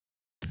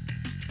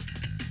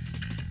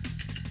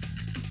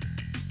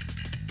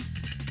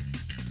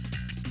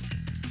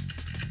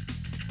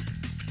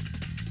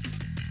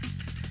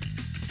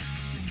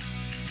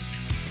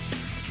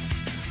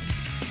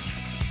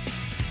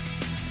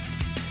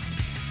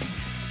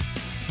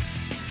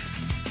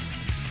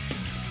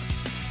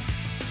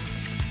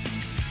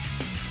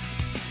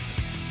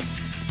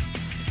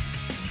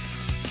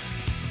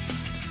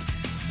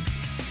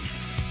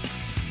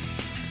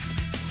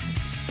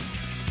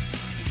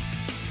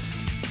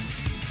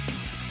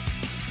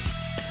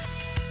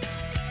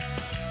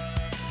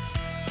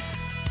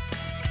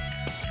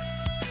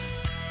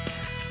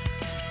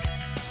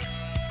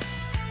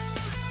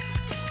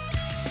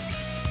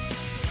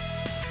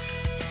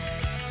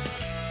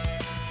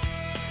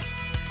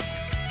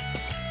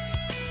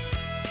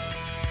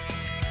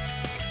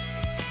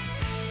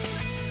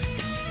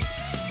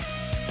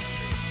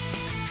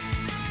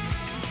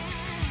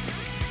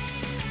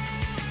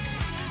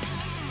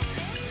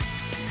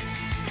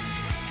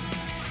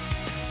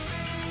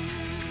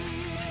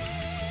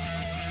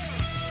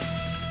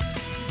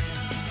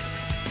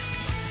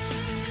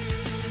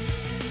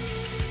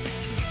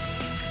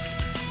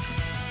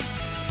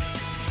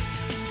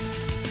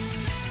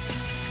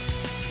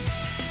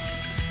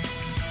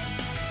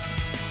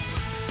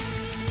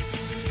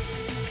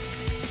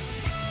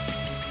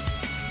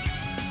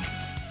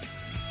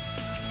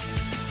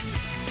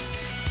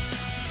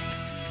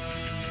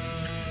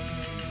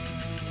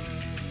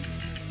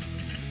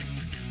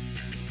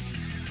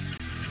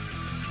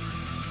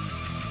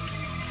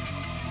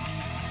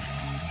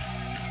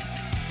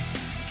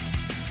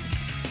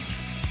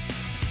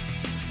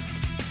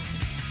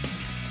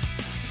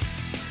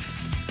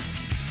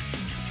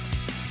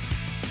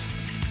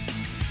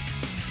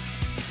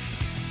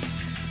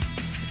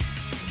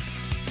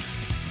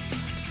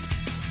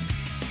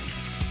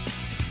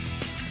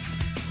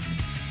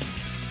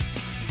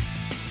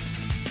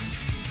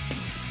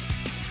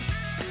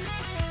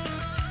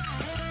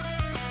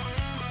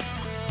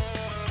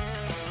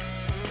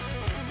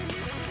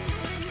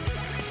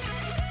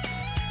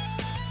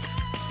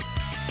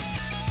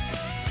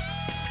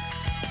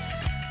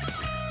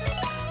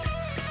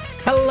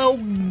Hello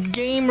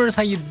gamers,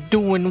 how you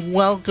doing?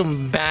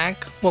 Welcome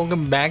back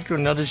to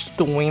another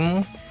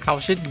stream.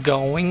 How's it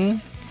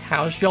going?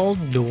 How's y'all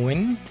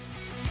doing?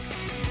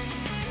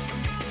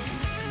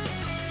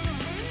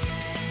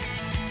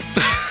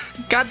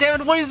 God damn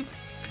it, why is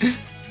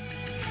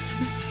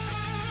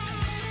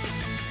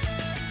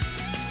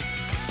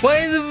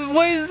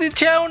the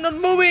channel not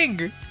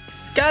moving?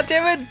 God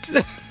damn it!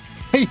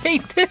 I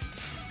hate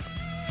this.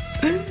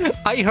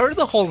 I heard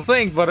the whole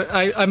thing, but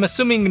I'm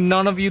assuming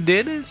none of you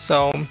did,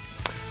 so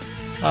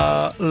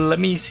let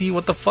me see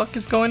what the fuck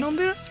is going on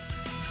there.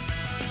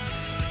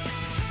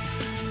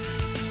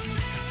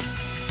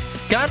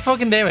 God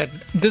fucking damn it.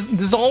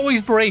 This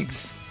always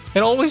breaks.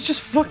 It always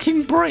just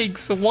fucking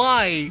breaks.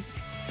 Why?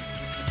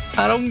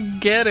 I don't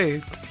get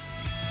it.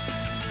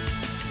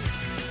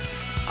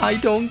 I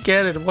don't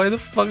get it. Why the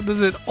fuck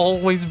does it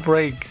always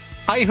break?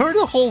 I heard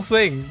the whole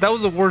thing. That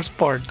was the worst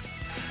part.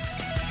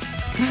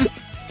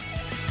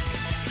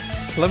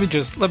 Let me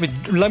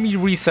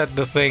reset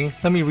the thing.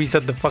 Let me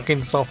reset the fucking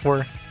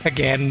software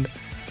again.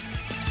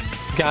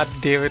 God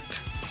damn it.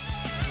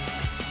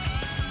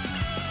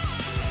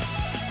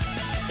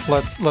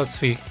 Let's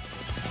see.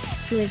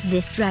 Who is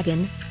this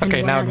dragon? Okay,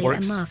 and now why it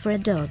works. lmao for a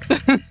dog.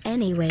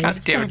 Anyways, God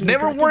damn it, sadly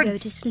never got to works. go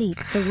to sleep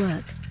for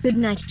work. Good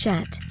night,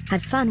 chat.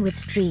 Have fun with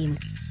stream.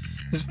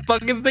 This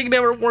fucking thing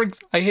never works.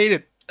 I hate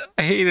it.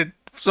 I hate it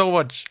so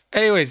much.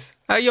 Anyways,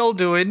 how y'all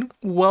doing?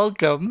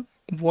 Welcome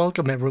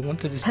everyone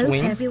to this Hope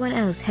stream. everyone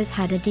else has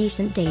had a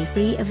decent day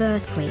free of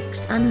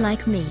earthquakes,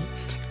 unlike me.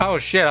 Oh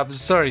shit, I'm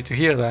sorry to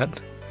hear that.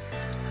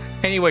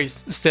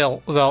 Anyways,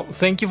 still, though,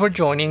 thank you for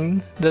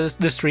joining the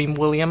stream,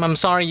 William. I'm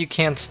sorry you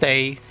can't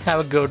stay.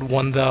 Have a good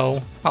one,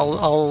 though.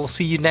 I'll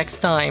see you next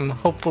time,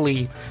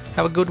 hopefully.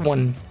 Have a good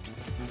one.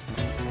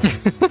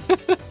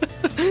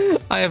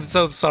 I am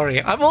so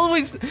sorry.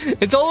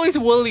 It's always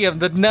William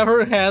that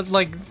never has,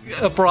 like,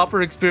 a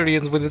proper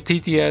experience with the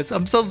TTS.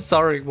 I'm so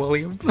sorry,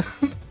 William.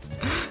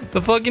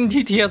 The fucking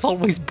TTS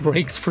always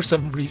breaks for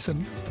some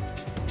reason.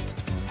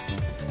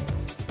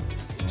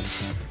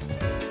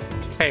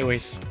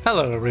 Anyways,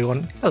 hello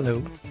everyone.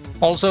 Hello.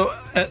 Also,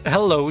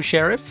 hello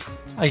Sheriff.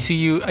 I see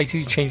you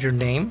change your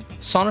name.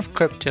 Son of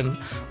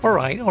Krypton.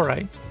 Alright.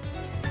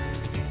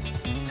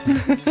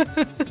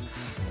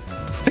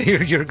 Stay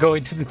here, you're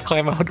going to the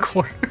timeout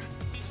corner.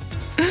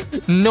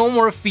 No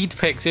more feet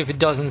pics if it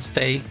doesn't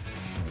stay.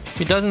 If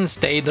it doesn't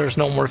stay, there's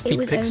no more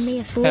feet pics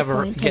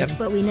ever again.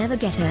 But we never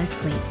get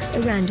earthquakes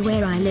around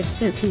where I live,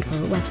 so people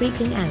were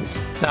freaking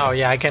out. Oh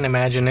yeah, I can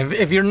imagine.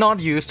 If you're not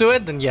used to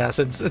it, then yes,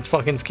 it's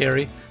fucking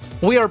scary.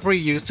 We are pretty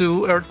used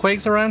to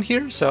earthquakes around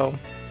here, so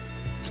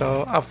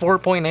a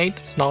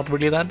 4.8 is not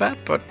really that bad.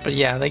 But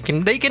yeah, they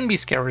can be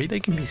scary.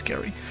 They can be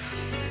scary.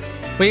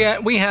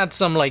 We had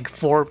some like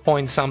 4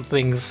 point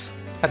somethings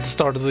at the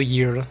start of the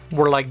year,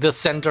 where like the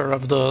center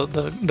of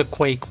the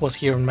quake was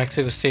here in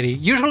Mexico City.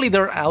 Usually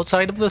they're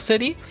outside of the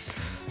city,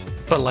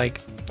 but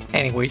like,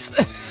 anyways.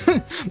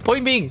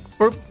 Point being,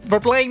 we're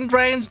playing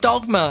Dragon's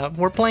Dogma.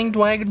 We're playing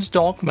Dragon's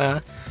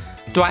Dogma.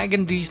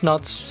 Dragon these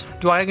nuts.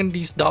 Dragon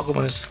these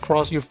dogmas.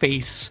 Cross your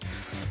face.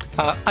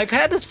 I've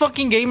had this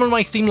fucking game on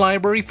my Steam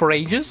library for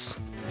ages.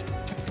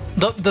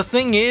 The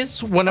thing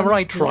is, whenever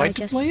I try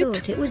to play it... I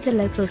just thought it was the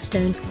local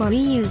stone quarry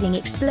using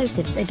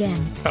explosives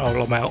again.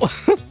 Oh, lmao.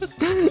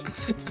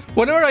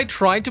 Whenever I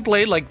tried to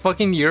play it like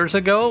fucking years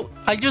ago,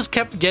 I just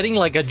kept getting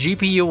like a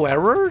GPU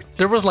error.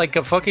 There was like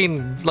a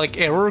fucking like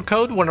error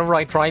code whenever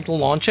I tried to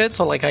launch it,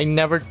 so like I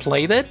never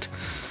played it.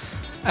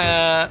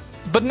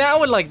 But now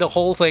with like the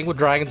whole thing with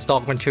Dragon's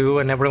Dogma 2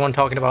 and everyone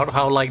talking about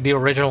how like the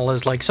original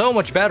is like so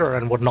much better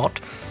and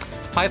whatnot,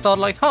 I thought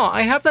like,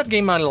 I have that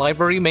game in my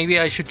library, maybe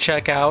I should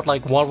check out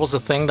like what was the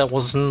thing that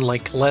wasn't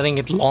like letting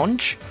it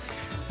launch.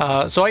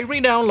 So I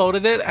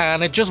re-downloaded it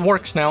and it just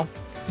works now.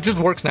 It just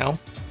works now.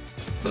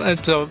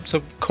 So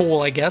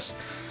cool, I guess.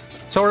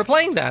 So we're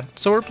playing that.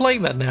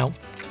 Now.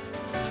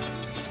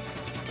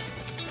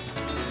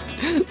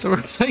 So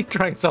we're playing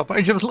Dragon's Dogma.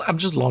 I'm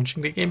just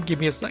launching the game. Give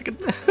me a second.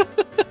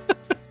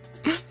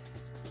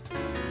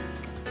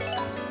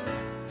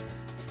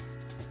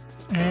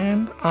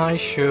 And I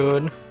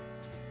should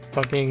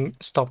fucking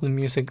stop the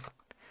music.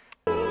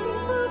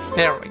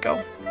 There we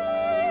go.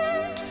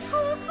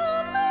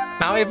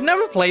 Now I've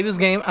never played this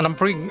game, and I'm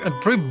pretty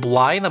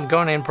blind. I'm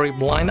going in pretty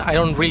blind. I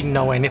don't really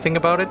know anything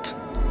about it.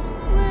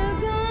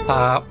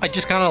 I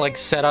just kind of like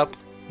set up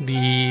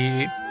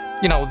the,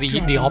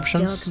 the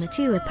options. Dogma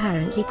 2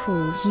 apparently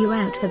calls you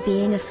out for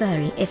being a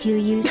furry if you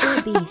use your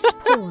beast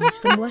pawns,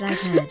 from what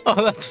I've heard.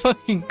 Oh, that's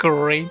fucking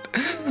great.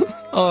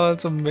 Oh,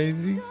 that's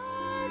amazing.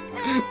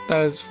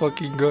 That is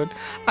fucking good.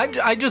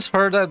 I just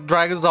heard that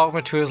Dragon's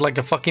Dogma 2 is like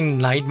a fucking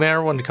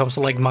nightmare when it comes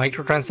to like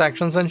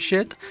microtransactions and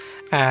shit.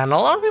 And a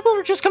lot of people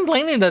are just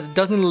complaining that it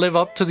doesn't live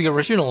up to the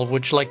original,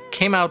 which like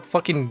came out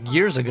fucking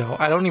years ago.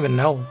 I don't even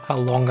know how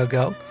long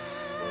ago.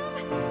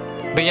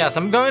 But yes,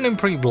 I'm going in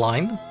pretty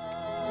blind.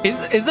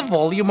 Is the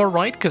volume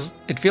alright? Because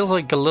it feels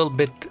like a little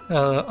bit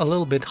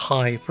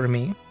high for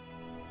me.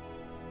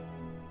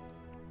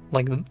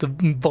 Like the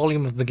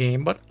volume of the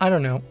game, but I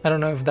don't know. I don't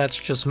know if that's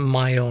just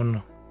my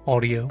own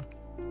audio.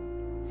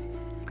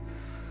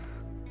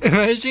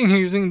 Imagine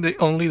using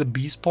only the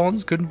beast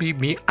pawns couldn't be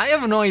me. I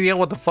have no idea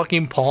what the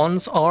fucking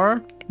pawns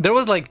are. There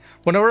was like,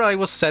 whenever I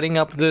was setting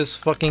up this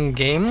fucking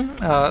game,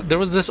 there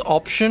was this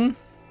option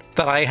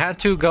that I had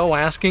to go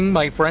asking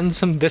my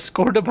friends in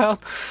Discord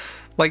about.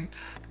 Like,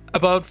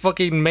 about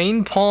fucking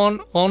main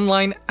pawn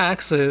online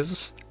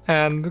access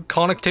and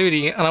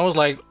connectivity. And I was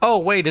like, oh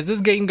wait, is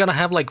this game gonna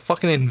have like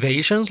fucking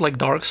invasions like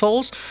Dark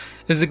Souls?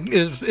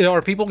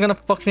 Are people gonna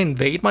fucking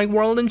invade my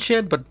world and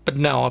shit? But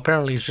no,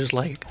 apparently it's just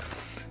like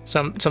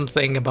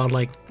something about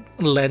like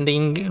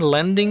lending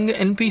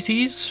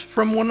NPCs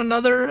from one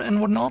another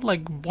and whatnot,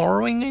 like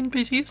borrowing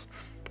NPCs.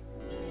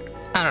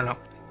 I don't know,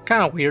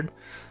 kind of weird.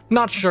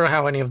 Not sure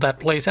how any of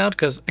that plays out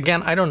because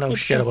again, I don't know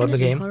shit about the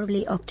game.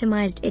 Horribly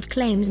optimized. It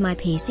claims my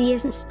PC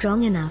isn't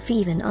strong enough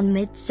even on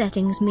mid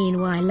settings.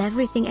 Meanwhile,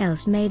 everything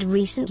else made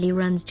recently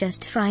runs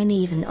just fine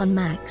even on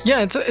max.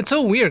 Yeah, it's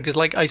so weird because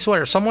like I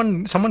swear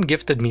someone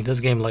gifted me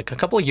this game like a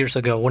couple of years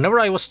ago. Whenever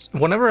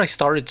I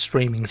started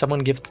streaming,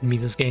 someone gifted me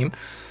this game.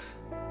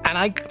 And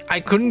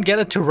I couldn't get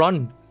it to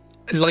run.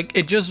 Like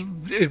it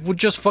would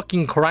just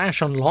fucking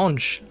crash on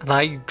launch. And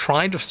I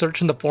tried to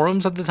search in the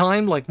forums at the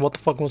time, like what the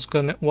fuck was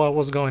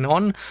going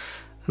on,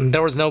 and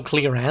there was no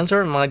clear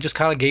answer, and I just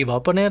kind of gave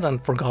up on it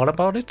and forgot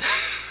about it.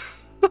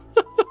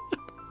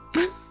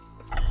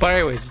 But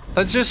anyways,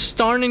 let's just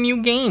start a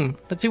new game.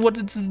 Let's see what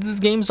this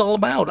game's all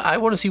about. I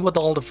want to see what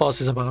all the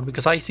fuss is about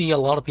because I see a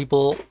lot of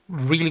people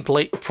really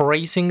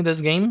praising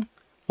this game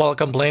while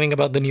complaining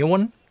about the new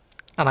one,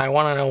 and I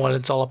want to know what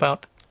it's all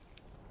about.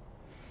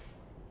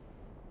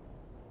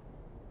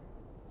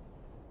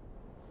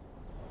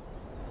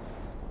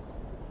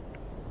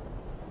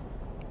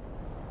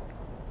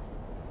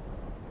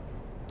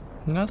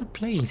 Another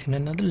place in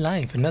another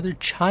life, another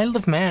child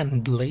of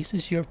man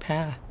blazes your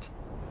path.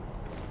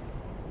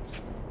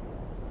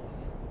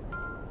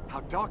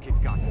 How dark it's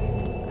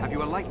gotten. Have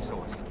you a light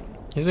source?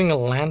 Using a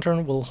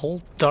lantern will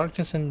hold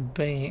darkness at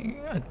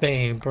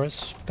bay.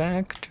 Press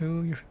back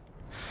to your...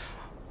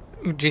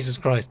 Oh, Jesus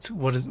Christ,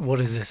 what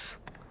is this?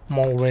 I'm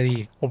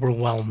already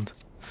overwhelmed.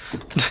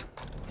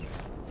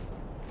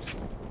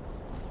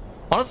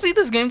 Honestly,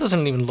 this game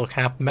doesn't even look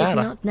half bad. It's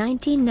not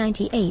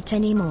 1998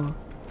 anymore.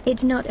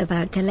 It's not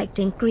about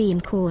collecting cream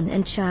corn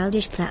and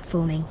childish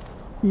platforming.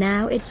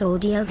 Now it's all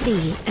DLC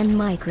and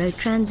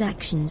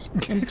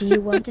microtransactions. And do you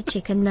want a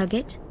chicken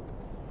nugget?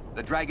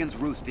 The dragon's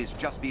roost is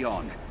just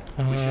beyond.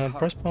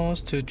 Press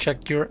pause to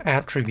check your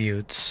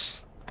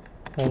attributes.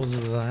 What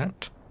was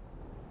that?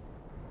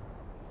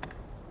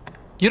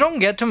 You don't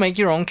get to make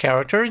your own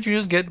character. You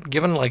just get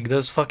given like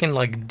this fucking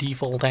like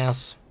default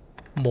ass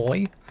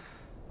boy.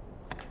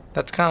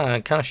 That's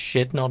kind of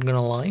shit. Not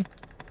gonna lie.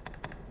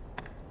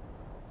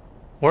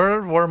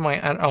 Where were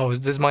my... Oh, is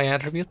this my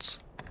attributes?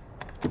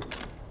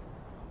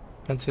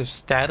 Defensive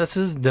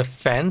statuses,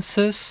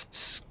 defenses,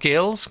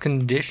 skills,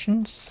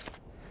 conditions.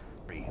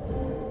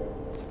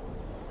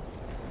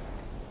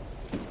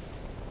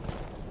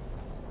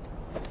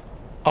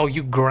 Oh,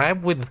 you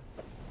grab with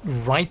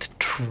right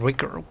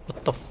trigger.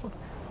 What the fuck?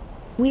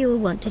 We all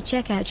want to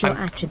check out your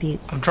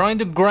attributes. I'm trying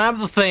to grab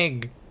the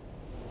thing.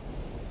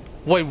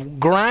 Wait,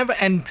 grab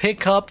and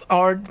pick up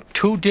are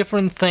two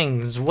different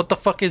things. What the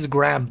fuck is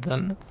grab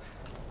then?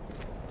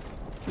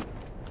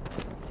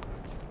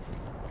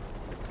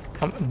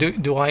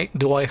 Do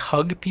I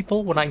hug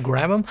people when I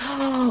grab them?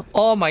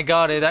 Oh my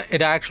god,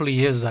 it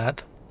actually is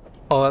that.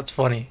 Oh, that's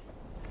funny.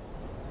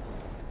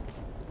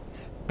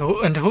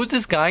 And who's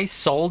this guy?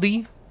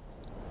 Saldy?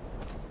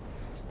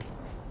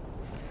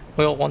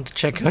 We all want to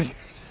check out.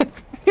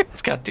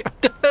 It's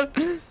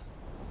goddamn.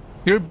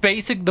 You're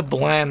basic the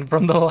bland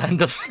from the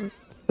land of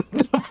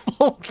the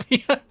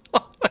faulty.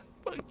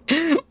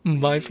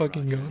 My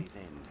fucking god.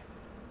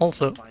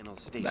 Also,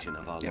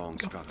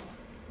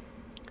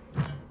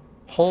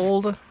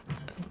 hold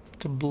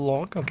to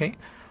block. Okay.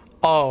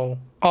 Oh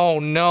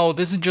no,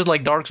 this is just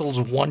like Dark Souls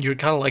 1. You're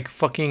kind of like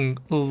fucking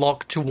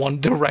locked to one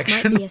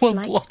direction. Might be a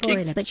slight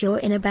spoiler, but you're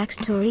in a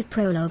backstory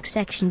prologue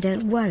section.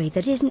 Don't worry,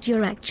 that isn't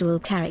your actual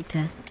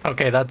character.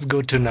 Okay, that's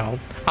good to know.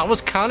 I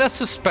was kind of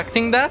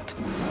suspecting that,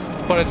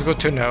 but it's good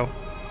to know.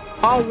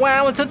 Oh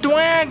wow, it's a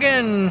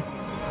dragon!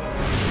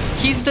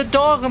 He's the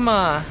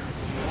Dogma!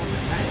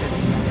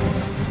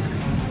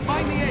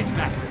 Find the edge,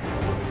 master.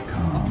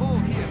 A fall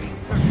here means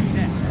certain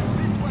death.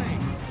 This way.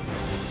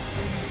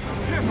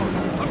 Careful,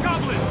 a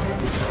goblin!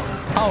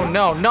 Oh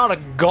no, not a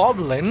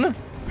goblin!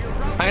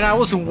 I mean, I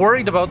was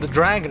worried about the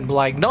dragon, but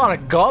like, not a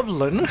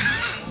goblin!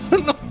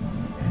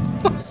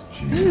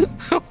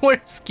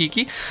 Where's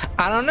Kiki?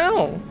 I don't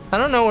know. I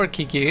don't know where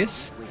Kiki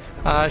is.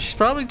 She's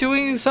probably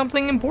doing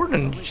something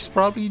important. She's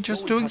probably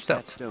just doing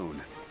stuff.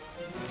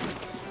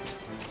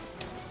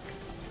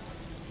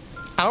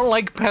 I don't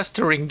like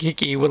pestering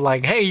Kiki with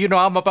like, hey, you know,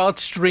 I'm about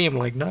to stream.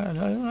 Like,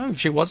 no. If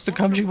she wants to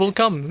come, she will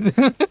come.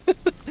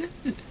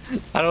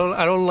 I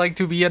don't like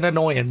to be an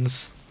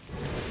annoyance.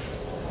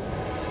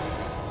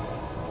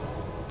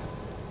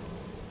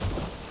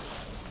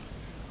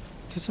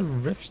 Is this a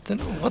Ripston?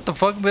 What the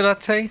fuck did I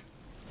say?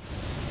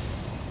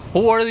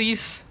 Who are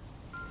these?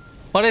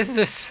 What is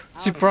this?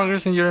 See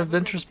progress in your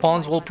adventures.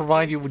 Pawns will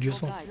provide you with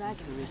useful.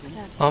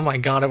 Oh my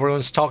god,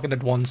 everyone's talking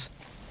at once.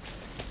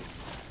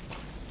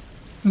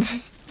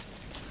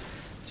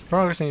 See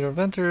progress in your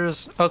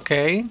adventures.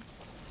 Okay.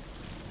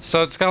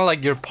 So it's kind of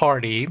like your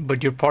party,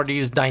 but your party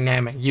is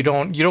dynamic. You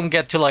don't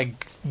get to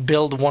like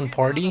build one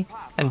party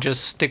and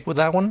just stick with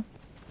that one.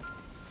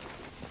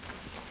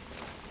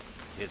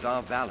 Is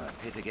our valor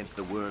pit against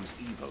the worm's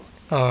evil?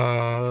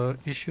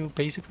 Issue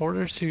basic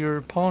orders to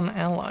your pawn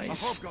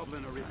allies.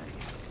 Hobgoblin arisen.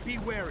 Be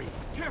wary.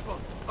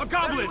 Careful. A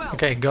goblin.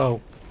 Okay, go.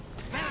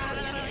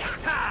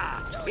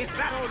 Ha! Is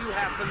that all you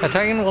have for me?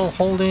 Attacking while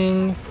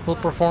holding will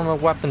perform a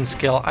weapon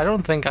skill. I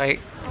don't think I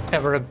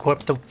ever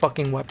equipped a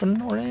fucking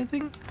weapon or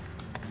anything.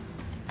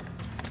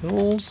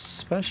 Tools,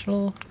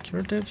 special,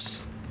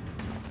 curatives.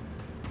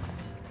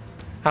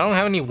 I don't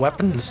have any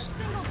weapons.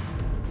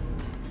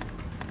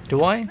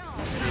 Do I?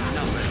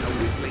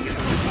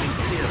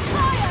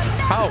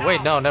 Oh,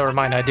 wait, no, never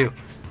mind, I do.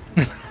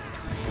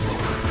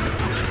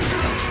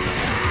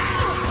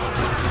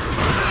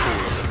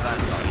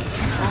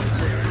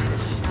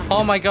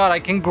 Oh my god, I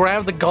can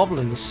grab the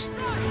goblins.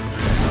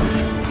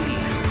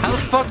 How the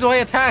fuck do I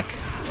attack?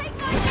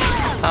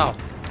 Oh.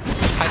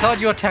 I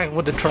thought you attacked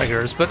with the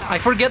triggers, but I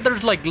forget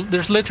there's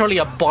literally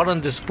a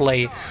button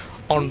display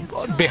on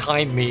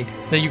behind me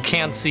that you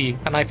can't see,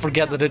 and I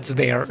forget that it's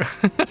there.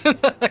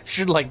 I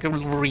should like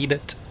read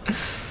it.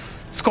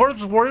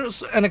 Scorp's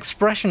was an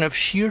expression of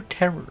sheer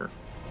terror.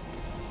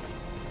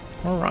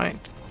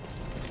 Alright.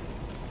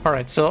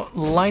 Alright, so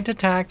light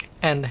attack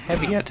and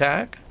heavy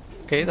attack.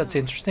 Okay, that's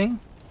interesting.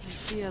 I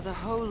fear the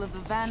whole of the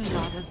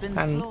vanguard has been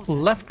And slaughtered.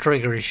 left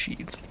trigger is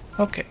sheath.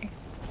 Okay.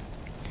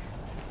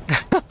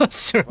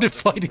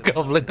 Certified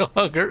goblin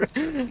hugger.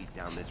 Lead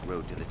down this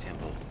road to the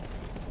temple.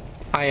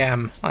 I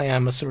am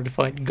a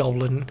certified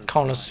goblin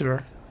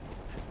connoisseur.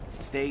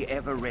 Stay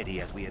ever ready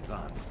as we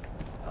advance.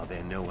 Are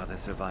there no other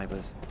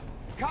survivors?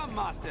 Come,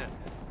 master.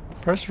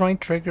 Press right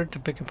trigger to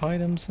pick up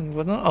items and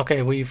whatnot.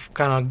 Okay, we've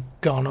kind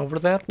of gone over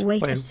that.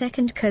 Wait a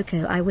second,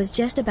 Coco. I was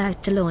just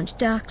about to launch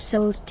Dark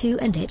Souls 2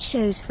 and it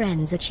shows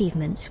friends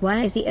achievements.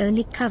 Why is the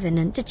only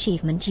Covenant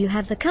achievement you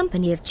have the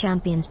Company of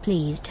Champions?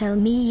 Please tell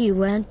me you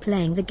weren't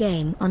playing the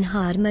game on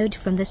hard mode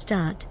from the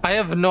start. I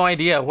have no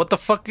idea. What the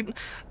fuck?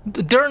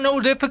 There are no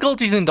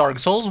difficulties in Dark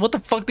Souls. What the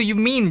fuck do you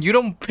mean? You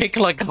don't pick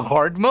like a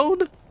hard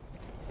mode?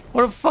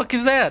 What the fuck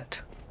is that?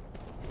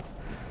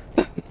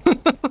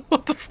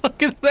 What the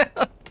fuck is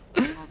that?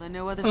 Are there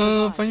no other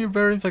survivors? Find your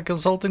bearings by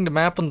consulting the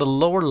map on the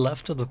lower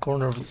left of the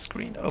corner of the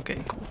screen.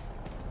 Okay, cool.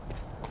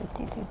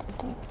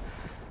 Cool.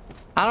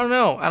 I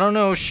don't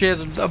know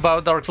shit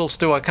about Dark Souls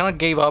 2. I kind of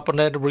gave up on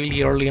it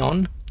really early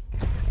on.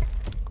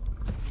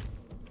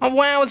 Oh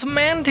wow, it's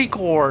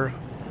Manticore!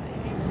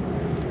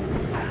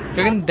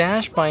 You can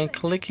dash by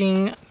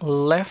clicking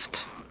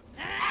left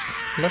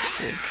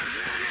stick.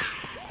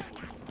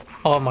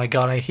 Oh my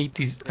god, I hate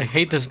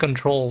this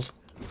control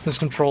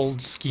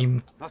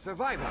scheme. A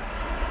survivor.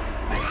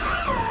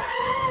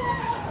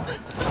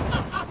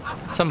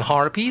 Some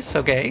harpies,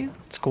 okay,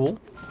 it's cool.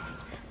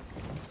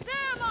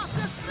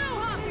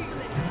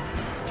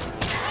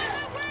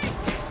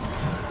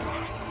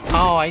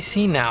 Oh, I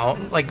see now.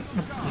 Like,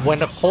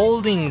 when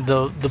holding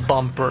the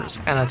bumpers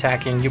and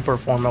attacking, you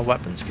perform a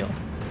weapon skill.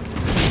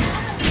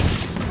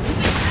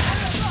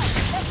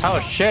 Oh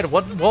shit,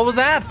 what was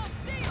that?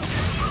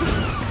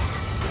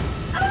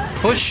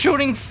 Who's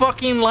shooting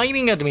fucking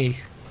lightning at me?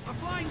 A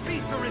flying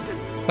beast arisen.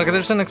 Okay,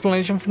 there's an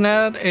explanation for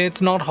that.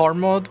 It's not hard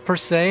mode per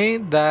se.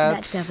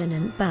 That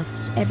Covenant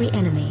buffs every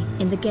enemy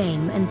in the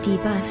game and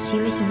debuffs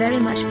you. It's very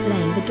much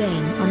playing the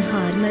game on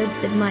hard mode.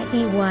 That might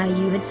be why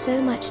you had so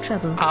much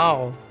trouble.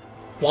 Oh.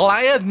 Well,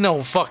 I had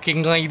no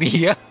fucking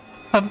idea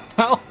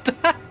about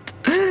that.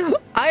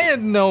 I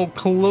had no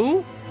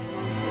clue.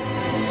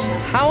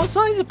 How was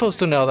I supposed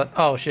to know that?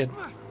 Oh shit.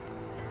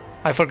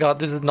 I forgot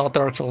this is not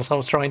Dark Souls. I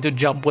was trying to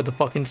jump with the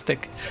fucking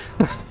stick.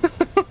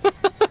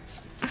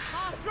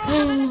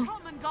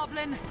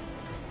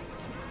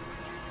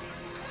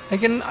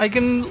 I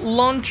can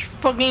launch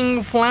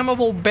fucking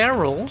flammable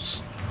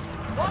barrels.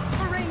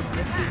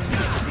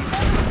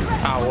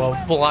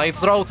 Oh well, I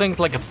throw things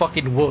like a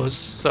fucking wuss,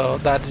 so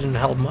that didn't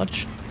help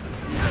much.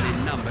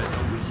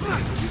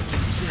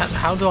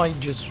 How do I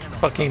just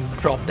fucking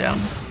drop down?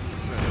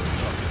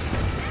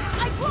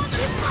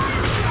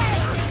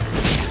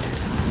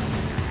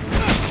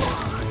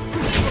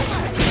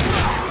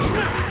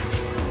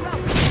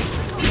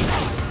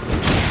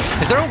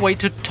 Is there a way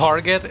to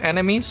target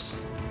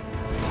enemies?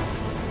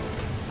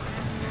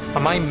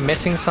 Am I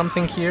missing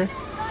something here?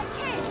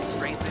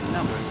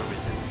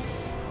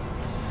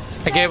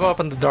 I gave up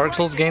on the Dark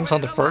Souls games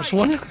on the first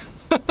one.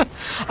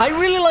 I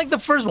really like the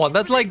first one.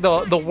 That's like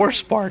the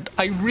worst part.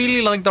 I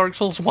really like Dark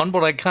Souls 1,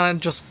 but I kind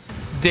of just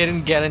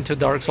didn't get into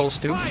Dark Souls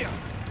 2.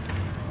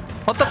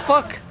 What the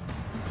fuck?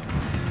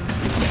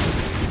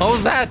 What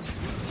was that?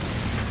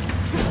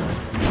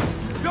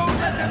 Don't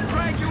let them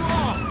drag you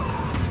off.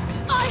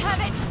 I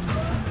have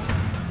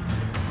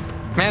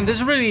it. Man,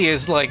 this really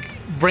is like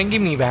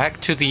bringing me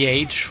back to the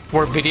age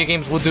where video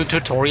games would do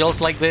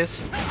tutorials like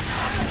this.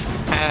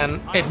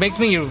 And it makes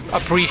me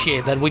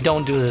appreciate that we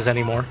don't do this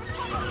anymore.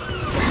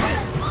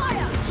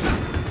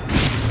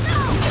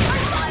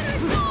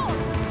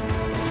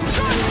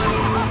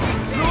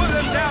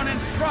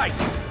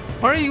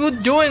 What are you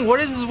doing? What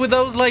is this with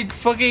those like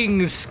fucking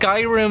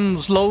Skyrim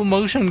slow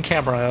motion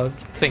camera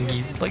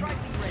thingies? Like,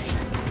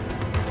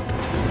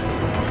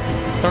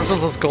 Dark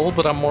Souls is gold,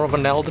 but I'm more of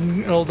an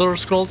Elder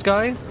Scrolls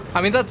guy.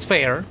 I mean, that's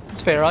fair.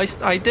 It's fair. I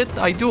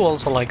do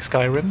also like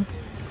Skyrim.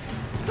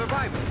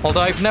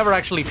 Although I've never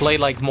actually played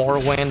like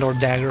Morrowind or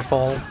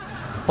Daggerfall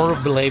or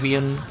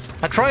Oblivion.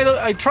 I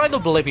tried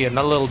Oblivion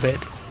a little bit,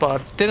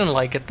 but didn't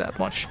like it that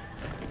much.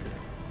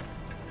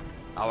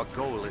 Our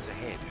goal is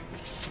ahead.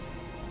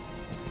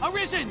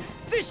 Arisen!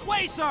 This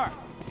way, sir!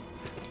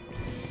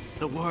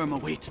 The worm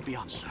awaits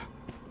beyond, sir.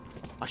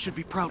 I should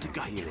be proud to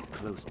guide you.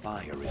 Close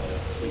by, Arisen.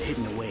 We've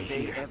hidden away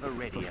here,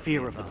 for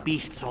fear of the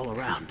beasts all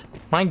around.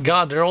 My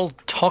god, they're all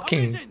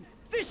talking. Arisen!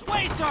 This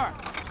way, sir!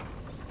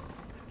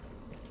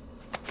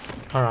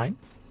 Alright.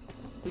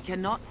 We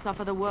cannot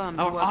suffer the worm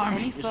to Our work army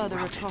any is further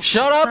routed. across.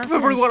 Shut up, Half-Life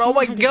everyone! Oh 2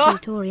 my had a god!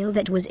 tutorial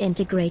that was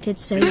integrated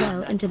so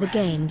well into the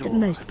game that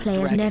most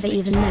players never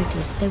even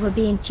noticed they were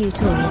being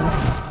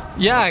tutorialed.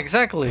 Yeah,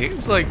 exactly.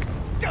 It's like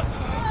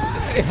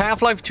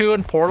Half-Life 2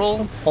 and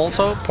Portal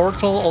also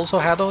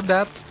had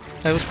that.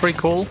 It was pretty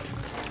cool.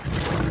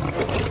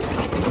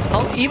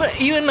 Well,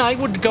 even I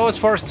would go as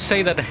far as to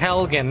say that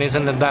Helgen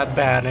isn't that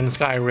bad in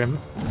Skyrim.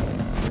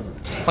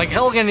 Like,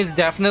 Helgen is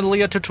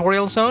definitely a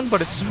tutorial zone,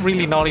 but it's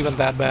really not even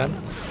that bad.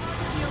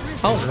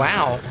 Oh,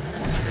 wow.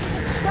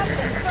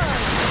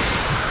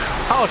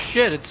 Oh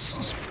shit, it's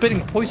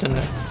spitting poison.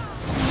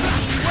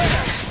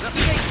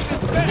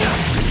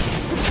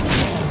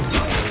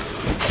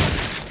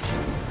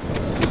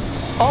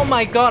 Oh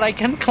my god, I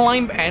can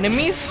climb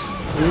enemies?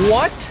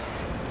 What?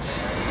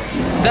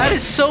 That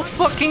is so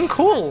fucking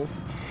cool.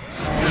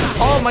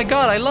 Oh my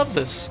god, I love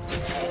this.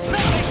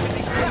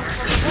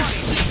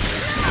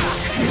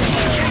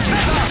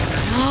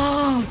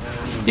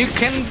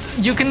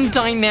 You can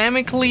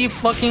dynamically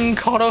fucking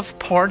cut off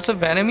parts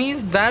of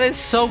enemies? That is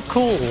so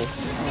cool.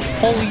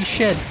 Holy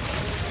shit.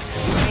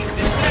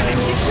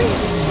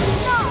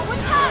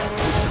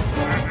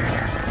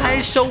 That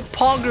is so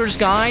poggers,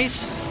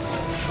 guys.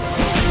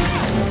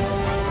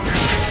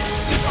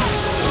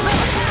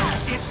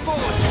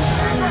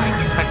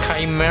 A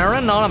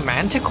chimera, not a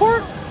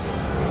manticore?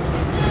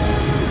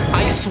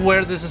 I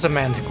swear this is a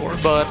manticore,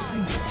 but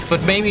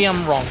maybe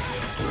I'm wrong.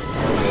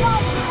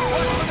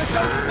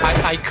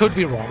 I could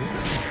be wrong.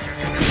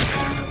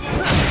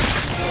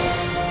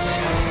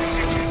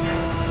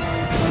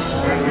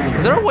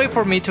 Is there a way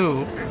for me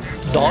to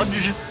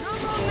dodge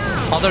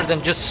other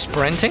than just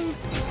sprinting?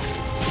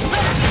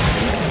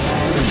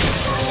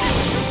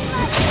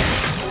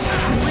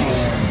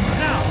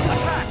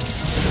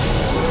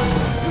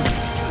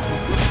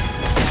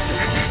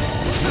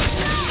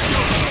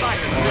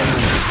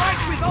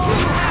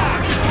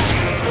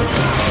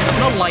 I'm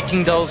not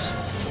liking those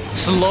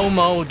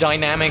slow-mo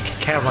dynamic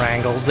camera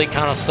angles. They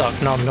kind of suck,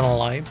 not gonna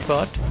lie,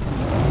 but...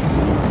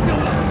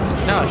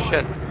 Oh,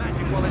 shit.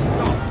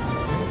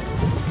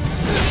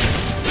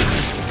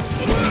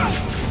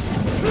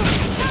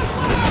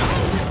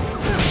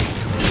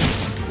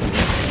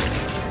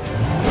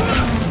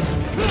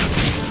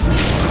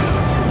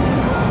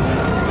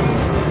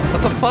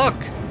 What the fuck?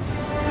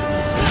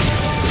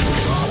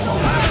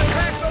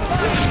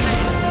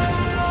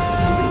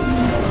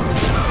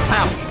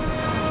 Ouch.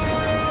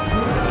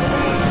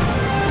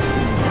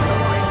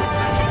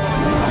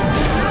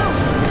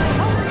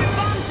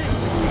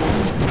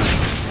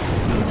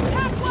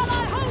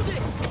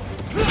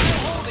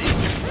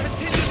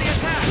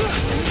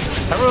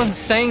 Everyone's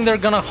saying they're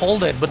gonna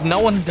hold it, but no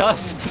one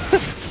does.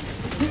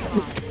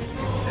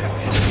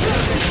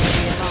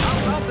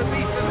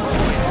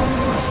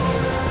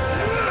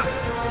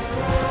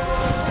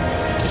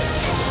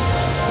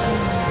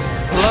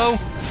 Hello?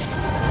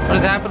 What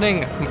is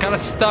happening? I'm kind of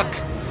stuck.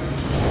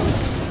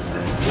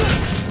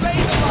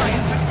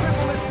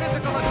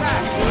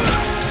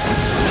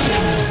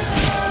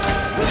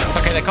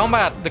 Okay,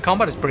 the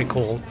combat is pretty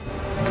cool.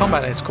 The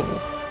combat is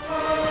cool.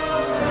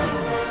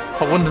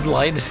 A wounded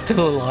lion is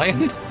still a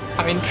lion?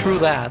 I mean, true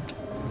that.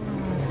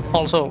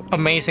 Also,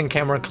 amazing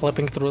camera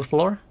clipping through the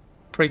floor.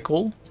 Pretty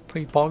cool.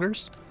 Pretty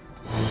poggers.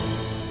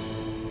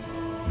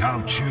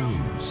 Now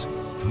choose,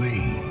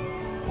 flee,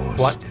 or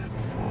What? step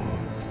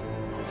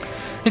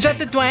forth. Is that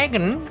the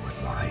dragon?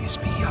 What lies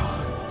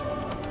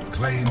beyond.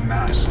 Claim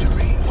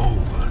mastery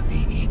over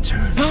the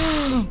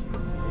eternal.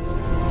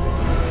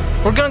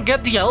 We're gonna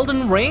get the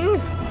Elden Ring?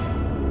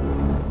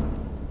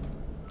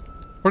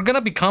 We're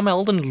gonna become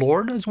Elden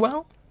Lord as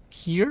well?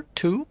 Here,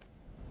 too?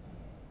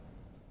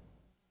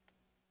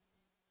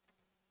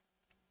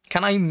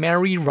 Can I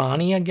marry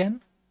Rani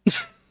again?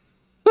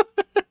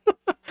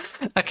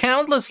 A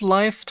countless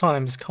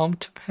lifetimes come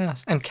to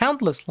pass. And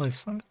countless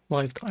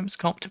lifetimes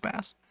come to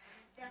pass.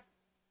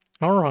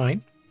 Alright.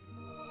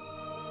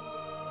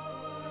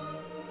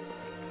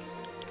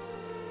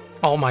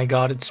 Oh my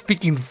god, it's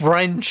speaking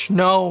French.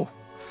 No.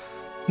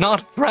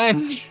 Not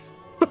French.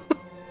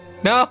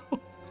 No.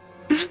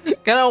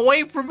 Get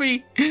away from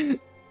me.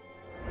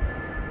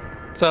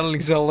 Suddenly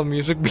Zelda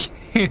music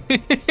begins.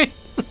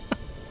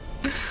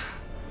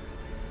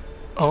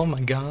 Oh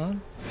my god.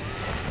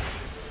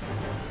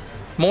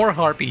 More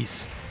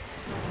harpies.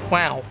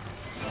 Wow.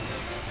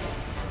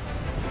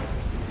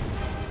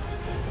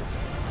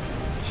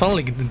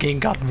 Suddenly the game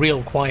got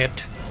real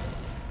quiet.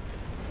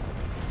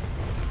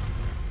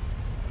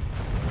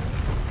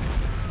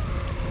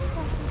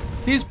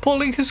 He's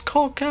pulling his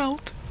cock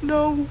out.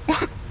 No.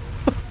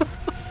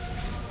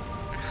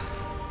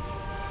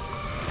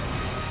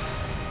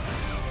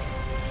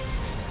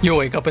 You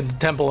wake up in the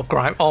Temple of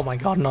Crime. Oh my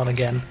god, not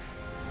again.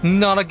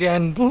 Not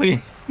again, please.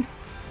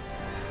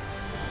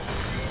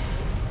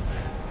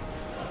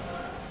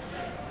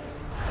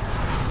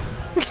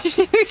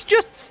 He's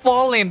just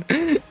falling.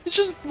 He's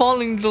just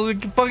falling.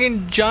 The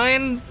fucking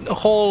giant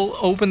hole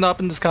opened up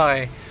in the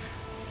sky.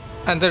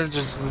 And there's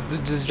just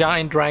this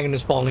giant dragon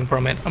is falling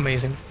from it.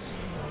 Amazing.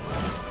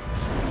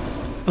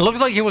 It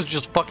looks like he was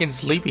just fucking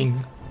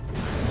sleeping.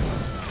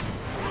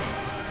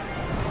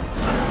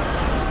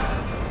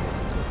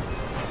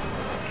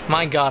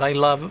 My god, I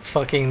love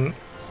fucking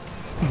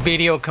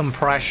video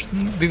compression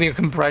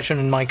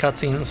in my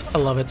cutscenes. I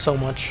love it so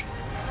much.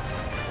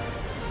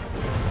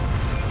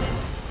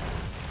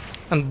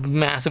 And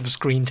massive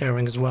screen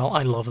tearing as well.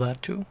 I love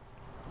that too.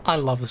 I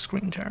love the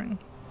screen tearing.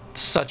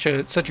 It's such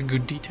a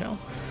good detail.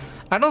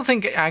 I don't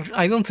think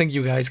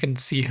you guys can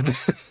see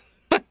it.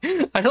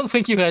 I don't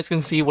think you guys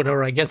can see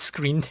whenever I get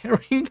screen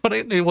tearing, but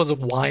it was a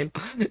while.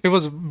 It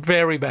was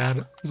very bad.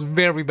 It was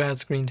very bad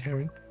screen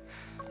tearing.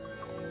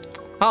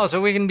 Oh,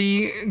 so we can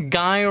be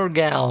guy or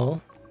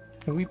gal.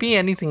 Can we be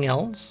anything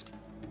else?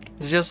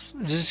 It's just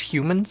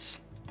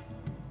humans.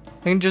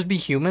 We can just be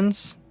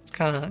humans. It's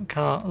kind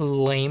of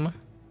lame.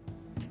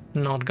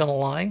 Not gonna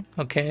lie.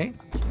 Okay.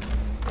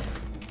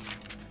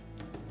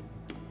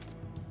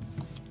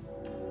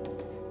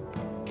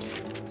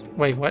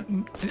 Wait, what?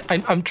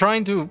 I'm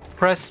trying to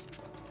press.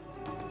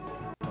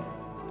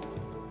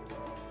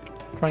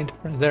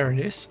 There it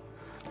is.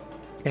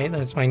 Okay,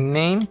 that's my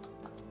name.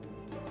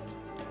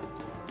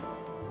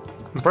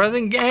 I'm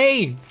pressing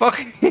A!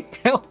 Fucking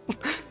hell!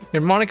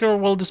 Your moniker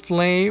will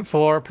display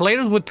for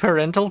players with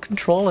parental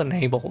control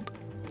enabled.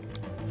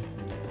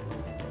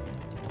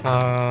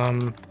 I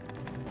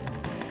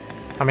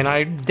mean,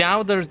 I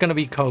doubt there's gonna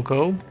be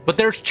Coco, but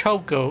there's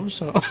Choco,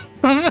 so...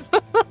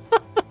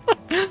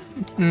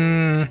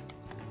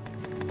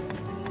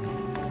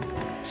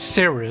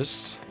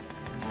 Cirrus.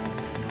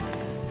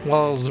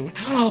 Well,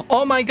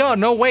 oh my god,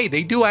 no way,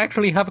 they do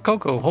actually have a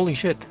Coco. Holy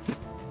shit.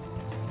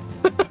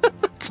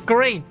 It's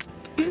great.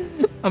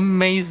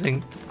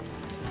 Amazing.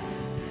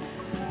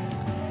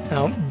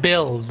 Now,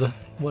 build.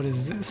 What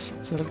is this?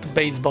 Select the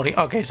base body.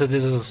 Okay, so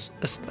this is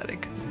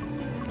aesthetic.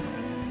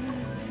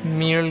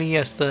 Merely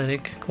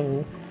aesthetic.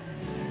 Cool.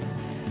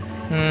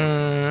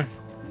 I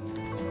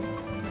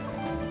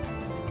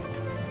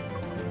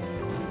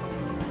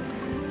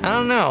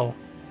don't know.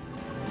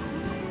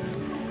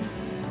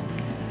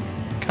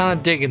 Kind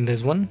of digging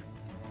this one.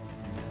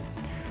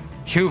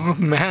 You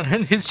man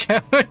and his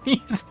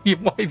Japanese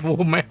white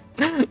woman.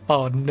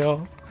 Oh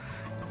no.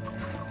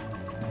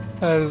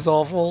 That is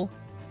awful.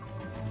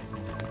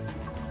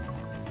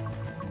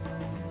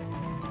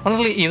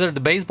 Honestly, either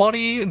the base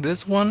body,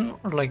 this one,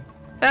 or like...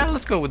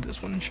 let's go with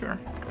this one, sure.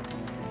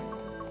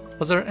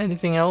 Was there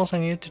anything else I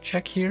needed to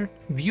check here?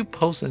 View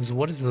poses,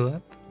 what is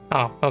that?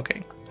 Oh,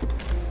 okay.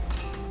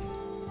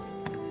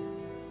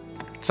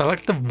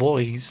 Select the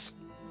voice.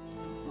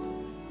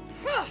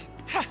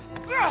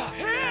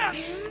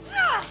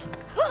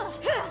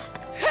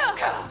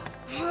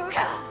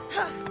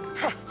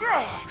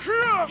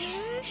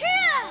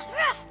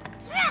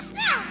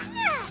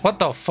 What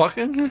the fuck?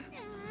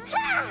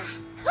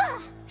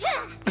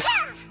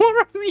 What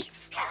are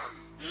these?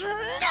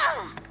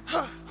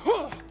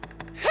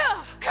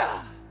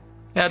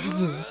 Yeah,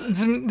 this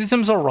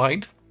seems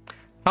alright.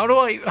 How do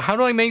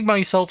I make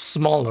myself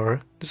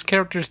smaller? This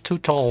character is too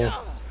tall.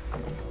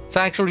 It's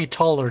actually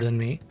taller than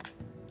me.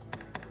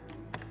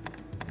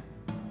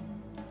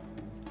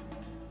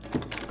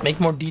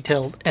 Make more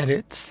detailed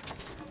edits.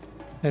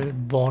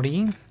 Edit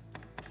body.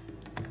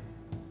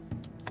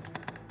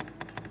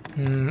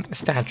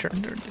 Stature,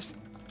 there it is.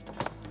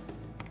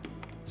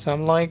 So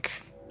I'm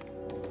like,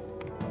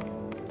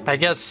 I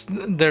guess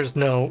there's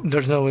no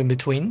in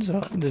between. So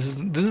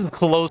this is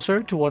closer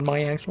to what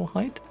my actual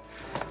height.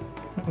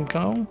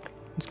 Go.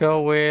 Let's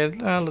go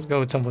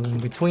with someone in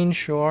between.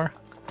 Sure.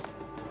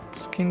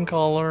 Skin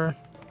color.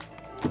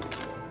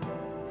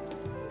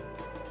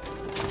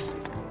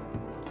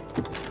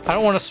 I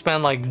don't want to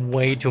spend like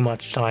way too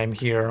much time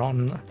here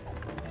on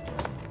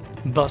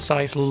bust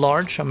size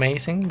large.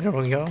 Amazing. There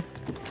we go.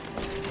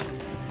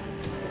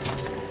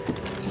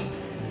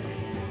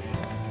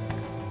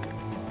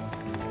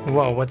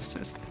 Whoa, what's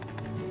this?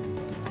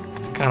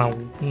 Kind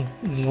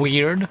of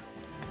weird.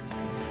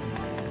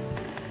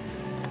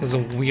 is a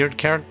weird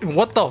character.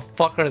 What the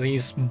fuck are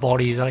these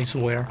bodies? I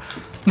swear.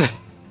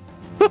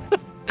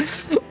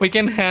 We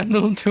can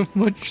handle too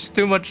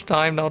much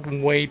time, not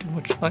way too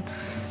much time.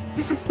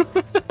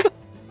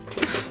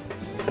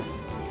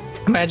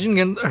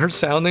 Imagine her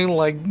sounding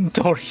like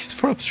Doris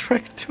from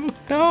Shrek 2.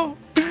 No.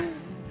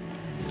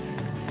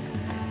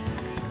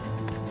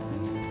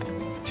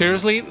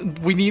 Seriously,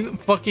 we need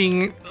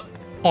fucking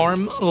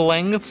arm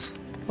length.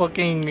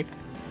 Fucking.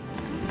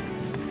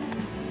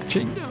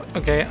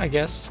 Okay, I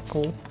guess.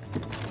 Cool.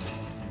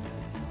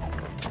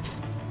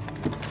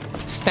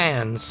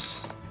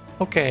 Stance.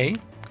 Okay.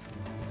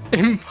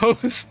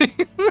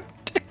 Imposing.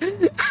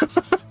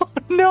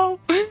 No,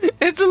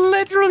 it's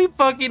literally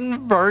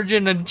fucking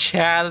Virgin and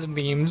Chad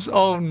memes.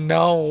 Oh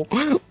no.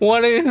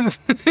 What is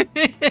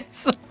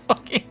it's a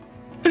fucking.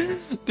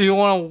 Do you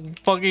want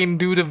to fucking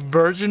do the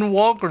Virgin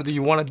walk or do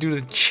you want to do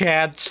the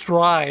Chad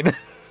stride?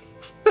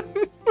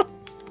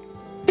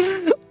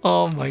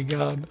 Oh my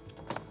god.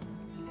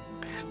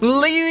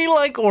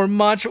 Ladylike or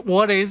much?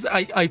 What is?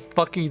 I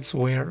fucking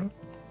swear.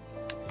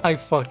 I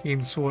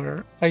fucking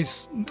swear.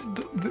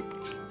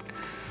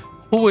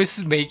 Who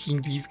is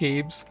making these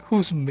games?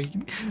 Who's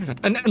making?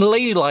 And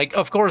ladylike,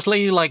 of course,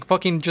 ladylike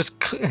fucking just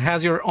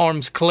has your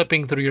arms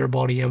clipping through your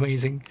body.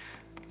 Amazing.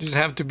 You just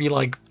have to be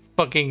like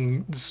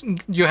fucking.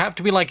 You have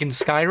to be like in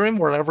Skyrim,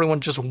 where everyone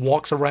just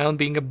walks around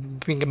being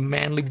a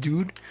manly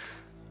dude.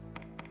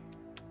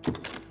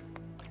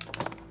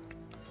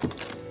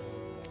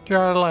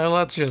 Sure,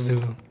 let's just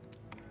do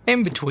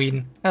in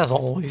between, as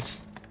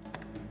always.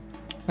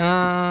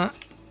 I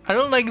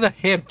don't like the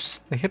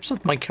hips. The hips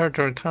of my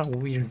character are kind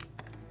of weird.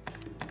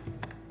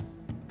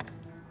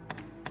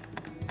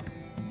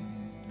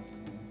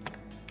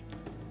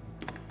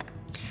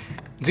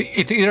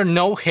 It's either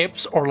no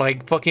hips or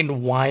like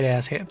fucking wide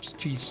ass hips.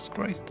 Jesus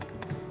Christ.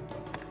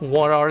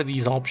 What are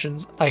these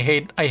options? I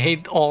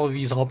hate all of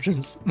these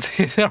options.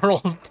 They're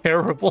all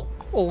terrible.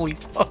 Holy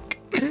fuck.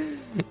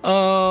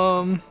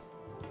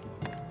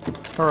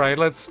 Alright,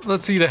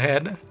 let's see the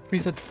head.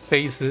 Preset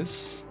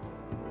faces.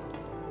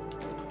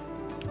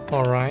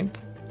 Alright.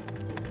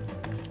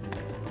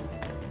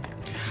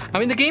 I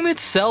mean, the game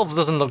itself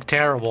doesn't look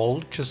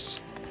terrible,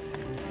 just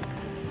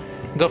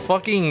the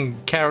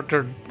fucking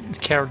character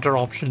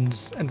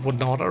options and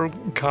whatnot are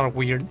kind of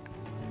weird.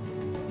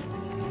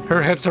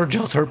 Her hips are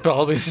just her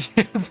pelvis.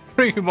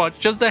 Pretty much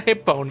just a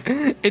hip bone.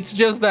 It's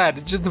just that.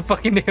 It's just a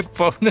fucking hip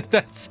bone.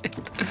 That's it.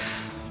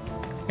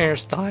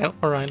 Hairstyle.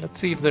 Alright, let's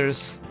see if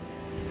there's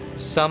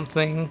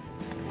something.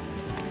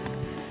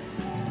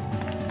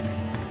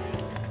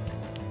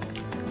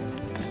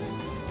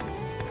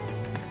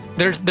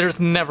 There's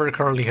never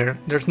curly hair.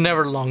 There's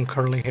never long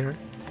curly hair.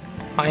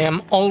 I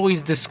am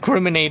always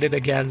discriminated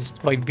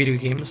against by video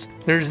games.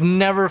 There's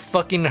never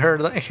fucking hair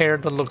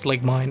that looks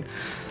like mine.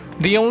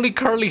 The only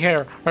curly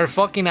hair are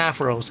fucking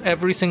afros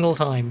every single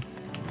time.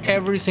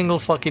 Every single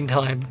fucking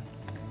time.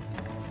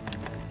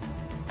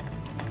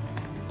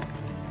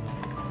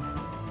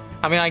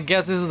 I mean, I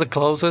guess this is the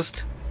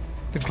closest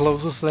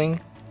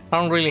thing. I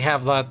don't really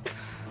have that,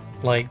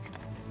 like,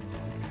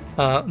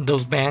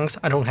 those bangs.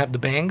 I don't have the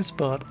bangs,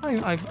 but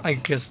I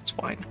guess it's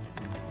fine.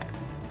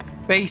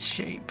 Face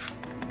shape.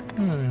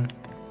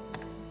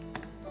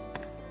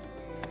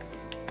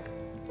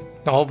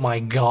 Oh my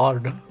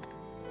god.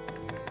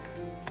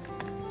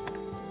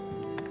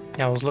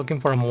 Yeah, I was looking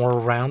for a more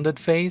rounded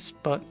face,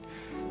 but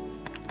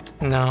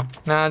no.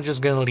 Nah, I'm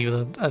just gonna leave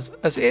it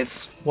as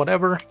is.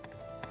 Whatever.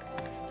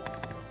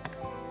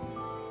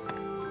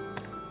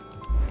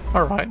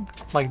 Alright,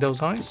 like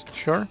those eyes,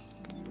 sure.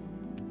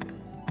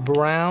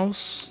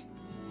 Brows.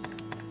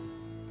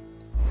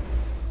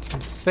 Some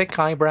thick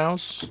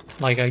eyebrows,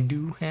 like I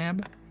do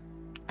have.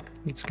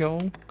 Let's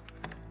go.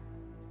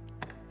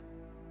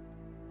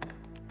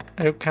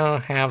 I kind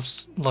of have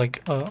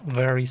like a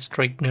very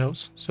straight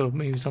nose, so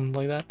maybe something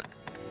like that.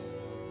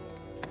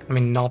 I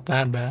mean, not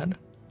that bad.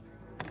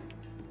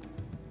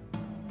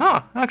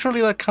 Ah,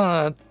 actually, that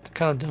kind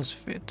of does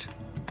fit.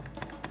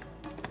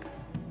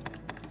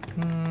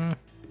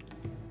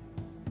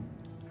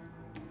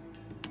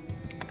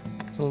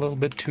 It's a little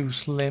bit too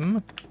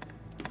slim.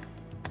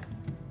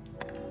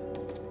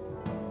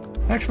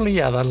 Actually,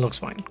 yeah, that looks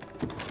fine.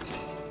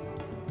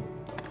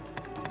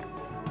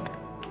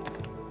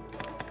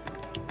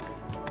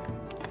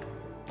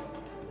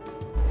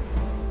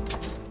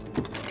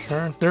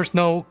 Sure, there's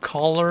no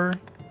collar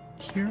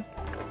here.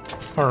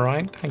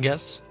 Alright, I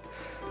guess.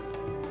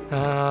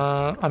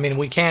 I mean,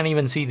 we can't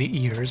even see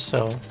the ears,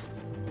 so...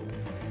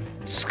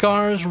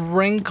 Scars,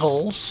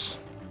 wrinkles...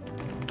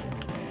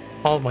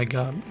 Oh my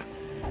god.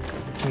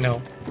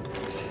 No.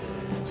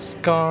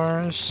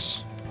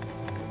 Scars...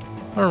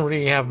 I don't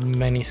really have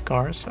many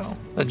scars, so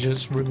let's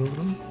just remove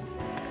them.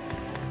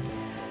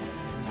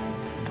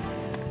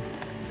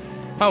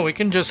 Oh, we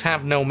can just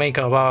have no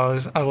makeup.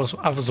 I was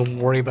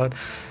worried about...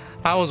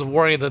 I was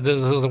worried that this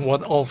is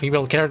what all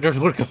female characters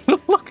were gonna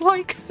look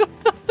like.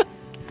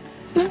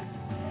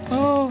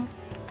 Oh,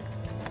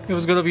 it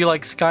was gonna be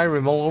like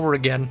Skyrim all over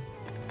again.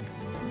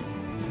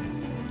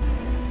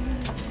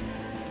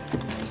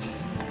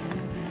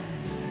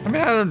 I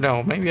mean, I don't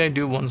know. Maybe I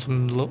do want a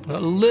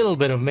little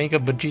bit of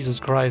makeup, but Jesus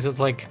Christ, it's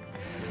like...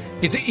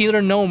 It's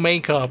either no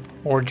makeup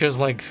or just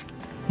like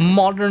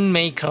modern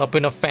makeup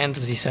in a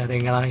fantasy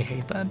setting, and I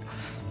hate that.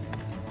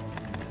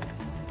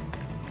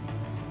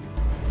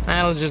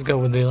 And let's just go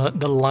with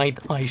the light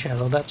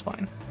eyeshadow, that's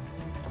fine.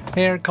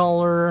 Hair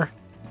color.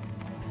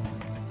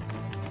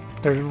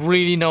 There's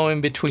really no in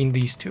between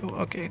these two.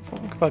 Okay,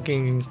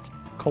 fucking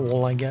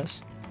cool, I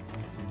guess.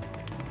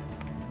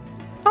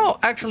 Oh,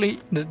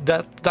 actually,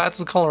 that's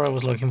the color I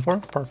was looking for.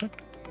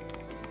 Perfect.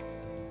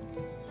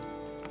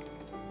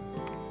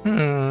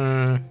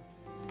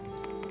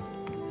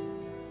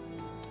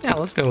 Yeah,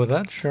 let's go with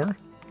that, sure.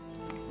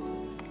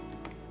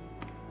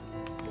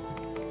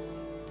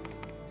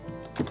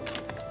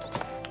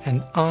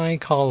 And eye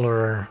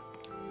color.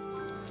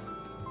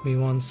 We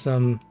want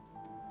some...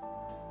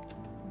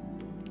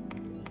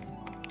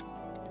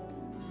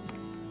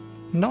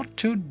 Not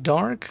too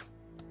dark.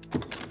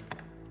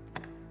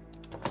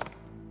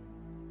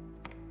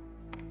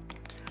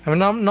 I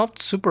mean, I'm not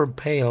super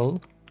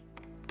pale,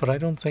 but I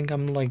don't think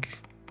I'm like...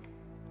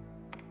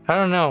 I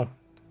don't know.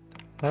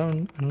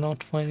 I'm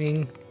not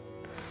finding...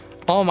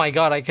 Oh my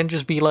god, I can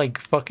just be like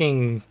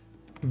fucking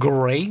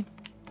gray?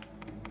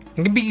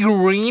 I can be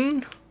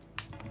green?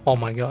 Oh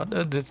my god,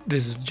 this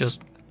is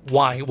just...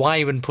 Why? Why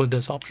even put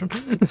this option?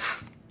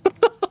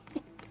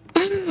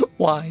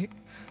 Why?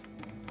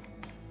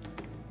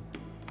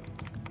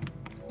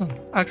 Oh,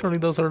 actually,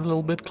 those are a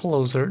little bit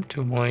closer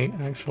to my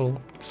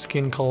actual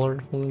skin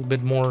color. A little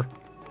bit more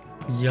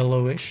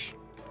yellowish.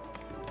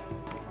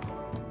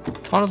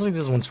 Honestly,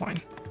 this one's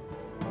fine.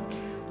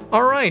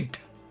 Alright.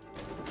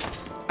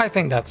 I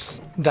think that's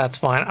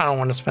fine. I don't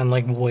want to spend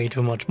like way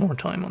too much more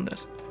time on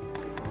this.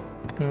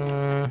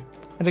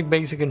 I think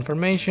basic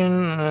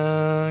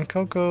information.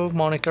 Coco,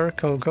 moniker,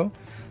 Coco.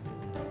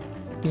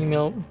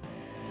 Email,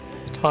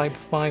 type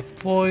 5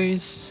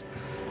 voice.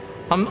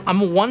 I'm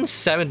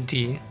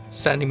 170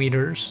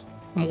 centimeters.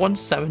 I'm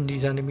 170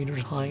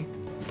 centimeters high.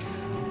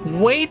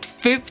 Weight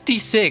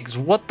 56.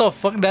 What the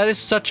fuck? That is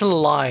such a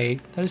lie.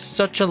 That is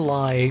such a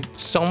lie.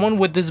 Someone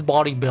with this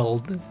body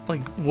build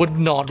like would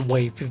not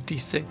weigh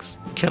 56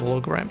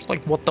 kilograms.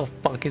 Like, what the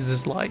fuck is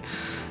this lie?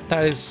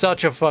 That is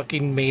such a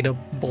fucking made up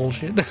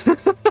bullshit.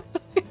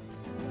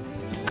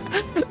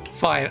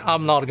 Fine,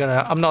 I'm not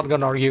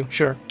gonna argue.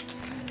 Sure.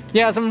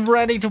 Yes, I'm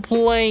ready to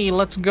play.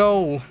 Let's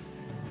go.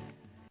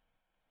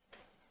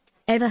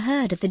 Ever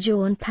heard of the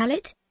Jawn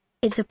palette?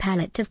 It's a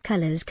palette of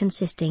colors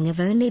consisting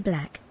of only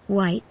black,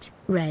 white,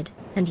 red,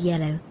 and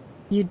yellow.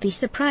 You'd be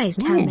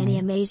surprised how many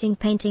amazing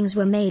paintings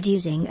were made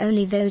using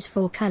only those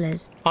 4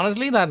 colors.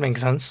 Honestly, that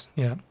makes sense.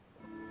 Yeah.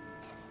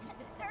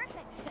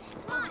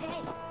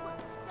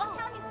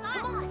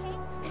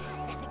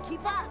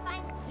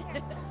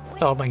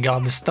 Oh my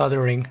god, the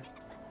stuttering.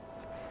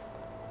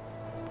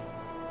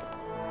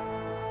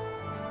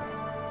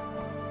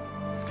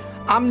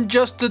 I'm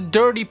just a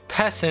dirty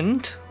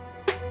peasant.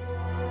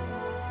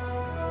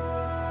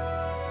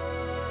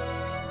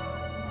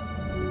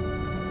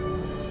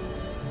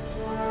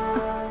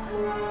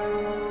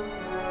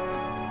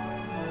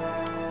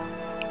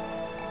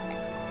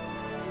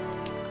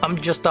 I'm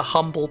just a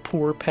humble,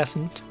 poor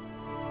peasant.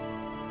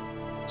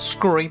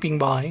 Scraping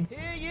by.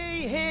 Hear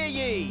ye, hear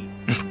ye!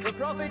 The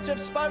prophets have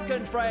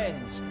spoken,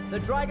 friends. The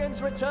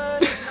dragon's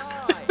return is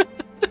nigh.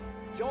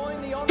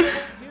 Join the honourable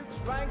Duke's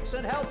ranks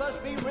and help us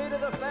be rid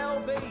of the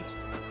fell beast.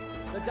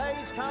 The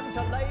day's come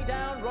to lay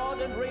down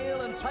rod and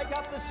reel and take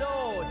up the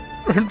sword.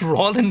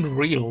 Rod and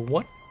reel,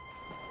 what?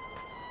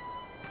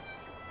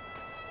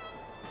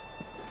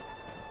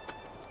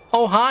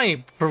 Oh,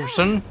 hi,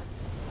 person.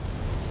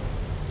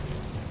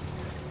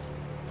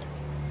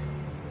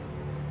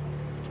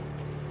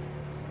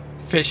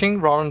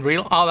 Fishing, rod and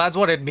reel. Oh, that's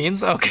what it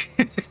means?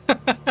 Okay.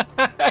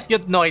 I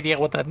had no idea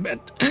what that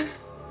meant.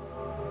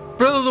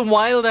 Brother, the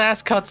wild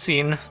ass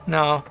cutscene.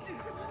 No.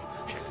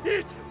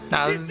 It's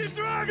the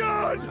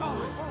dragon!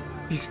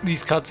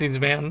 These cutscenes,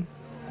 man.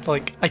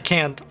 Like, I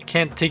can't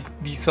take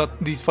these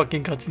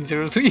fucking cutscenes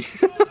seriously.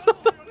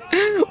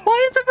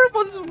 Why is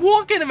everyone's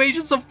walk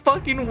animation so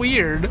fucking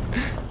weird?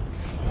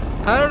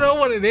 I don't know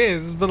what it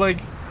is, but like,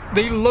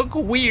 they look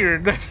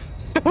weird.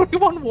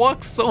 Everyone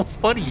walks so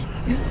funny.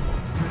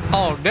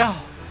 Oh no.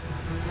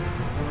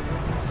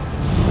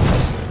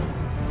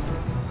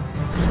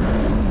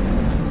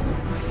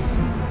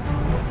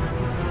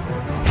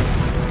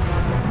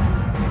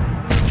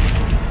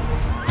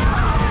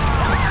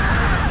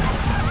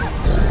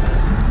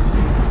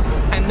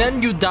 And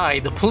then you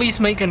died. Please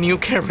make a new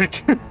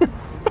character.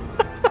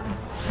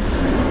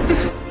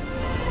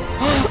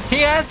 He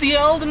has the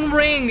Elden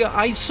Ring.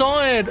 I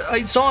saw it.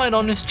 I saw it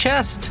on his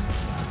chest.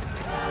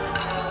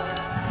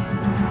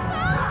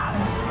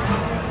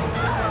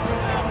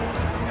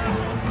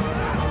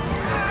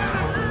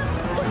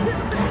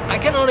 I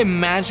cannot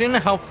imagine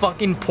how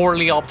fucking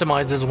poorly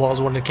optimized this was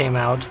when it came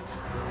out.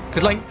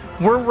 Cause like,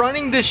 we're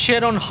running this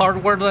shit on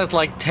hardware that's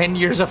like 10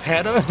 years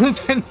ahead of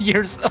 10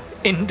 years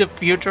in the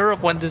future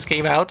of when this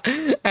came out,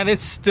 and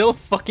it's still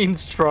fucking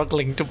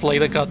struggling to play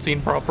the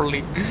cutscene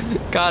properly.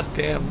 God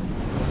damn.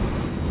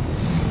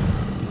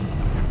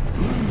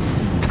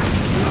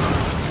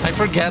 I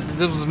forget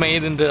that it was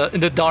made in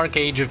the dark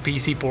age of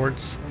PC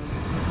ports.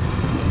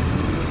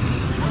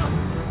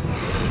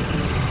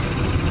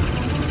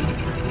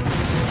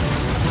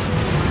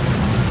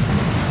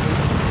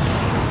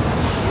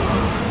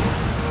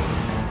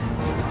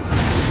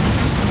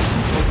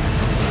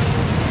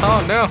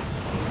 Oh no.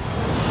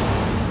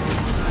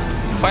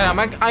 Wait,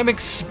 I'm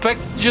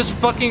expect to just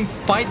fucking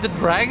fight the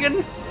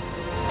dragon?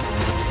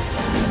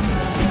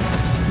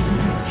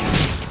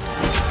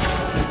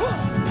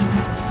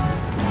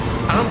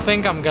 I don't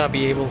think I'm gonna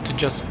be able to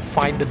just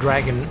fight the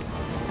dragon.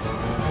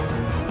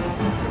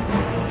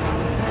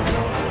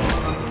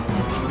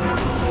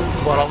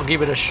 But I'll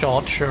give it a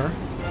shot, sure.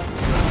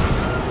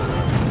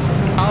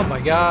 Oh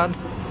my god.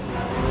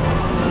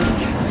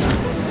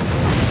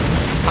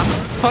 I'm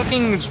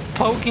fucking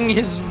poking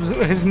his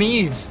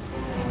knees.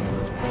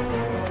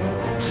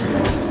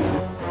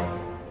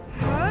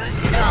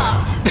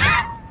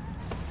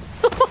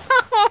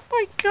 Oh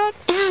my god.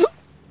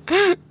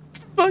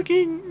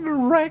 Fucking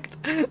wrecked.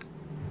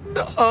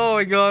 Oh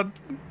my god.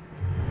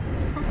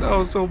 That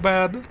was so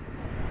bad.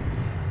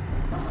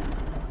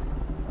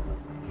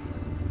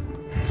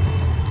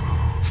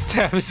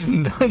 Stab his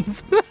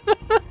nuts.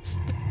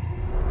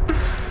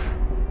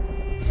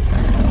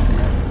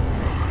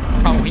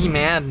 Oh, he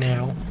mad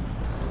now.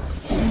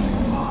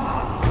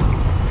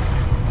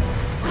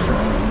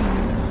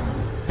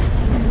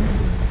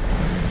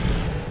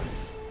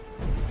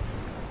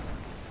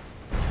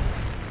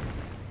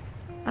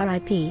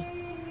 R.I.P.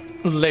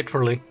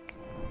 Literally.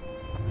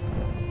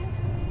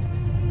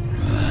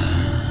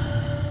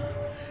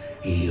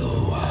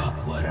 Io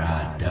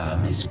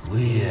acquarata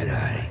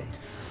misquirite.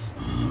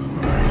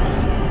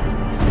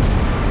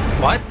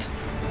 What?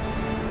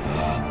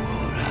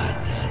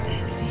 Acquarata de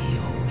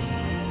Dio me.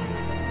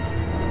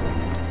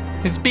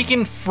 He's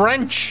speaking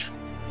French.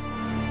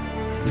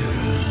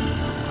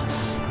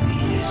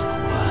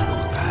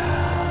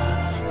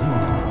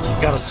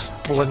 Got a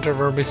splinter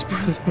from his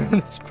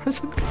present.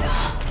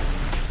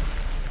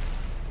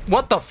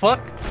 What the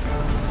fuck?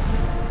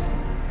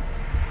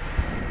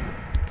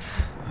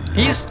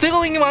 He's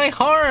stealing my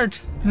heart!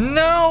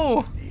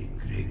 No!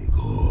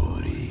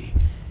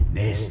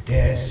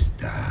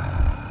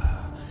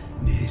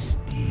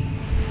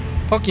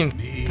 Fucking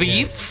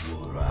thief!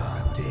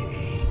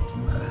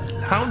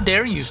 How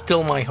dare you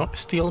steal my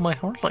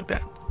heart like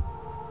that?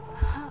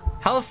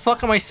 How the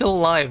fuck am I still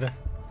alive?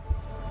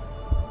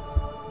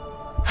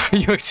 Are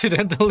you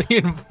accidentally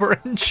in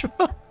French?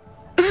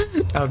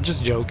 I'm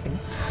just joking.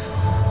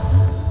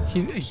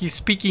 He's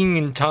speaking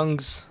in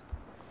tongues.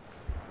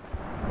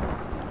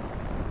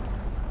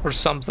 Or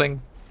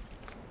something.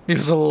 He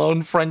was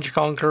alone French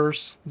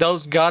conquerors.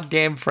 Those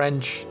goddamn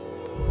French.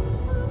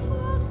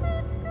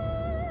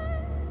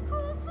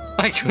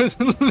 I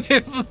couldn't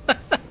live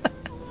that.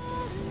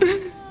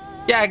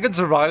 Yeah, I could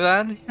survive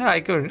that. Yeah,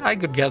 I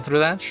could get through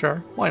that,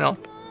 sure. Why not?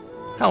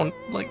 How,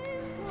 like,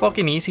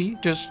 fucking easy.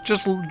 Just,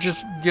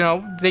 you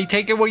know, they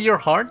take away your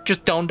heart,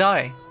 just don't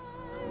die.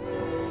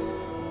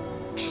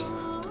 Just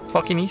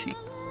fucking easy.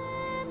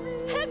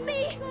 Help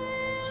me!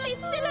 She's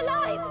still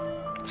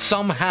alive!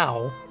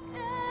 Somehow.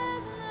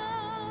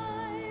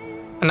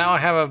 And now I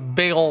have a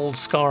big old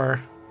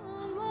scar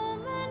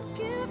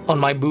on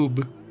my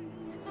boob.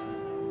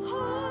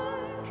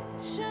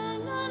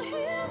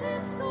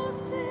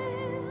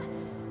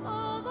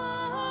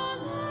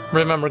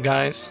 Remember,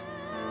 guys,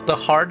 the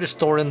heart is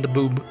stored in the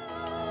boob.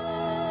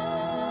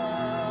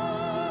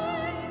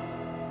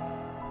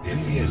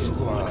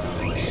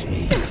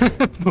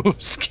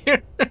 Boob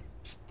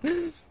scares.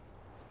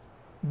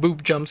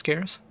 Boob jump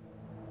scares.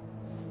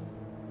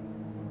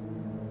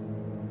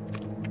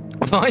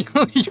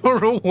 Finally,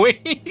 you're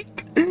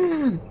awake.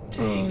 Oh,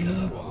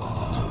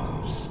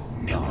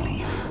 no.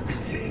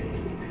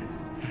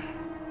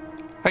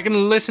 I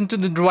can listen to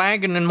the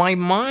dragon in my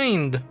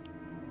mind.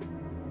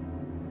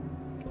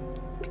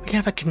 We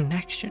have a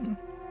connection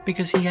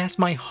because he has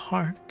my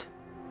heart.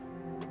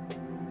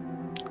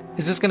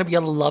 Is this gonna be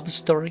a love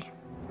story?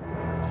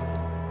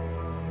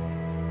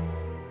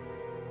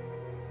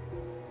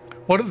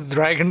 What if the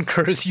dragon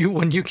curse you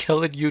when you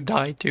kill it, you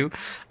die too?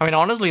 I mean,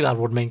 honestly, that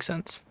would make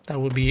sense. That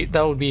would be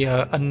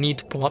a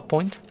neat plot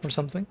point or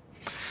something.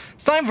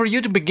 It's time for you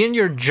to begin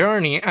your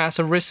journey as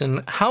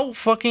Arisen. How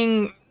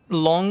fucking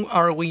long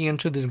are we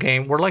into this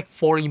game? We're like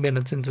 40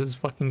 minutes into this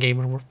fucking game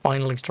and we're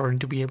finally starting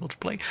to be able to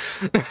play.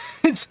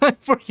 It's time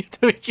for you to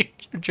begin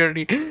your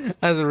journey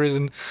as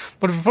Arisen.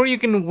 But before you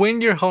can win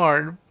your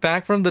heart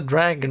back from the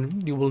dragon,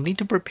 you will need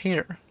to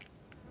prepare.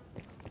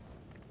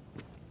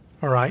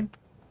 Alright.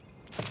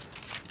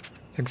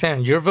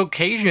 Examine. Your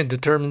vocation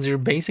determines your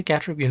basic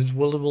attributes,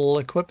 willable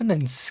equipment,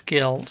 and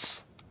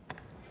skills.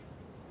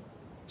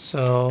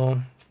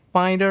 So,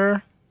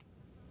 fighter,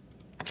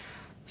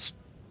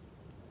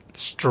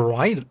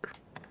 strider,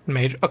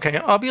 mage. Okay,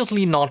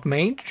 obviously not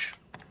mage.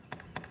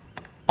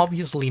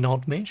 obviously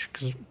not mage,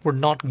 because we're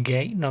not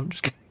gay. No, I'm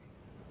just kidding.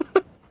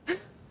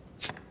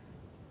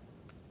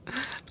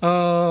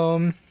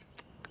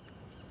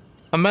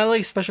 A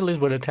melee specialist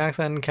with attacks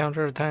and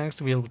counter attacks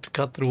to be able to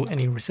cut through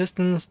any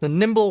resistance. The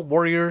nimble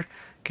warrior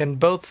can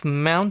both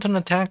mount and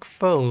attack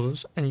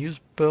foes and use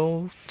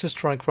bow to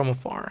strike from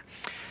afar.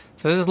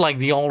 So this is like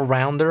the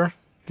all-rounder.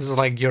 This is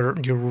like your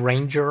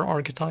ranger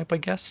archetype, I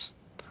guess.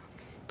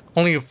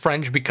 Only the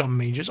French become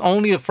mages.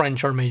 Only the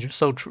French are mages.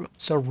 So true.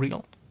 So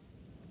real.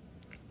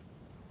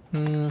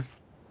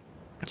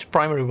 It's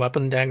primary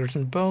weapon, daggers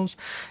and bows.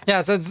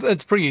 Yeah, so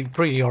it's pretty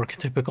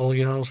archetypical,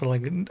 you know. So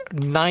like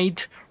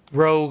knight,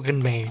 rogue,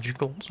 and mage.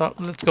 Cool. So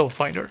let's go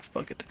fighter.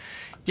 Fuck it.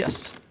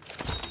 Yes.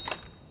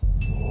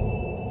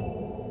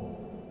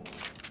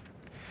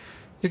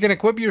 You can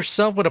equip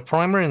yourself with a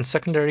primary and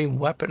secondary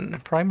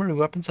weapon. Primary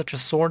weapons such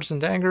as swords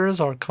and daggers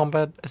are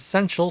combat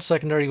essential.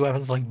 Secondary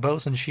weapons like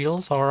bows and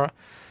shields are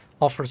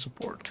offer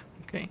support.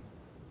 Okay.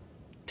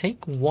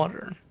 Take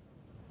water.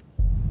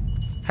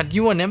 Had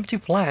you an empty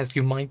flask,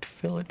 you might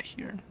fill it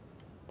here.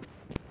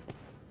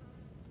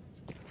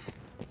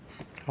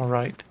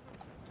 Alright.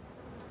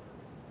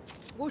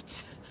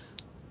 What?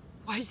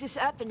 Why is this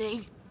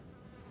happening?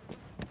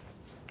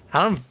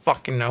 I don't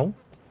fucking know.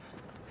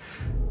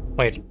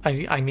 Wait,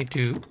 I need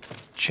to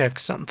check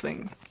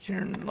something here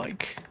in,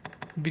 like,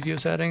 video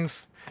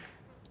settings.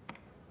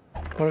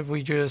 What if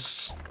we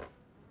just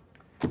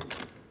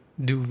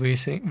do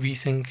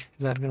VSync? Is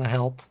that gonna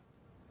help?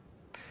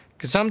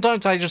 Because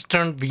sometimes I just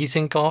turn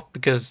VSync off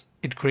because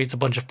it creates a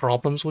bunch of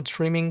problems with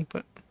streaming,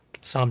 but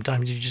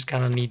sometimes you just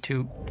kind of need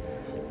to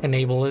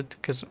enable it.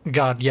 Because,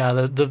 god, yeah,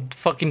 the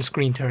fucking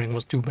screen tearing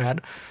was too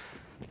bad.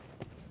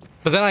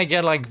 But then I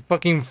get like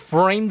fucking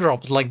frame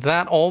drops like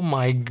that. Oh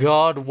my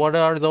god, what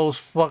are those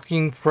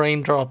fucking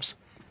frame drops?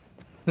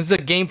 This is a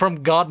game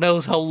from god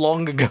knows how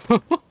long ago.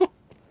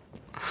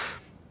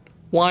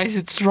 Why is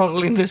it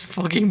struggling this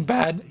fucking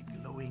bad? A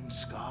glowing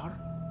scar?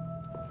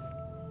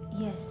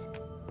 Yes.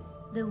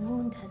 The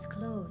wound has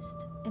closed,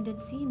 and it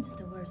seems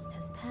the worst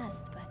has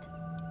passed, but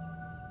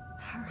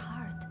her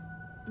heart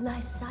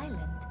lies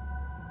silent.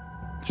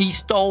 He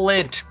stole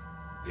it.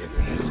 If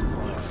you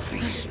would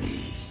face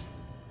me.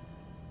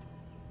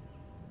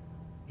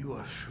 You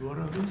are sure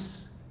of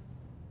this?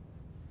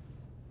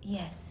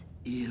 Yes.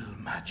 Ill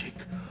magic,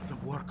 the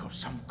work of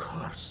some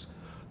curse.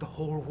 The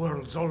whole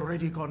world's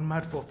already gone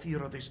mad for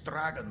fear of this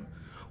dragon.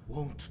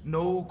 Won't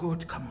no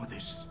good come of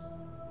this.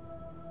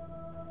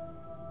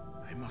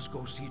 I must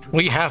go see to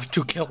We have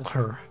to kill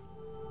her.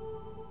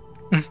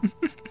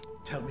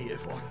 Tell me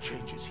if aught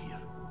changes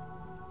here.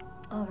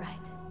 All right.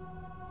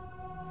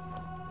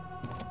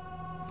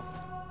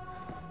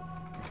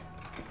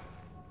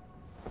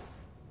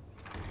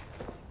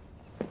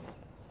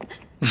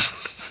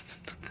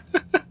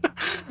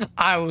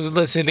 I was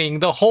listening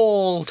the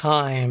whole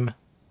time.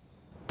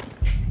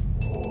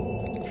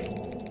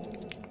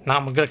 Now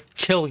I'm gonna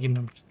kill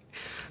you.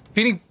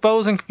 Defeating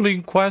foes and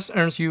completing quests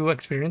earns you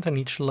experience, and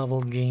each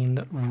level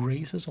gained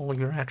raises all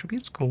your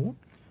attributes. Cool.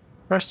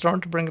 Press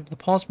start to bring up the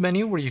pause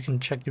menu where you can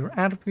check your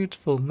attributes,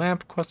 full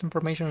map, quest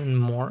information, and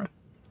more.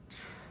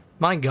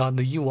 My god,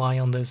 the UI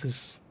on this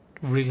is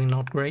really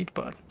not great,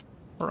 but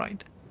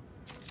alright.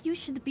 You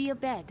should be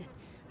abed.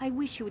 I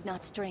wish you would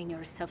not strain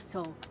yourself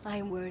so.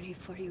 I'm worried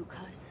for you,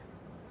 cuz.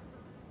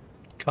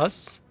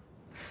 Cuss?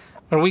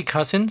 Are we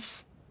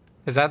cousins?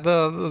 Is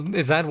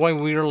that why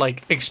we're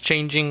like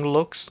exchanging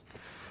looks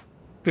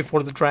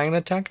before the dragon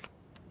attack?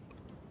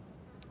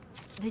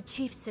 The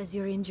chief says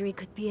your injury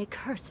could be a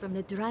curse from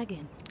the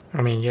dragon.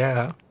 I mean,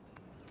 yeah.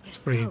 If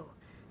so,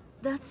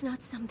 that's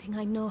not something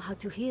I know how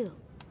to heal.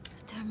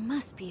 But there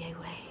must be a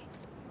way.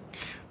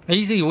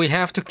 Easy, we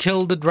have to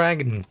kill the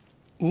dragon.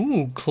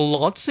 Ooh,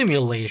 clot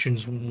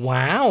simulations.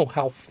 Wow,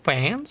 how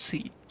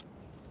fancy.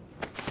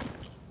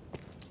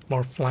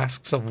 More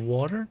flasks of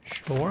water?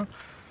 Sure.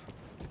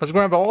 Let's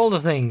grab all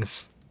the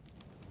things.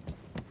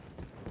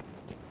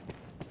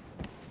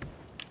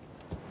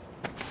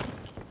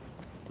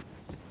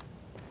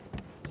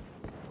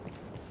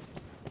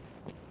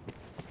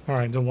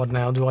 Alright, then what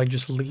now? Do I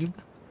just leave?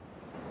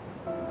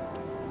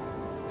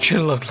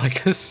 Should look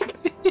like a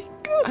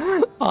snake.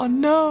 Oh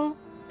no.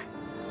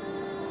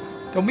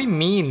 Don't be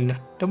mean.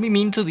 Don't be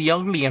mean to the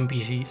ugly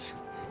NPCs.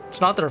 It's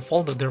not their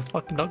fault that they're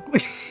fucking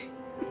ugly.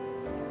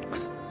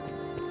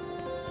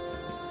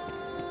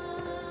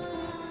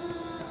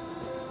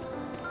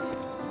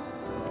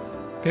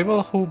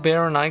 People who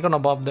bear an icon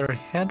above their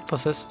head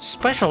possess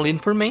special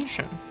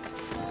information,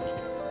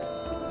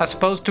 as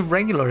opposed to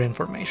regular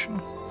information.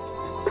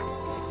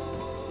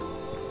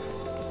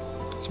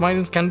 Some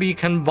items can be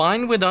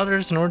combined with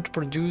others in order to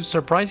produce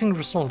surprising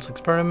results.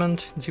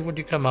 Experiment and see what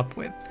you come up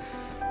with.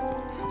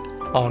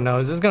 Oh no,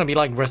 is this gonna be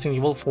like Resident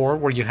Evil 4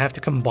 where you have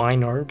to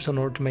combine herbs in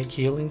order to make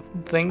healing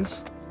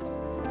things?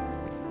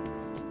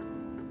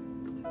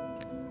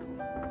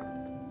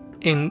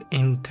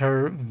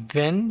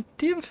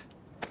 Interventive?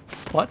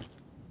 What?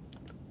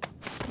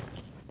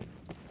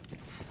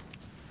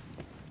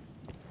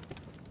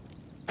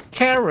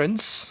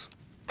 Karens?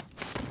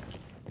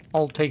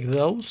 I'll take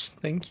those.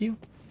 Thank you.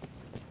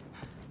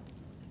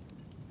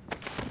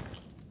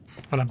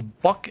 And a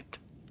bucket.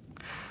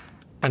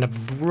 And a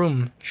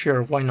broom.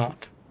 Sure, why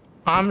not?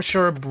 I'm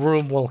sure a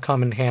broom will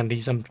come in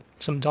handy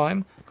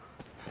sometime.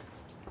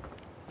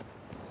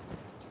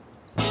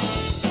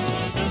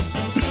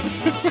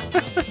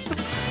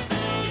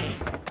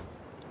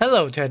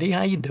 Hello, Teddy.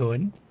 How you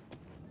doing?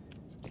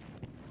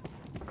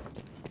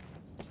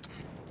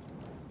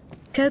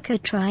 Coco,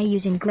 try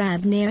using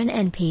grab near an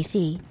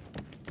NPC.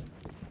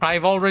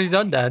 I've already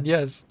done that,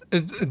 yes.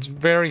 It's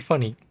very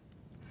funny.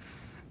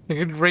 You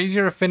can raise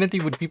your affinity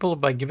with people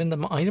by giving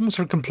them items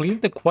or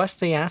completing the quest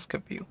they ask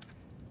of you.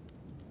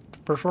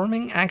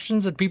 Performing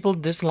actions that people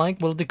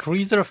dislike will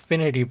decrease their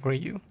affinity for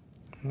you.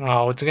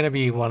 Oh, it's gonna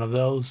be one of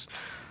those.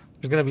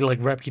 There's gonna be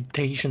like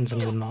reputations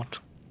and whatnot.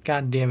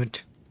 God damn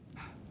it.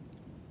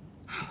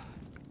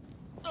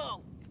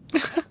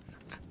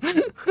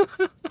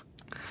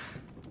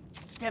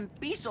 Them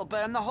beasts will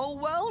burn the whole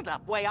world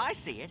up, way I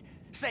see it.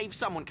 Save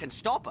someone can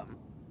stop them.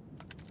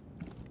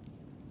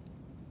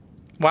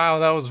 Wow,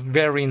 that was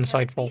very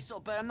insightful. Beasts will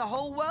burn the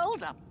whole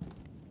world up.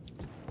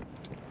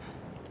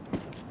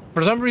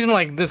 For some reason,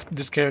 like,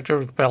 this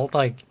character felt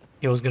like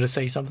he was gonna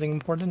say something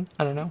important.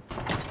 I don't know.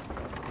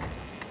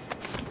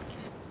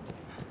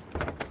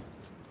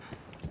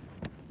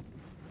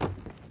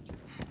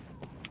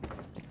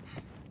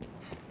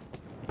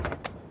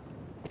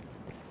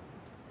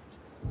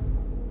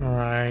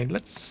 Alright,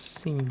 let's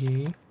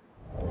see.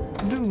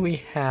 What do we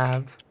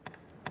have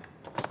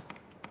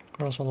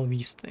across all of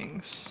these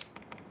things?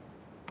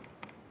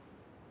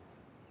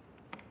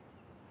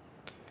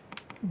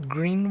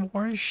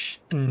 Greenwash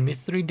and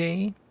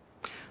Mithridae.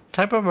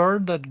 Type of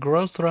herb that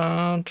grows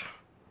throughout.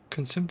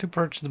 Consumed to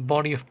purge the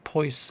body of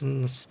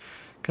poisons.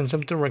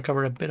 Consumed to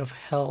recover a bit of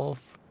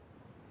health.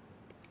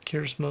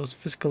 Cures most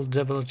physical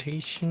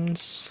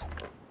debilitations.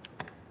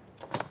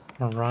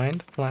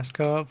 Alright, flask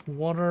of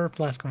water,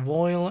 flask of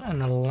oil,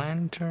 and a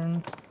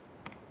lantern.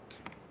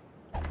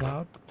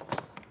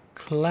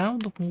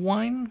 Cloud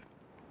wine.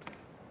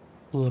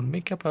 Will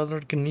make up other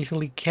can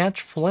easily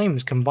catch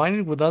flames. Combine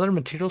it with other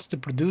materials to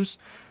produce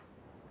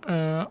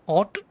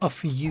aught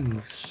of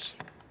use.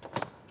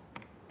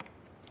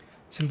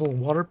 Simple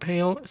water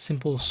pail,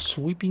 simple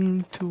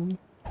sweeping tool.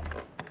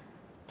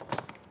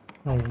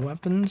 Or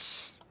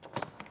weapons.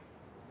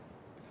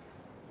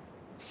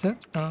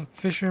 Set of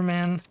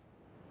fisherman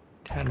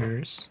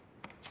tatters.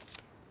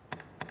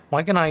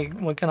 Why can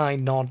I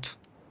not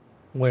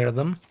wear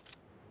them?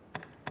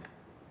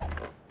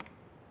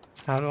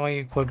 How do I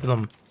equip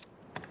them?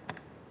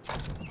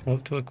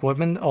 Move to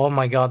equipment. Oh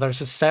my god, there's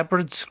a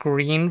separate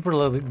screen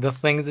for the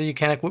things that you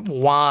can equip.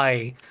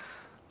 Why?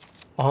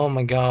 Oh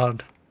my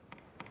god.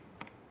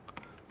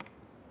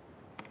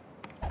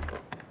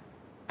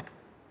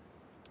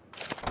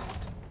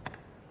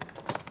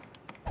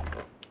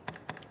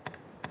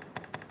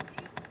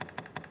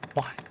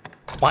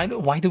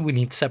 Why do we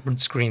need separate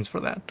screens for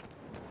that?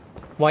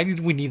 Why did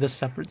we need a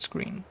separate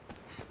screen?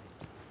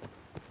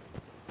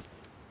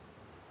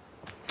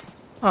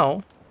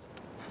 Oh.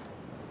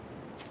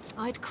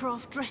 I'd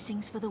craft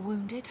dressings for the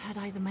wounded, had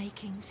I the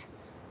makings.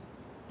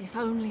 If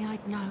only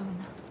I'd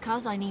known.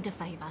 'Cause I need a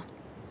favor.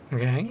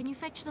 Okay. Can you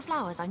fetch the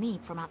flowers I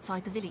need from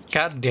outside the village?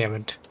 God damn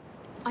it.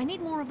 I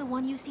need more of the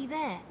one you see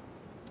there.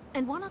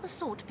 And one other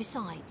sort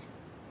besides.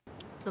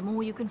 The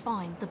more you can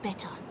find, the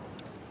better.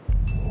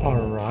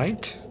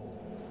 Alright.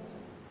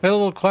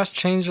 Available quest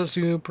changes as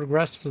you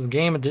progress through the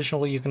game.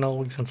 Additionally, you can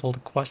always consult the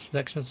quest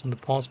sections in the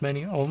pause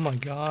menu. Oh my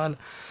god.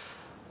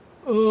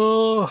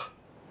 Ugh.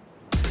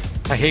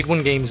 I hate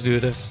when games do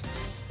this.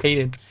 Hate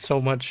it so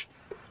much.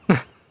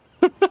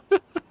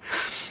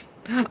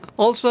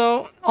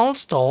 Also,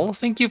 Allstall,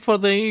 thank you for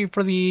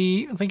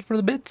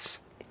the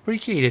bits.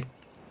 Appreciate it.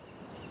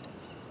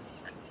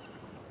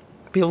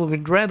 People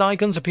with red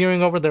icons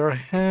appearing over their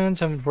heads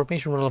have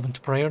information relevant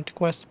to priority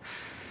quest.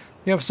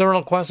 You have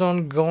several quests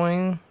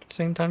ongoing. At the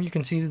same time, you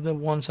can see the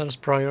ones that is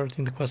priority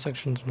in the quest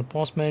sections in the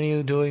pause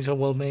menu. Doing so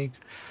will make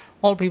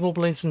all people,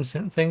 places,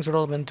 and things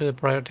relevant to the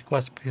priority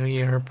quest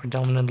appear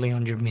predominantly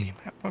on your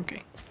minimap.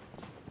 Okay.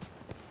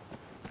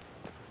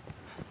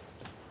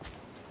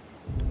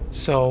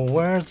 So,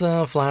 where's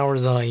the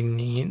flowers that I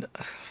need?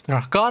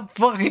 God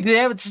fucking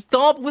damn it,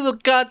 stop with the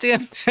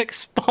goddamn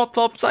text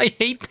pop-ups, I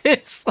hate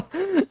this!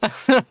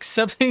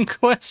 Accepting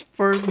quest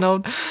first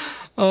note.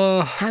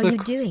 How you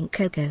doing,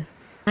 Coco?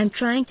 I'm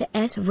trying to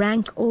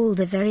S-rank all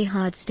the very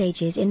hard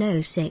stages in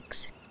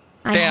 06.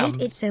 I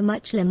hate it so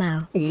much,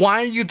 lmao.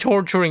 Why are you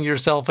torturing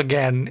yourself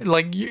again?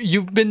 Like,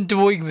 you've been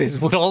doing this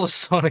with all the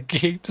Sonic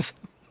games.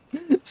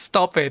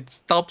 Stop it.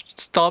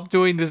 Stop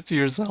doing this to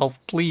yourself,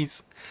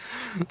 please.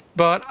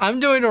 But I'm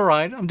doing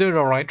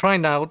alright.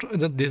 Trying out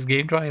this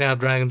game, trying out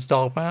Dragon's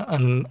Dogma,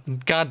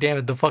 and god damn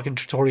it, the fucking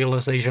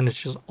tutorialization is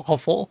just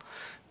awful.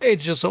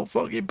 It's just so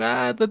fucking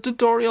bad. The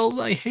tutorials,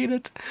 I hate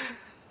it.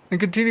 And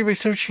continue by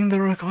searching the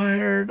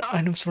required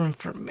items for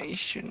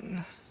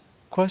information.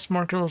 quest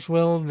markers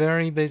will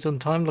vary based on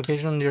time,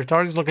 location, and your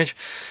target's location.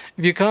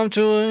 If you come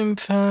to an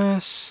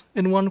impasse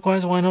in one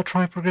quest, why not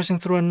try progressing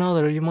through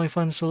another? You might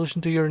find a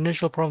solution to your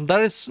initial problem.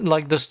 That is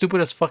like the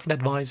stupidest fucking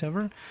advice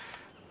ever.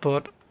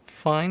 But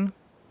fine.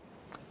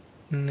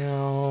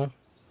 Now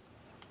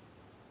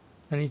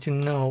I need to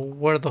know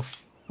where the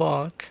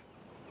fuck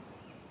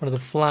are the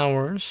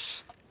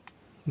flowers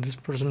this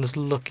person is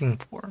looking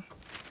for.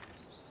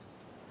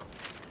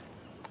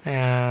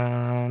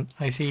 And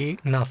I see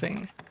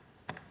nothing.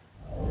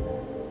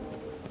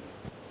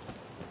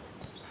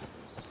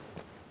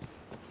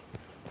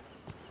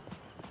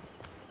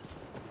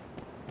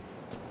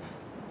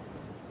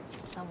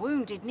 The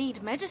wounded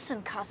need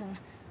medicine, cousin.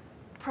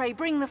 Pray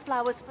bring the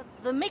flowers for...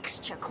 The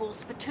mixture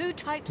calls for 2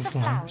 types of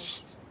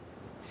flowers.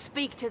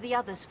 Speak to the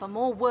others for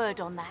more word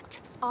on that.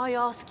 I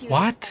ask you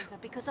this favor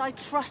because I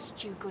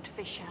trust you, good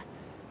fisher.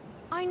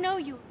 I know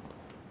you...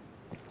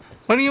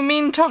 What do you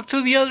mean talk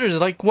to the others?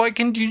 Like, why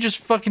can't you just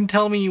fucking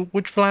tell me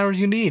which flowers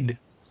you need?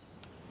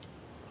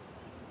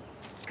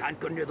 Can't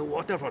go near the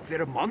water for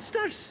fear of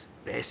monsters?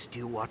 Best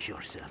you watch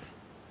yourself.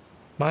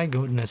 My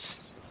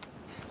goodness.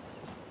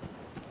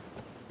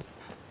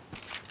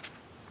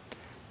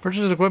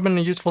 Purchase equipment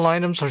and useful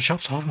items or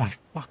shops. Oh my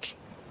fucking...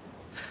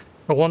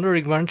 Or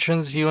wandering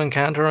merchants you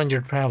encounter on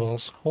your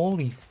travels.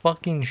 Holy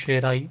fucking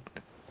shit,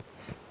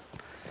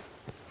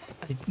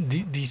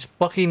 these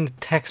fucking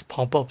text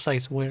pop-ups, I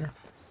swear.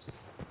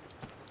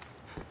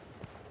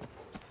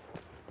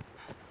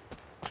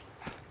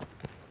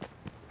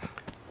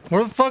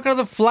 Where the fuck are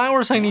the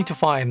flowers I need to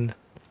find?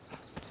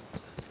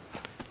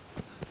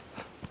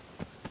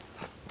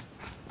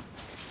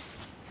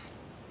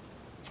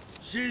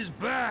 She's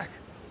back!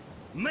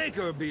 Make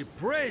her be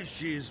praised,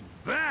 she's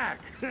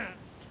back!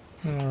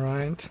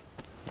 Alright.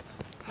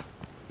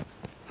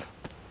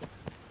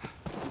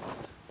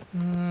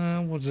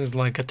 What's this,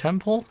 like a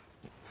temple?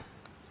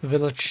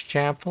 Village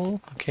chapel,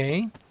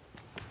 okay.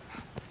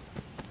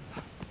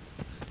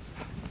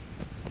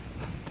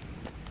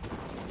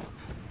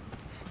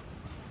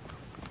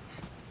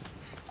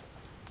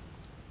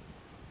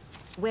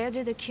 Where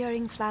do the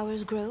curing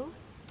flowers grow?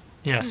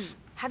 Yes.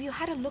 Have you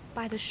had a look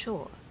by the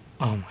shore?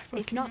 Oh my fucking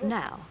If not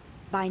now,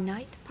 by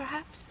night,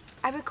 perhaps?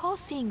 I recall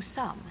seeing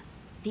some.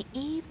 The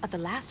eve of the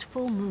last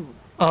full moon.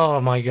 Oh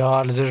my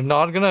god, they're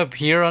not gonna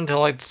appear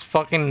until it's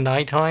fucking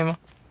nighttime?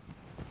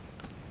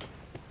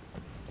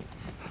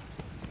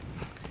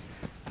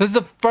 This is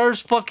the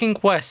first fucking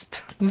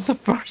quest. This is the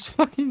first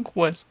fucking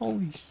quest.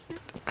 Holy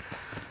shit.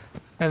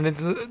 And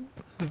it's...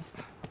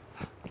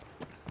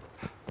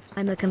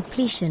 I'm a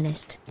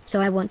completionist,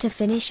 so I want to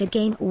finish a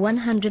game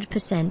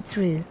 100%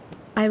 through.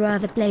 I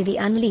rather play the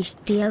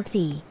Unleashed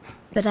DLC,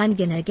 but I'm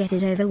gonna get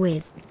it over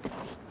with.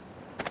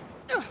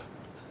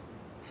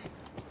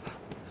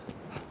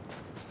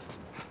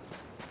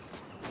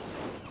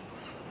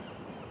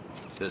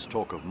 There's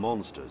talk of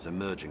monsters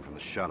emerging from the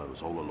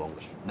shallows all along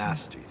the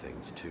nasty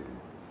things too.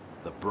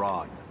 The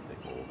brine, they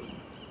call them.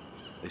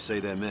 They say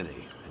they're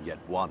many, and yet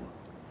one,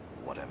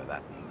 whatever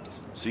that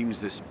means. Seems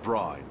this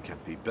brine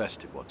can't be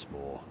bested what's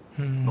more.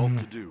 Not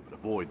to do but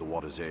avoid the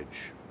water's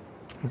edge.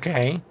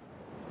 Okay.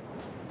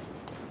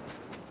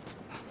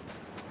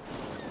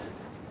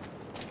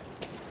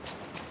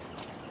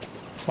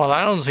 Well,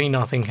 I don't see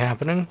nothing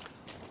happening.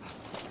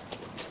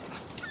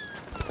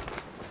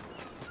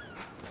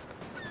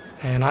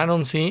 And I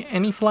don't see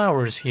any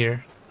flowers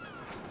here.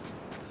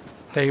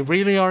 They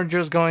really are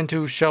just going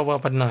to show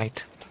up at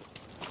night.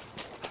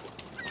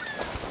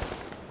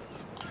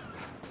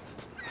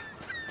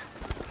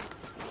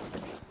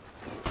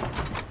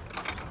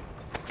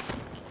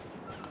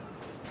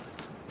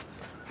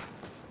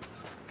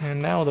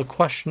 And now the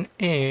question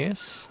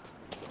is,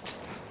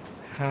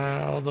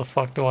 how the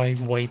fuck do I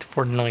wait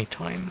for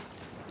nighttime?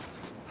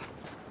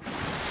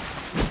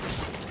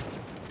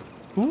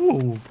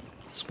 Ooh,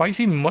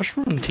 spicy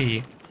mushroom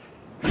tea.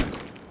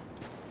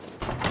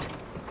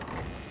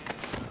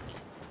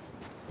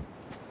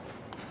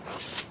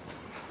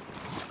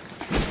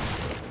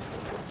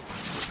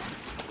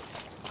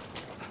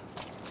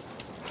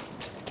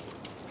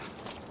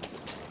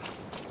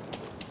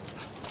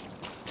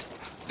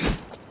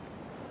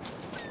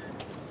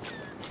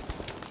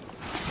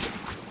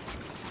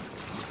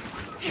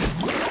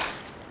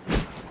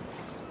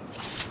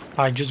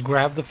 I just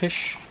grab the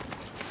fish.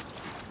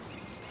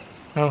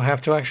 I don't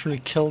have to actually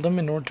kill them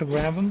in order to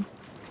grab them.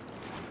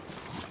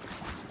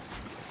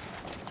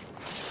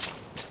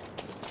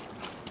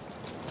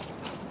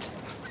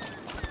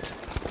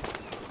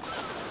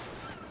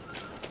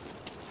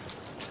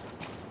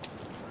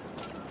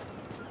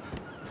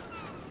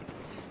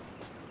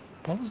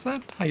 What was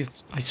that? I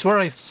swear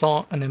I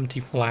saw an empty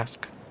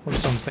flask or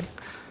something.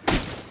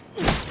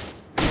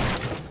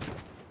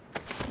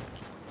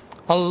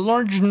 A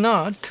large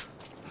nut.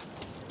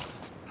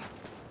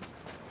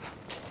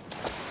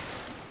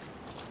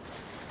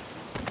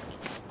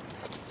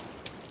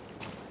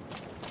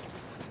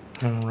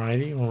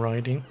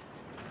 Alrighty.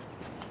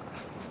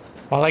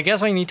 Well, I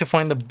guess I need to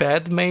find a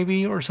bed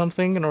maybe or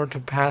something in order to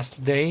pass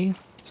the day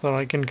so that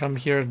I can come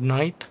here at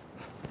night.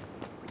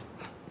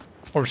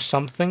 or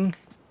something.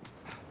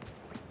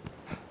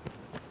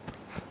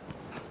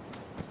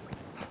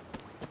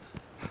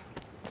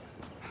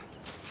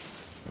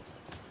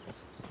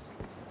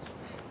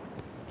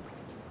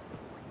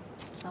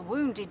 The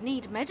wounded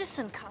need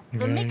medicine, cousin.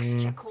 The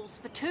mixture calls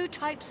for 2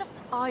 types of...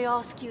 I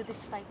ask you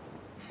this favor.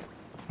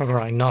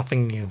 Alright,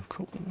 nothing new.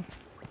 Cool.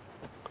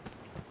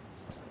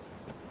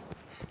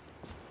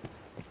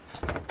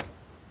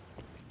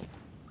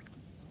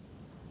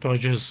 Do I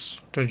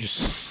just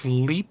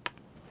sleep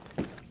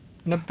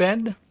in a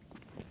bed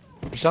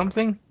or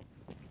something?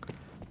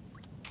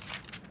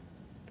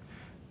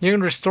 You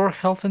can restore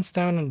health and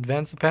stamina and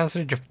advance the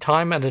passage of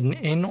time at an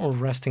inn or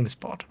resting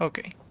spot.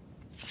 Okay.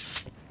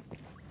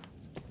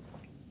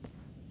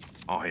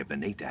 I hear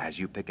Benita has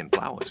you picking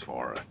flowers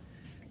for her.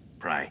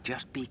 Pray,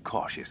 just be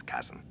cautious,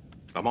 cousin.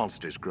 The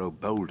monsters grow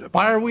bolder.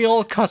 Why are we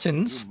all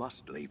cousins? You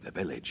must leave the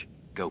village.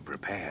 Go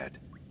prepared.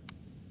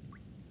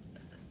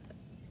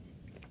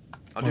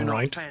 I do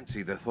not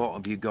fancy the thought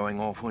of you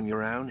going off on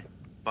your own,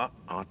 but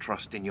I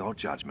trust in your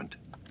judgment.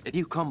 If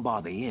you come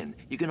by the inn,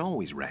 you can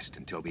always rest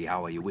until the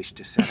hour you wish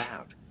to set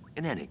out.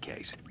 In any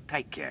case,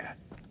 take care.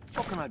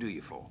 What can I do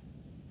you for?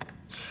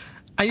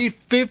 I need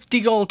 50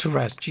 gold to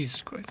rest.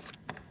 Jesus Christ.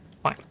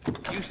 Fine.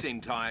 You seem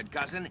tired,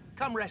 cousin.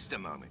 Come rest a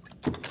moment.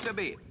 So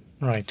be it.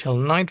 Right, till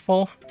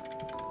nightfall.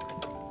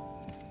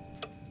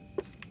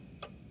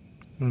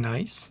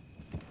 Nice.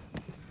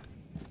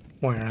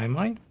 Where am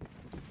I?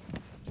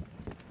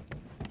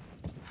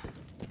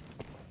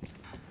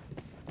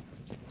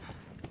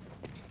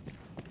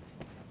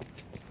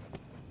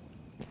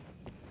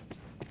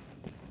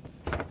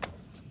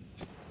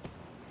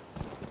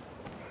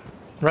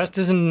 Rest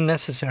isn't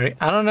necessary.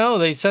 I don't know.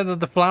 They said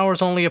that the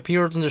flowers only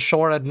appeared on the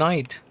shore at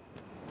night.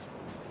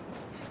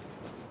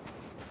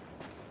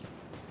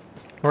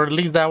 Or at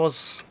least that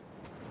was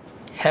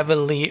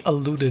heavily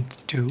alluded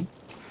to.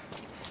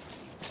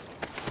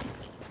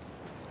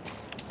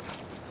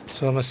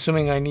 So I'm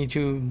assuming I need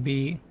to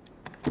be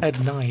at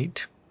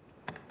night.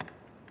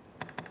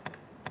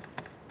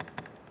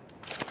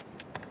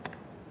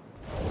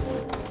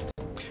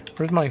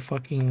 Where's my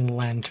fucking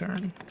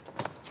lantern?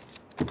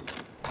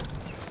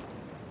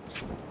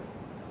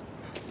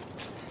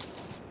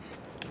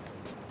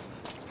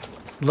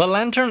 The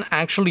lantern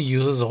actually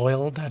uses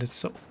oil? That is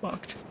so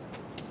fucked.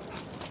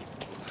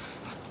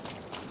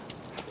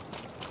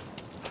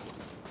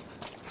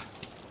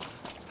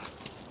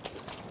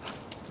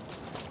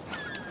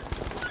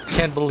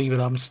 Can't believe it,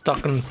 I'm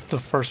stuck in the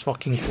first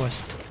fucking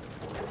quest.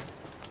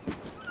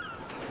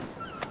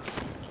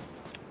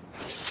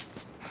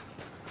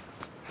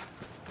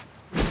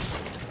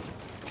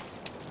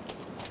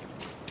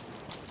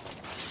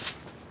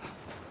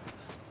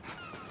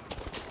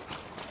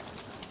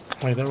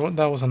 Wait,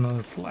 that was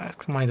another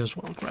flask. Might as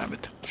well grab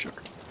it, sure.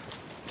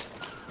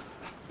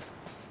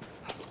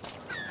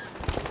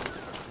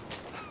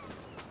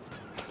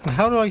 And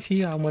how do I see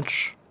how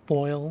much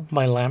oil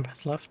my lamp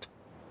has left?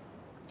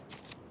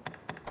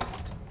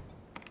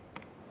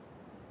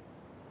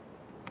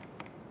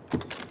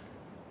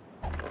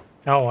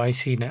 Oh, I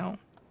see now.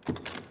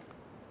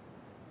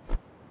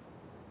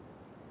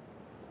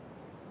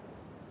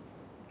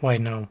 Wait,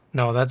 no.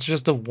 No, that's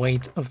just the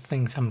weight of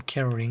things I'm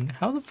carrying.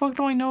 How the fuck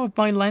do I know if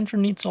my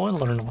lantern needs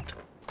oil or not?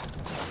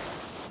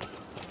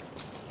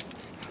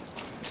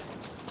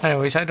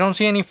 Anyways, I don't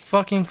see any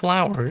fucking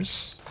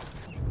flowers.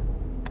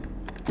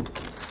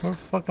 Where the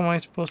fuck am I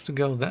supposed to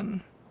go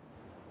then?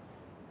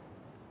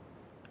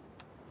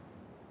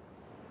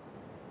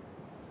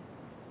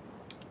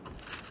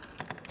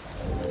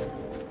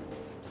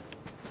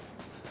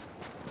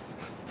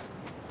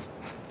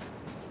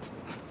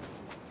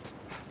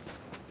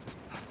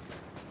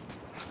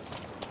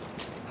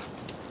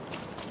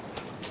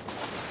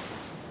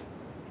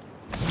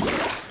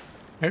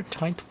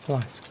 Airtight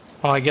flask.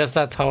 Oh, I guess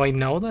that's how I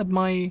know that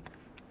my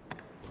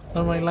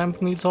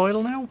lamp needs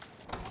oil now.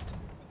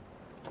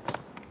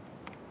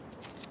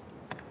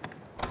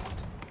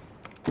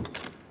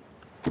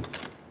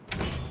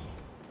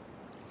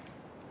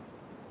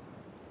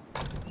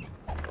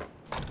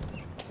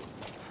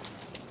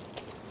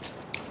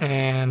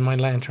 And my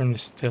lantern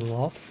is still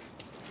off.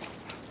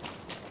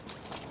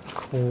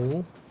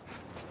 Cool.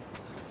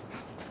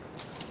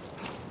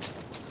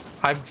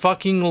 I'm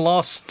fucking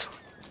lost.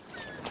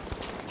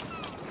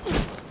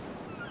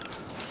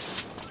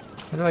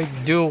 What do I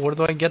do? Where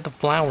do I get the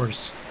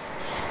flowers?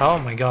 Oh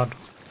my god.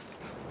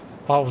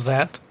 What was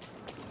that?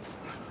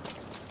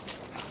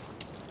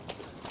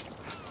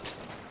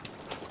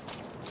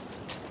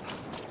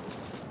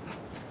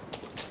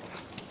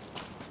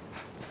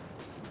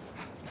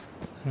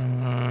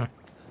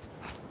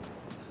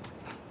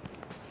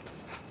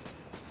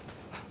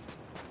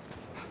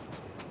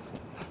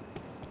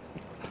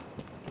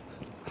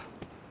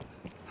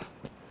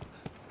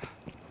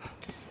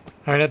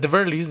 I mean, at the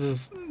very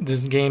least,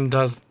 this game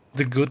does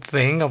the good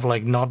thing of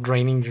like not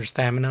draining your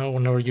stamina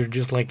whenever you're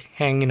just like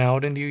hanging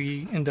out in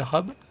the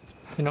hub,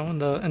 you know, in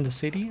the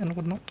city and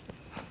whatnot.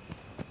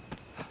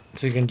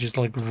 So you can just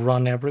like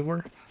run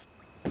everywhere.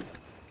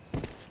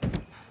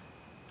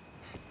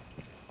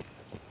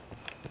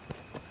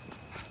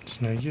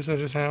 No use of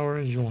this hour,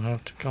 you'll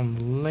have to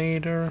come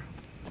later.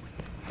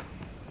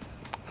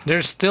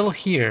 They're still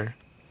here.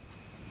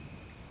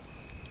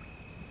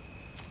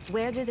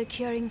 Where do the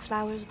curing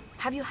flowers...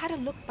 Have you had a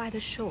look by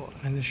the shore?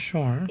 By the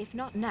shore? If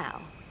not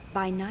now,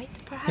 by night,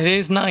 perhaps? It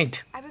is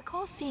night. I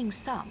recall seeing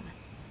some.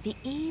 The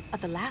eve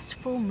of the last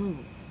full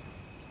moon.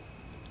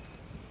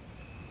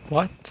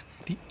 What?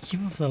 The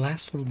eve of the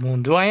last full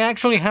moon? Do I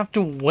actually have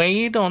to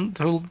wait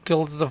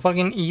till the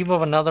fucking eve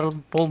of another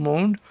full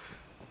moon?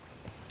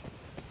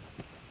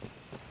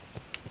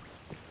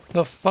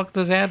 The fuck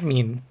does that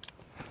mean?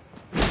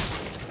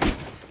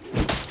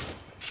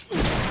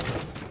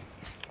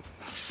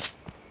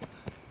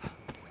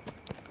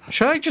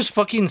 Should I just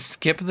fucking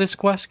skip this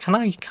quest? Can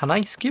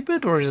I skip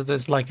it, or is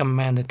this like a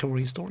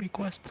mandatory story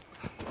quest?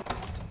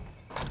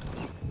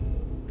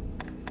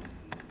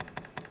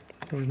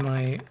 Where's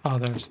my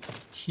others?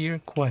 Here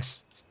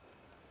quests.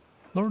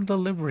 Lord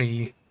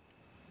Delivery.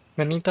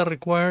 Benita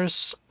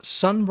requires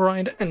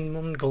Sunbright and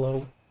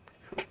Moonglow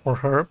for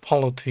her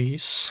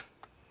polities.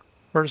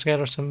 First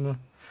gather some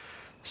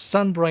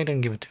Sunbright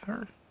and give it to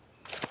her.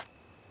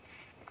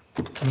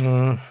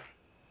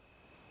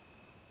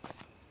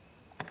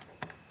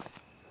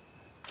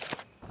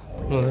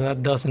 Well,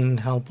 that doesn't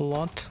help a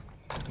lot.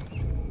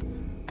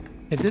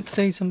 It did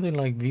say something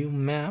like view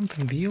map,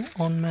 view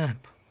on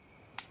map.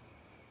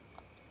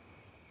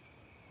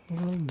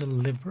 World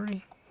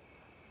delivery.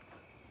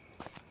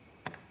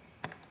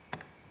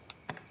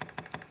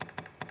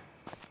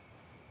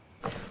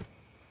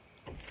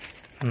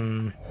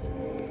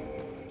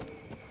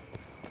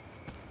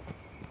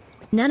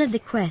 None of the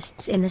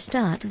quests in the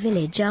start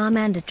village are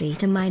mandatory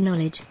to my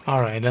knowledge.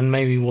 Alright, then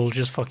maybe we'll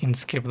just fucking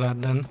skip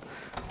that then.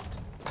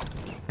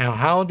 Now,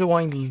 how do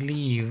I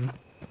leave?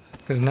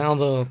 Because now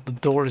the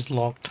door is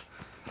locked.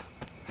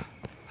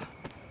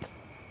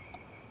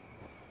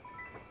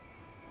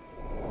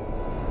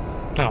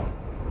 Oh.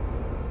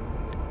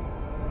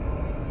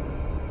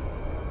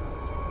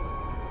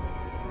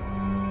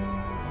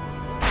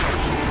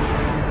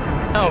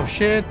 Oh,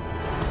 shit.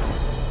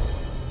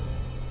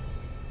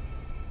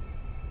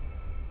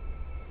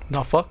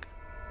 The fuck?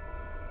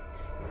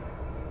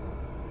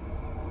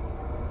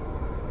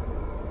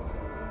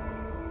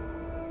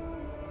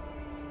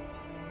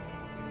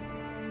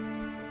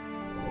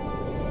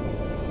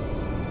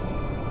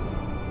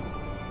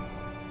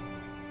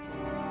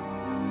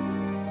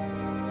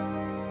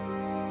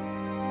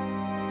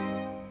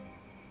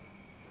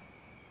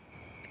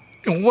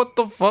 What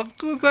the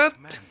fuck was that?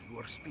 The man you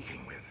are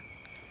speaking with.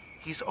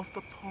 He's of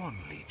the Pawn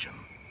Legion.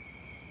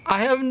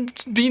 I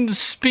haven't been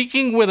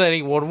speaking with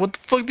anyone. What the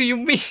fuck do you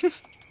mean?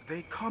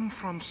 They come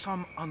from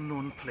some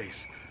unknown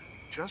place.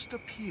 Just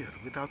appear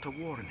without a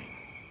warning.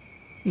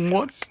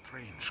 What?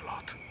 Strange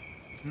lot.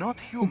 Not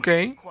human,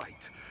 okay.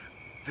 Quite.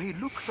 They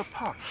look the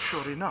part,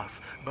 sure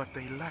enough, but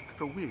they lack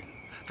the will,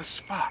 the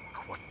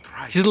spark, what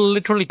drives He's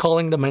literally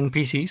calling them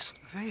NPCs.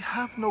 They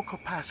have no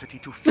capacity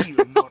to feel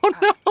nor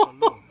act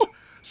alone,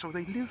 so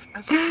they live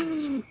as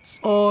citizens.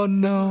 Oh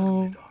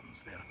no.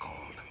 They're called.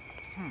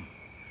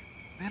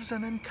 There's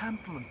an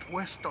encampment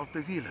west of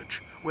the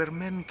village where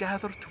men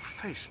gather to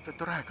face the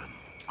dragon.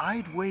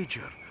 I'd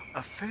wager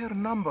a fair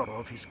number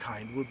of his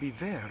kind will be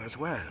there as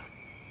well.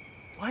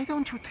 Why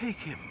don't you take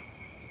him?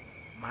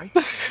 Might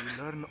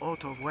you learn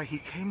aught of why he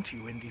came to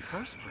you in the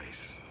first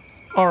place.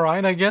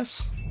 Alright, I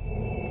guess.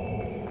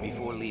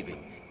 Before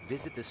leaving,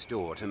 visit the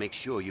store to make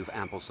sure you've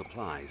ample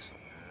supplies.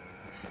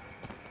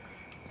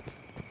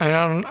 I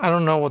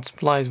don't know what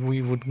supplies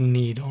we would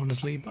need,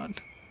 honestly, but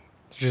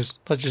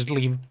let's just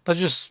leave. Let's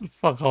just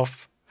fuck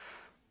off.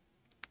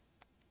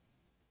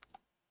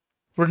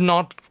 We're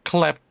not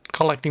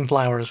collecting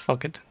flowers,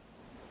 fuck it.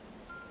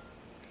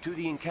 To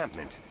the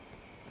encampment.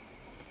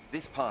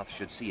 This path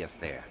should see us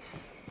there.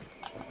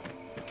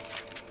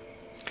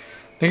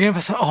 The game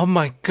has, oh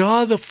my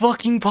god, the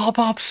fucking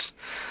pop-ups!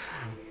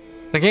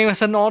 The game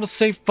has an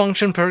autosave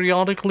function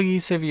periodically,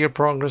 save your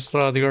progress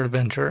throughout your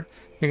adventure.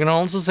 You can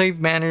also save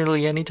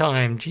manually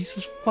anytime.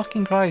 Jesus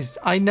fucking Christ.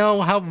 I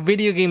know how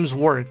video games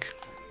work.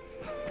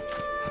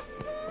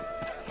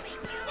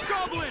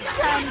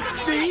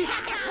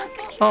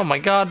 Oh my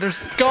god, there's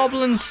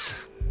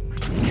goblins!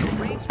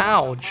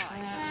 Ouch.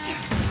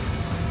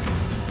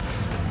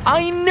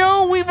 I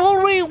know, we've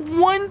already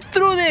went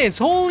through this!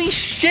 Holy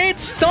shit,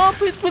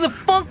 stop it with the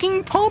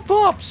fucking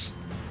pop-ups!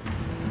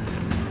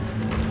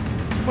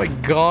 Oh my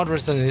god,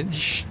 Resident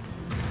Evil.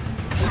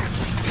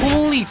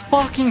 Holy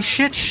fucking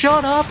shit,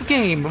 shut up,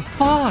 game!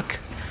 Fuck!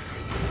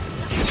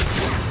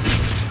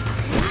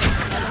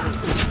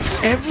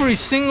 Every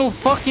single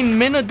fucking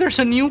minute there's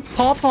a new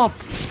pop-up!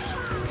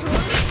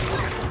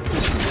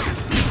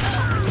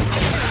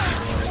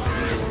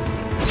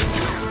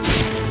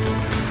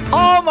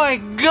 Oh my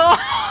god!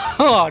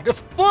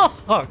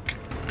 Fuck!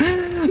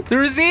 To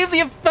receive the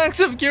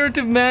effects of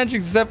curative magic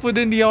except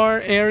within the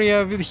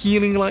area with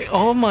healing light.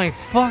 Oh my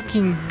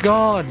fucking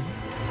god!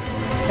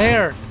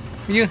 There!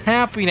 Are you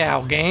happy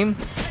now, game?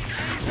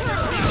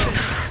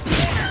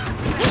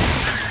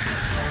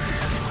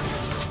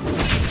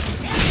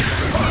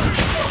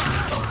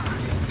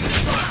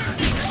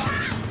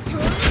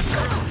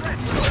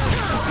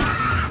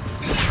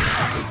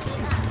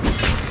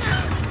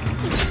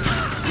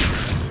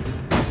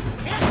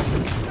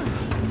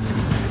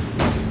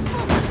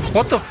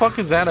 What the fuck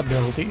is that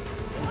ability?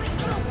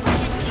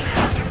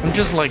 I'm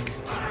just like...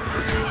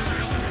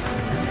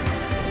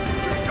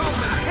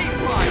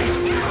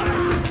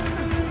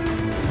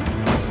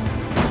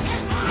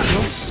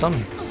 No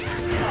summons.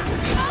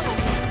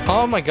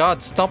 Oh my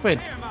god, stop it.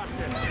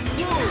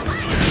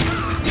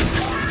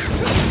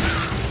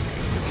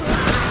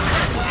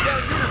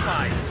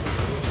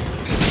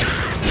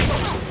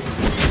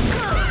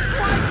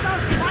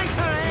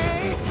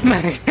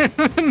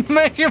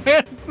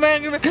 Mega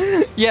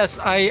Man. Yes,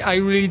 I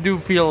really do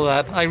feel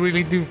that. I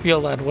really do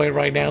feel that way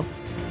right now.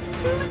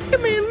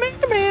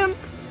 Mega Man.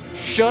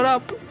 Shut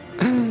up.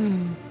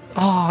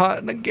 Oh,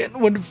 and again,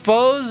 when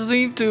foes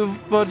leave to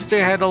fudge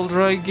their head, I'll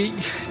try to get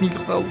you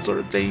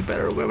closer. They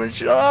better women.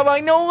 Shut up. I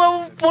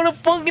know what a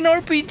fucking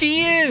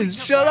RPG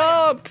is. Shut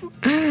up.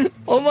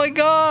 Oh my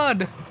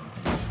god.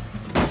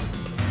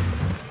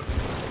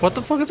 What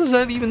the fuck does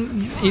that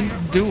even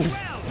do?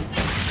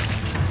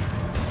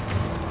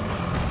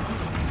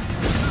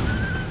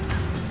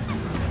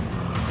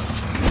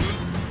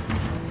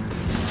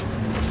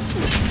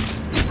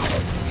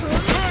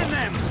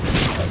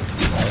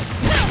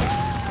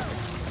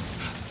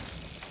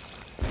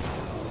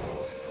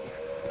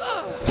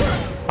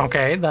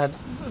 Okay, that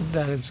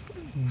is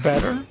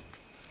better.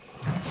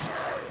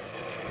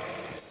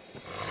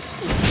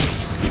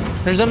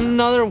 There's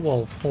another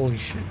wolf. Holy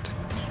shit.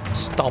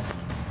 Stop.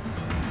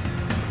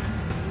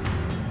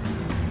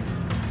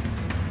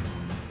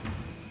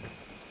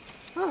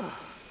 Oh,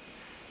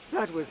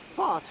 that was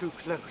far too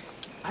close.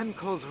 I'm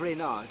called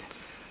Reynard,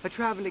 a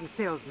traveling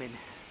salesman,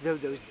 though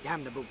those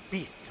damnable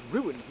beasts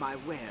ruined my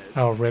wares.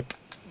 Oh, rip.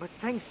 But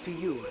thanks to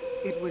you,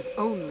 it was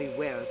only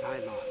wares I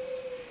lost.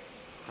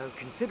 I'll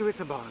consider it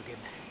a bargain.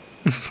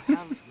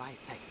 Have my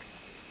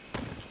thanks.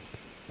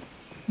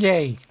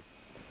 Yay.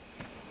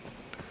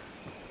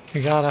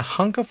 We got a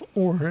hunk of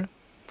ore.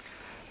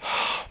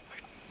 Oh my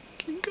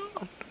fucking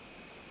god.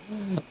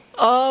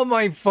 Oh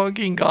my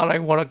fucking god, I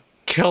want to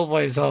kill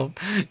myself.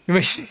 You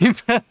may see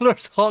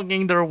peddlers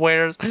hogging their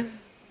wares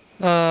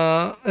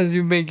as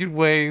you make your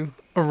way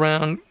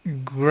around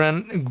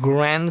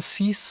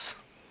Gransees.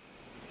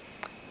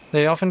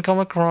 They often come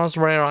across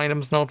rare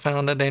items not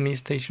found at any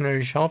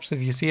stationery shops.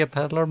 If you see a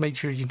peddler, make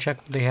sure you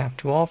check what they have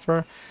to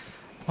offer.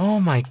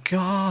 Oh my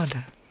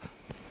god.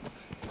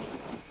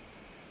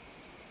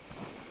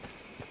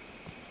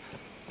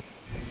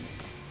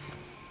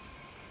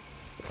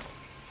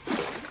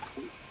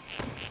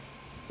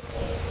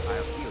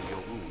 I'll heal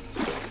your wounds.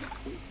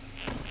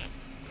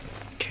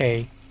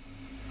 Okay.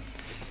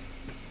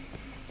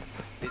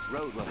 This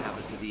road will have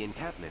us to the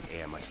encampment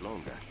ere much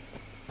longer.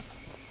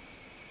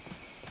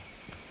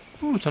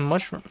 Ooh, some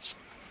mushrooms.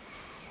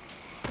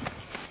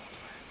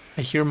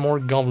 I hear more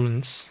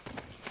goblins.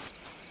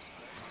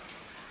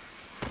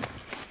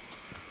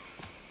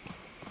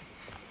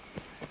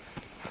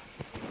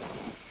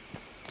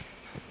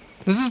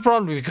 This is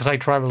probably because I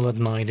travel at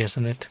night,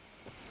 isn't it?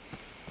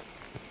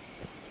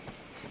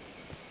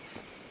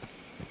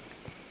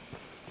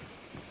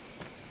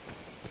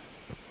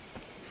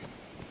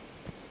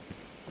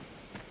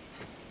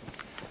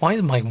 Why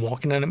is my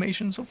walking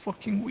animation so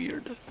fucking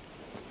weird?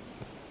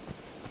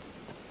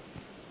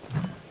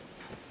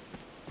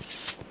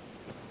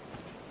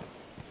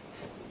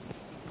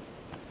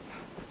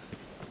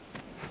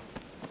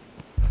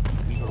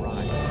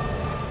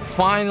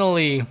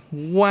 Finally!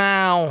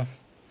 Wow!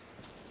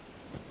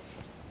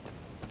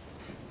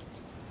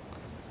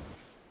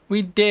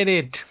 We did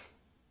it!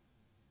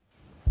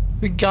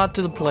 We got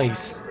to the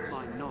place.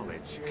 My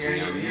knowledge. Can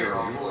you hear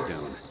our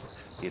voice?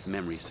 If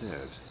memory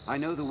serves. I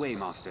know the way,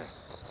 Master.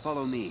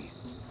 Follow me.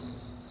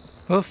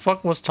 Who the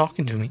fuck was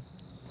talking to me?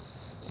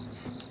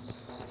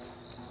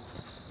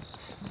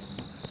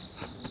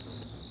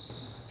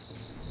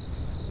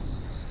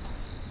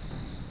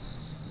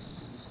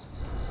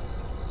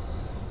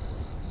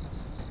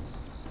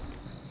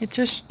 It's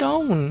a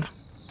stone.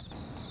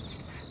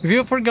 If you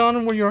have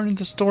forgotten where you are in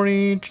the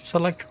story,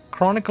 select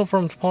Chronicle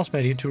from the pause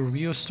menu to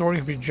review a story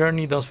of your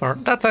journey thus far.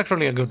 That's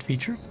actually a good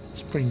feature.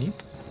 It's pretty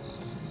neat.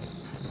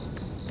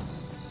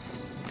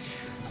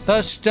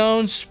 The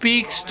stone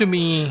speaks to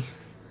me.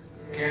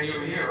 Can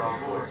you hear our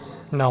voice?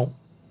 No.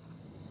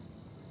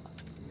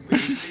 We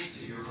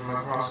speak to you from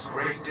across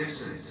great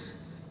distance.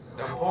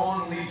 The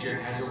Pawn Legion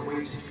has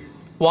awaited you.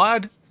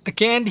 What? I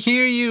can't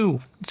hear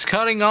you. It's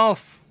cutting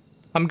off.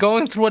 I'm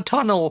going through a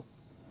tunnel.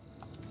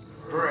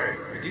 Pray,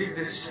 forgive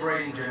this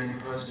strange and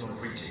impersonal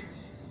greeting.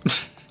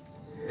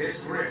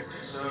 This rift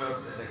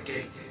serves as a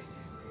gate.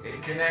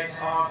 It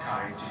connects our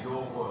kind to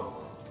your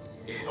world.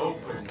 It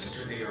opens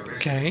to the Arisen.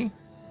 Okay.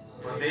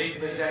 For they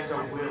possess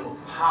a will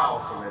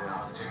powerful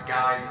enough to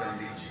guide the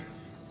Legion.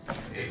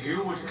 If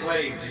you would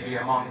claim to be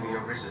among the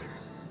Arisen,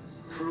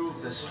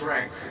 prove the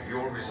strength of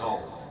your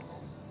resolve.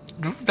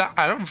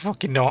 I don't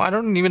fucking know. I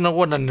don't even know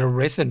what an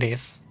Arisen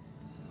is.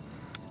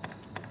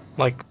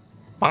 Like,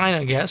 fine,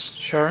 I guess.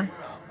 Sure.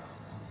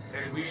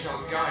 Then we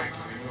shall guide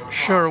you in your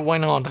Sure, why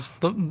not?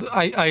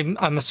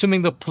 I'm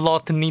assuming the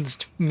plot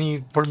needs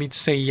for me to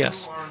say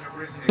yes.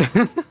 This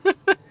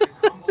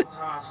humble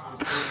task will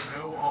bring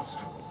no obstacle.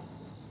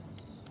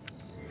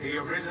 The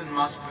Arisen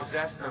must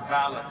possess the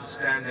valor to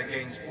stand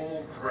against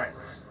all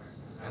threats,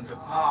 and the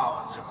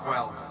power to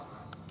quell them.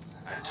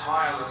 A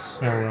tireless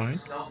spirit of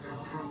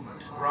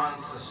self-improvement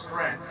grants the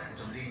strength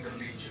to lead the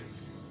Legion.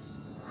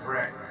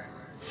 Pray,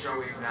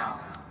 show it now.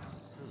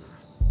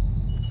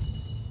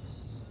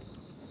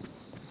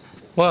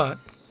 What?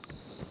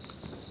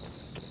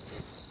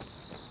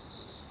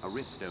 A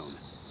riftstone.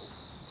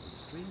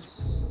 Strange.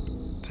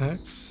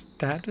 Text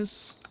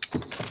status.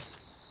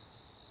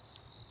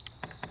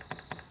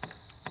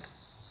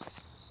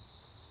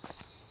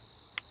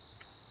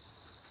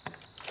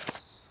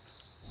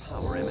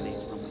 Power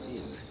emanates from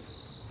within.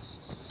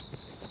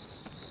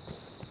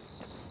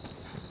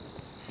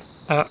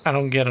 I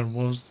don't get it.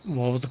 What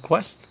was the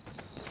quest?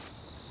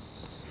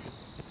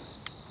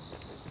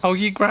 Oh,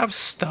 he grabs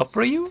stuff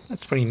for you?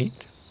 That's pretty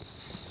neat.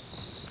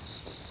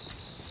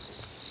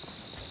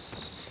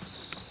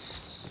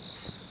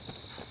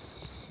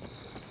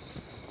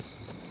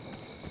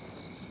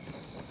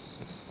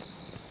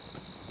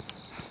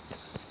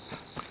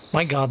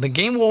 My god, the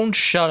game won't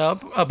shut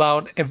up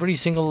about every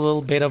single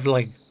little bit of,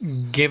 like,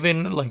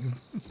 given, like,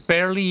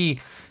 fairly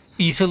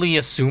easily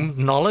assumed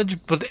knowledge,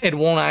 but it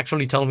won't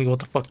actually tell me what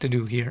the fuck to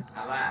do here.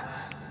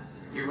 Alas,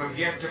 you have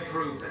yet to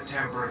prove the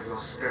temper of your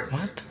spirit.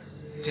 What?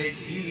 Take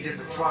heed of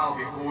the trial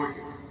before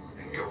you,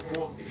 and go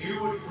forth. If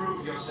you would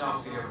prove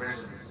yourself the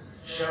Arisen,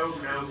 show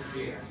no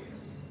fear.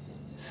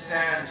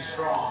 Stand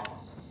strong.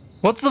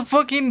 What's the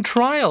fucking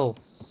trial?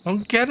 I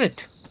don't get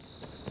it.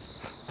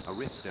 A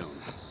riftstone.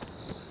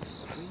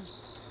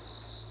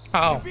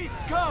 Oh.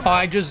 Oh,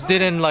 I just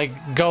didn't,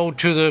 like, go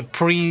to the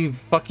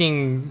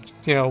pre-fucking,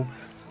 you know...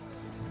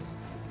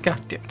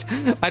 God damn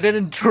it. I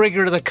didn't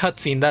trigger the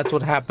cutscene, that's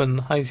what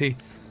happened. I see.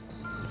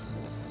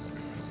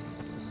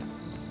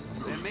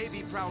 There may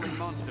be prowling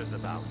monsters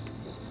about.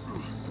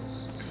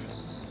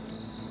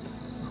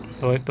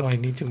 Do I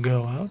need to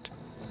go out?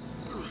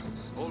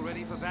 All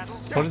ready for battle?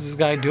 What is this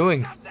guy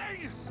doing?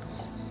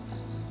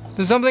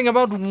 There's something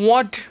about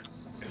what?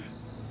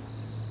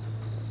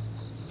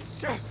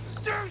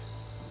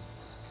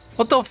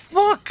 What the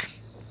fuck?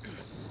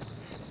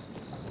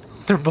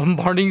 They're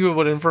bombarding you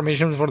with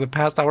information for the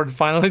past hour and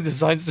finally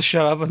decides to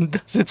shut up and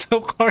does it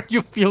so hard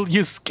you feel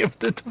you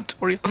skipped the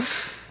tutorial.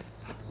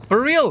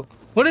 For real,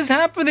 what is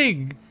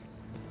happening?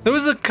 There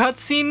was a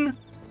cutscene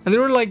and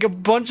there were like a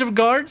bunch of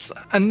guards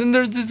and then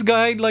there's this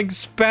guy like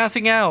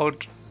spazzing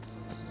out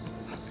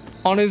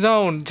on his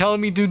own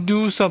telling me to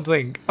do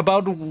something.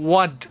 About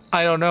what?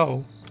 I don't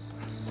know.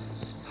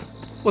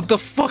 What the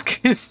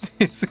fuck is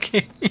this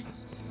game?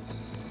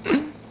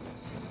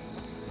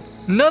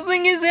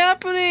 Nothing is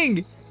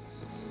happening!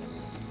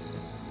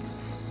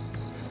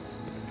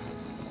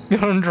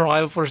 You're on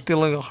trial for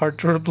stealing a heart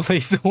to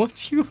replace the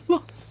ones you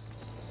lost.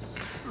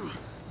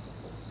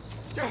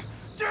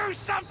 Do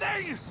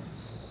something!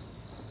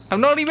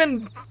 I'm not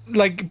even,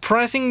 like,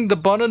 pressing the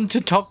button to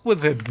talk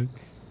with him.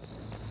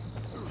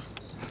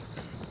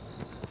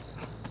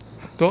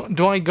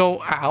 Do I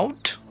go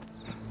out?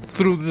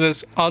 Through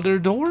this other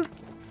door?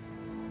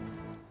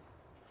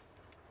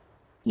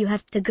 You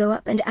have to go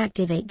up and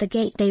activate the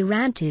gate they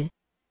ran to.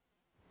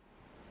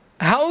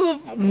 How the...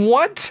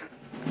 what?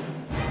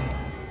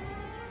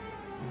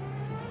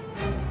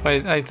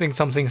 Wait, I think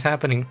something's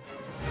happening.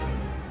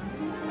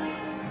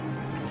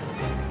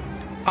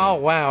 Oh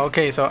wow,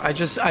 okay, so I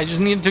just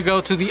need to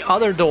go to the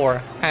other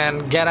door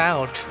and get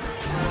out.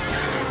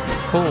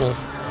 Cool.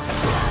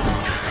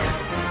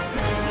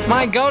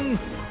 My god,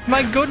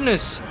 my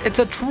goodness, it's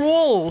a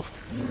troll.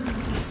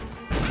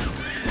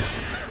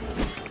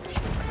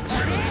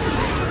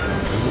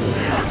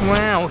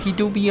 Wow, he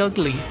do be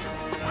ugly.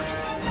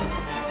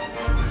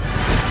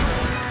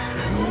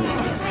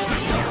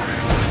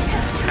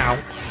 Ow.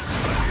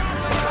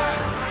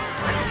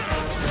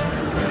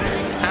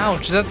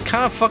 Ouch, that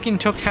kind of fucking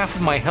took half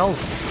of my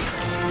health.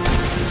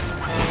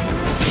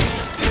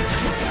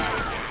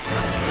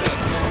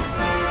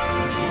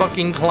 Let's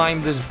fucking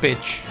climb this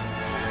bitch.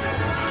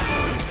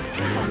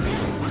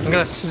 I'm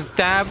gonna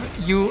stab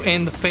you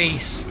in the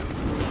face.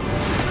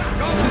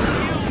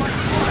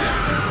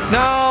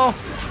 No!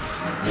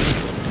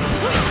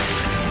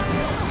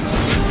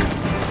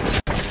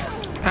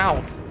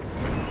 Ow.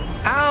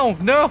 Ow!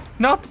 No!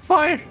 Not the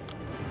fire!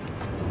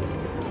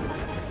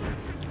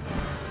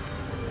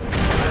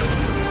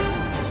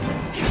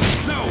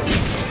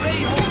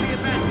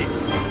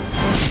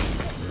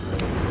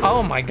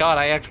 Oh my god,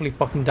 I actually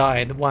fucking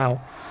died.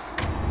 Wow.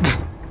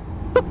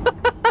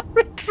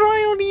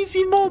 Try on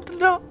easy mode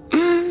now.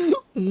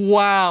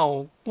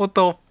 Wow. What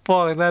the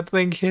fuck? That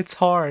thing hits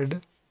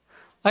hard.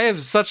 I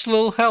have such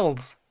little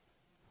health.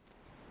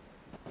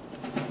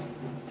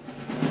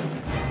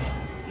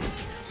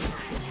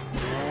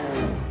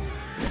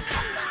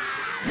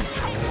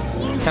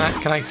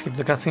 Can I skip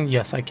the cutscene?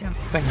 Yes, I can.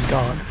 Thank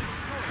God.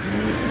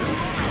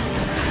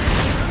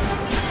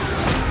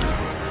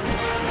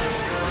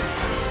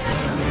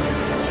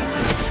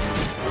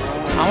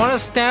 I want to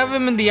stab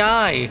him in the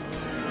eye.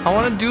 I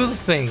want to do the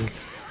thing.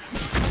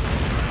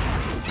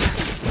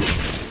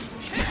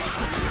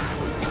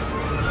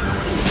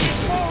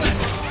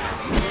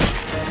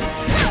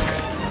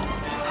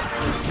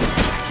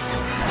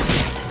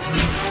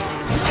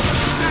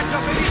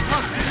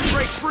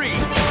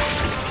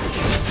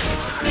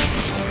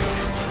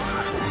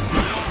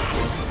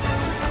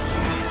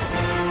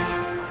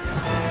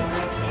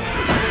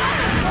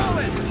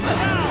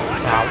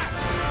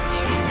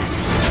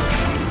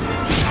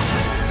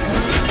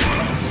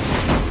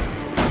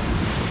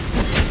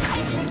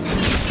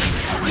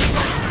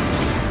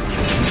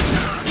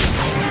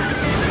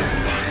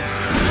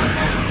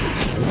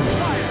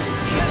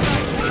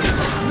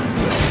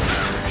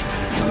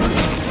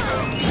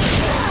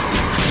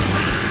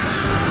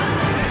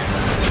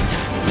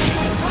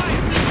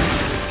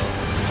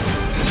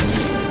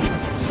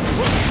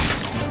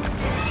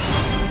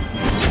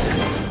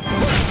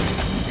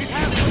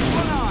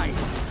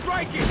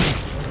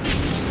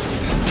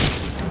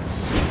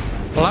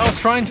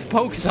 trying to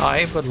poke his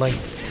eye, but like,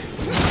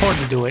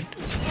 couldn't do it.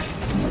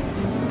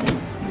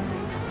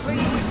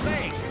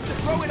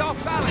 Throw it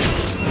off balance.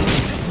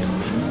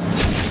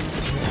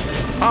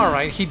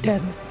 Alright, he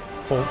dead.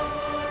 Cool.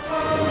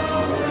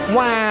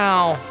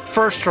 Wow!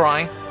 First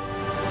try.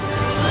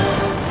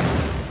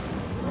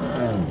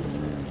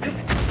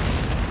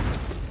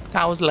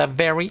 That was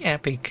very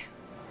epic.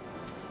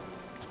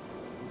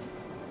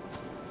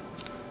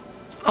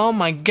 Oh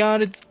my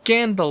god, it's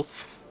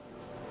Gandalf.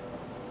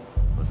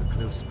 Was a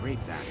close scrape,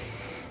 that.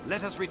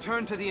 Let us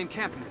return to the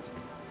encampment.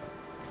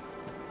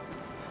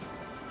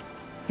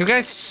 You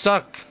guys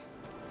suck.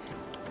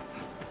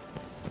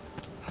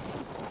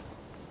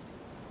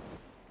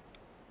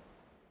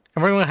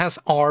 Everyone has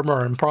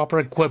armor and proper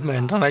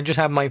equipment, and I just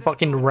have my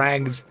fucking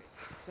rags.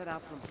 Set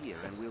out from here,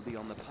 and we'll be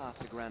on the path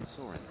to Grand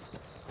Sorin.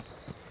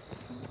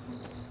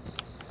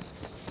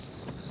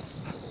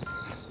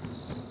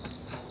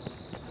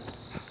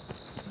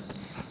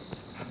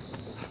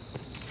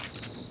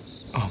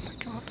 Oh my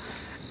god.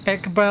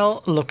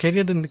 Ekbal,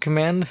 located in the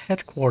command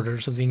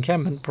headquarters of the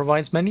encampment,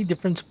 provides many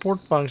different support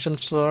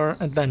functions to our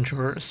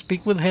adventurers.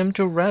 Speak with him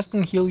to rest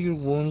and heal your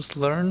wounds,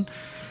 learn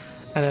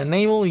and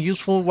enable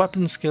useful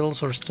weapon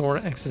skills or store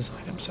excess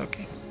items.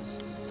 Okay.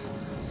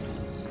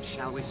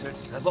 Shall we, sir?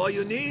 Have all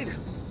you need?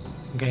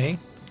 Okay.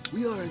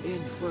 We are an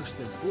end first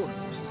and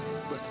foremost,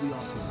 but we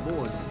offer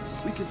more than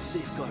we can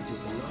safeguard your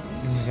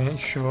belongings. Okay,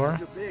 sure.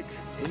 Your pick,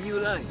 and you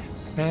like.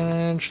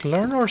 Manage,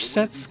 learn or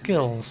set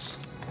skills.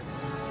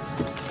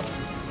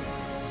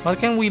 What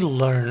can we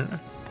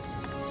learn?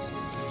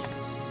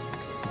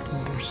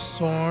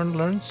 Sword,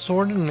 learn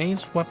sword and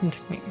mace weapon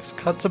techniques.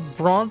 Cuts a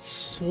broad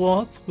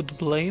swath with the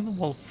blade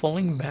while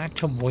falling back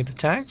to avoid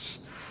attacks.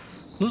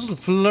 This is a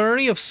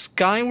flurry of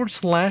skyward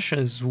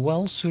slashes,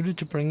 well suited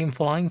to bringing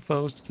flying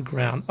foes to the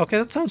ground. Okay,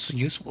 that sounds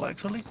useful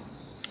actually.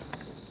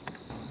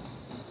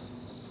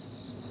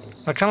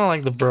 I kind of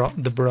like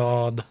the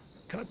broad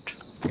cut.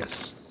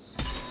 Yes.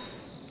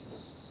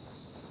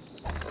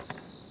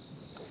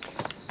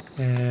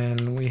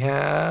 And we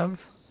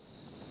have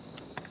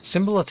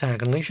simple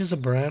attack. Unleashes a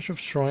barrage of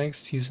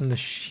strikes using the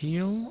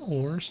shield,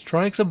 or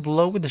strikes a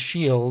blow with the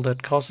shield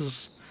that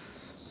causes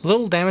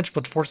little damage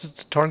but forces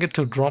the target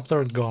to drop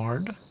their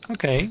guard.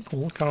 Okay,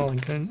 cool. Kind of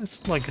like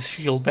it's like a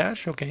shield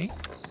bash. Okay,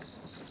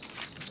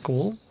 that's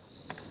cool.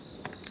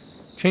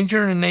 Change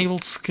your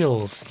enabled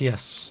skills.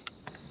 Yes.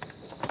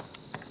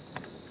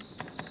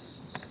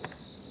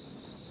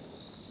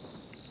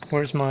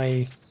 Where's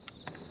my?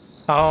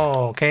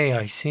 Oh, okay.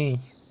 I see.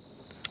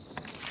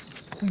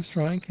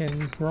 Strike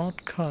and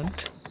broad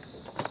cut.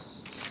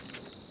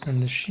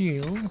 And the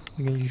shield,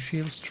 we can use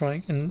shield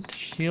strike, and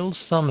shield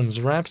summons.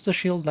 Raps the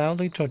shield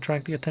loudly to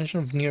attract the attention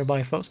of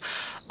nearby foes.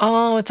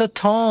 Oh, it's a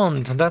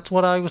taunt! That's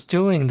what I was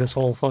doing this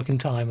whole fucking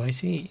time, I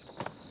see.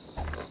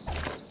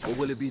 What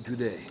will it be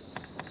today?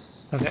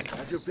 Okay.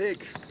 Have your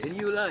pick, and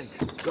you like.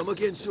 Come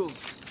again soon.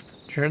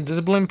 Sure,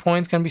 discipline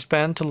points can be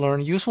spent to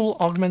learn useful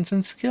augments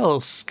and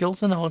skills.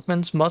 Skills and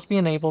augments must be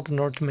enabled in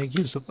order to make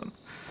use of them.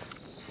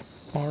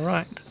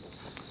 Alright.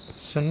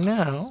 So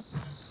now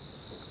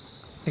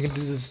I can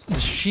do this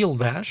shield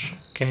bash,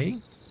 okay.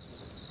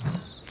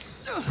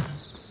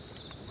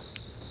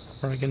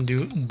 Or I can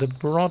do the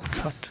broad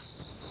cut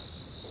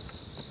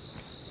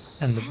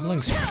and the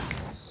blink strike.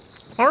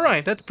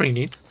 Alright, that's pretty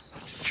neat.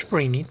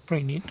 Pretty neat,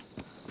 pretty neat.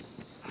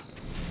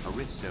 A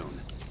riftstone.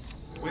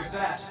 With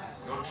that,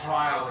 your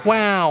trial.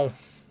 Wow.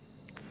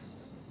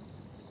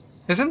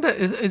 Isn't that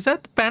is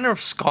that the banner of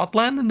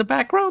Scotland in the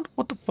background?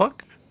 What the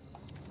fuck?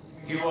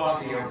 You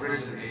are the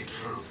arisen in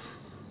truth.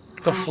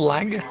 The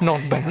flag,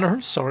 not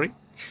banner, sorry.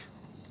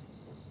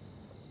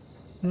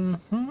 Now,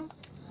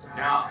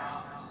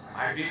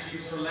 I bid you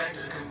select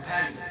a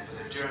companion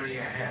for the journey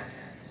ahead.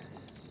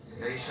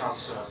 They shall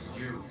serve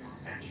you,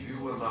 and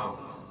you alone,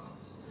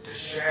 to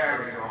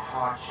share in your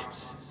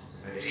hardships.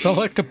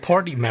 Select a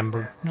party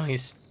member.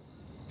 Nice.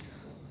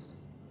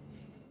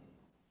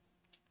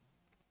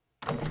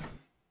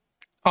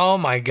 Oh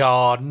my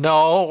god,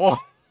 no.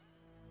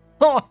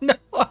 Oh no.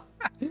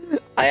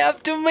 I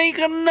have to make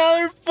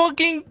another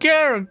fucking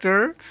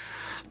character?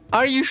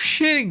 Are you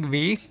shitting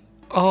me?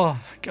 Oh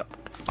my god,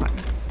 fine.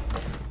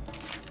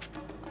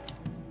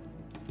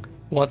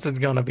 What's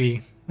it gonna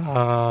be?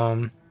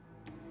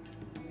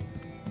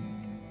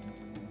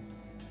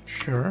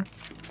 Sure.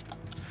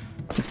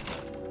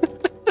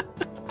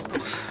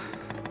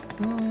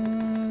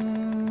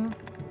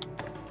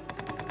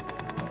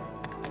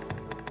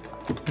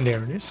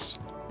 There it is.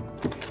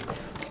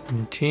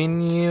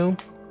 Continue.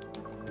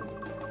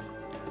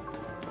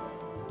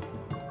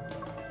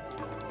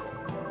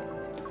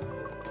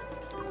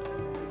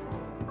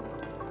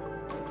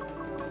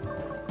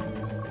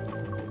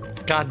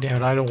 God damn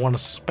it, I don't want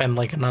to spend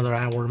like another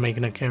hour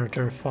making a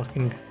character.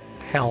 Fucking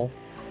hell.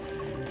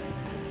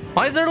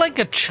 Why is there like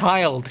a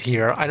child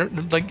here? I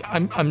don't like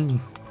I'm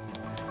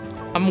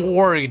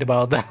worried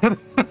about that.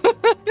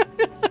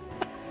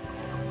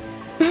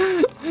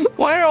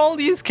 Why are all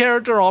these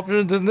character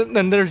options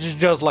and there's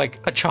just like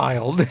a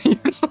child? You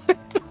know?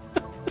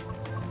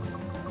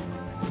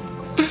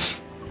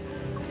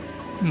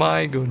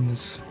 My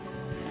goodness.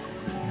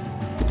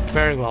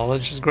 Very well,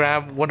 let's just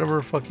grab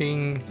whatever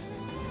fucking...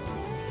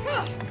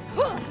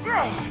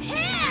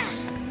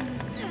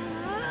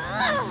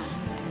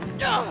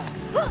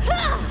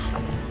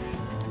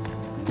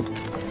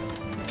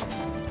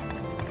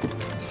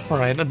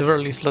 Alright, at the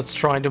very least, let's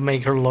try to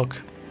make her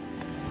look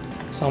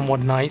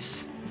somewhat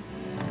nice.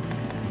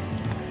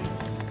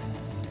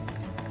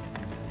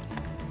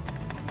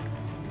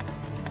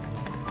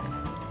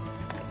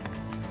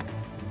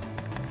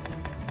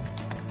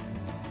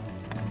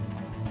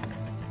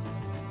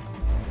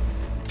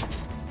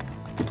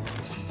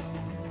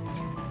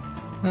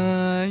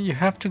 You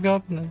have to go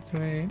up that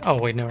way. Oh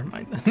wait, never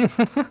mind.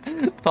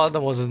 Thought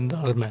that wasn't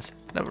a message.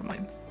 Never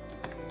mind.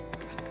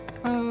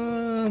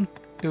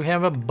 Do we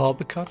have a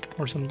bob cut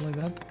or something like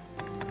that?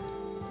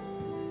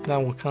 That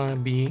will kind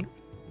of be...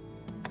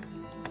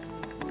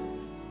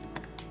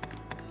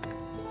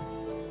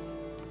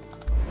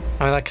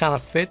 I mean, that kind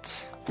of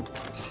fits.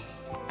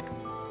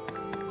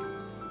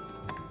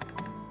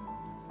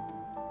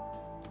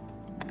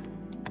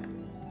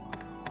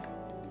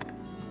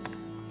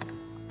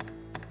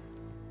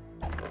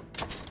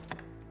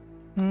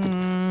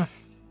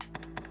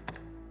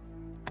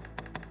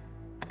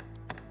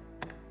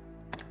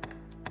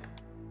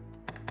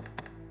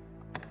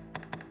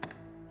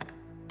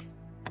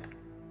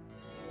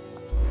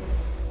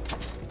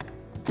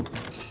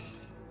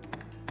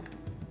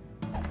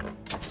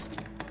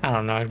 I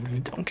don't know, I really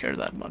don't care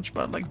that much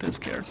about like this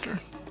character.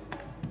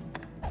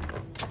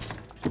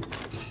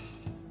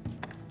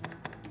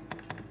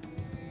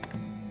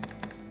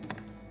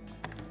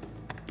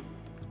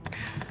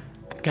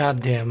 God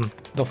damn,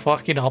 the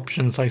fucking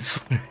options, I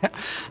swear.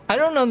 I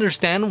don't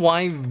understand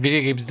why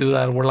video games do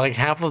that, where like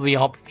half of the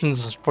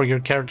options for your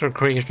character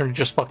creation are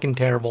just fucking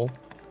terrible.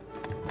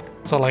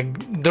 So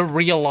like, the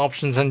real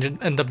options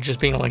end up just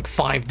being like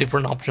 5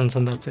 different options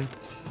and that's it.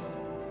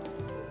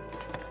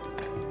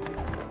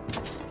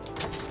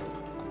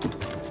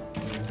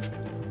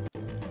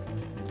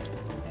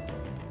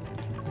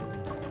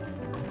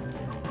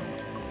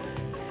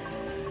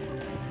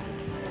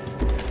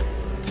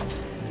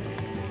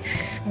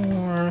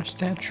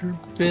 Stature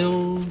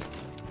build.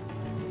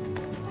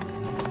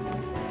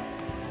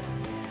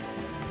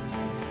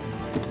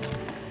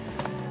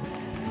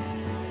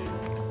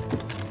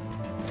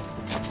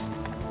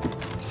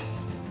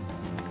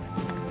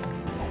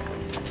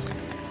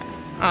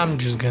 I'm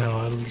just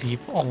gonna leave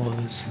all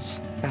of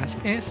this as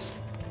is.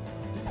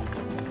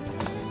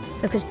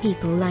 Because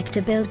people like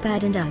to build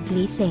bad and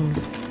ugly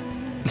things.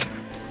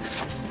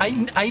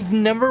 I've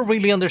never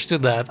really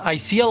understood that. I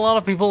see a lot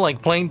of people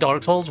like playing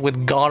Dark Souls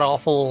with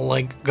god-awful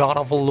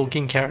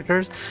looking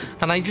characters,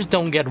 and I just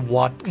don't get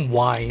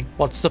why.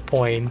 What's the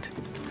point?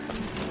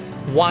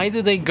 Why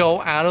do they go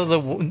out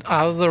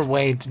of their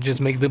way to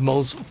just make the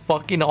most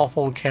fucking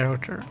awful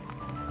character?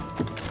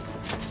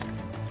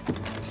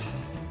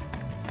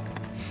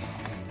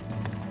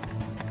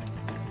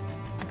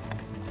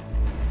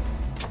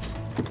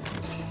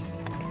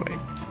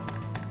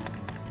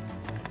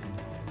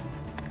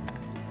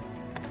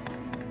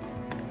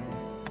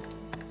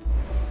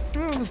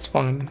 That's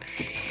fine,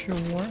 sure.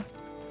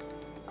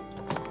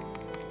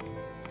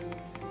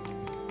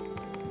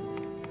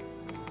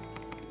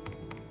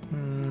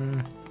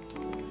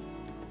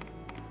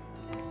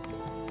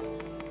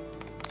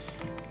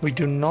 We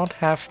do not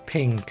have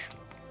pink.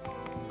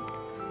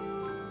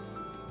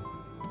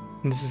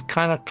 This is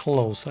kind of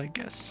close, I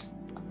guess.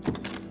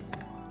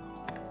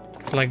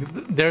 Like,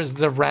 there's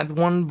the red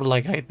one, but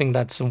like, I think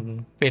that's a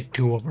bit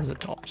too over the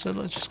top, so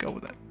let's just go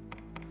with that.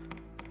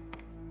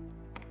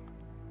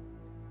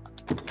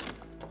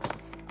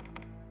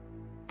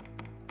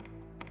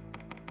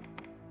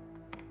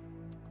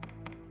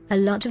 A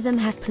lot of them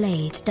have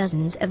played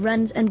dozens of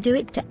runs and do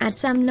it to add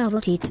some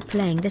novelty to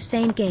playing the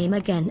same game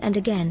again and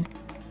again.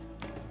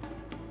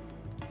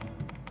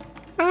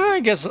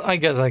 I guess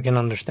I can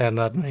understand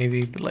that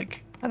maybe, but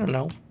like, I don't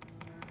know.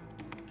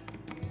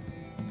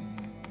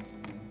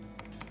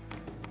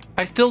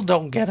 I still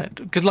don't get it,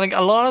 because like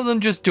a lot of them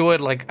just do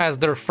it like as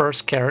their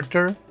first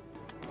character.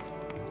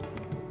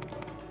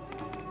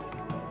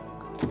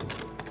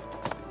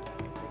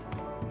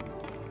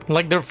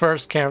 Like their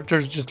first character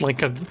is just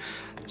like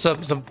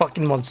some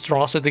fucking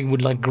monstrosity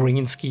with like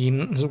green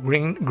skin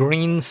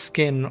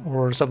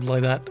or something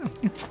like that.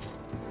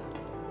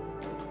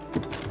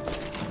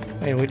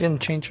 Hey, we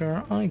didn't change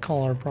her eye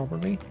color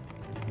properly.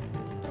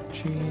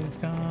 She's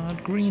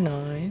got green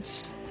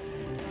eyes.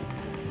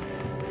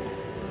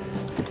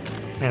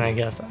 And I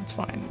guess that's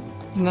fine.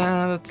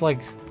 Nah, that's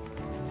like...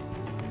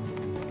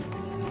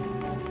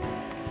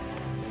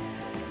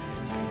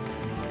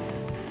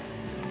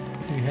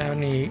 Do you have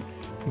any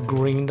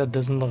green that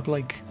doesn't look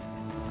like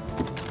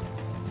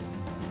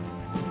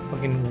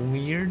fucking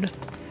weird?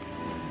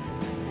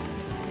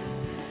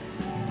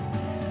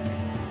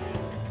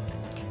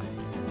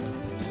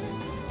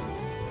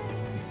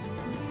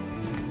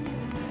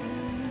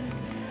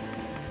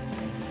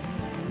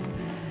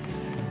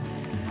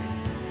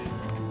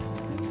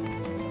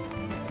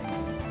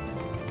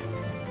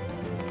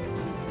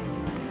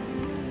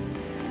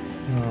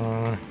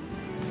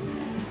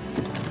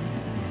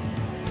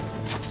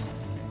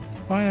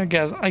 I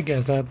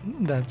guess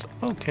that's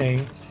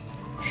okay.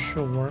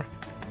 Sure.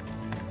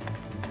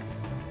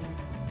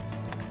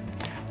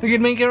 We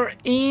can make her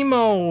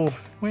emo.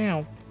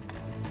 Wow.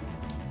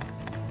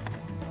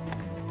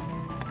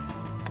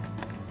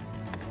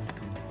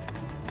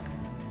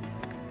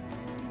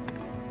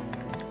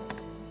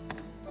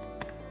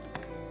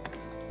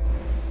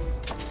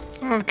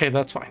 Okay,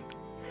 that's fine.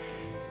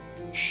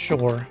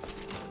 Sure.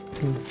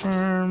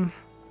 Confirm.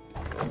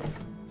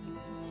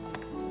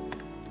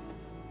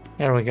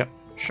 There we go.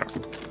 Sure.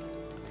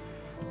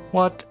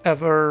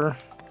 Whatever.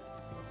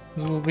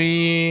 This will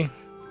be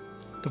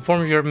the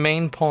form of your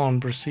main pawn.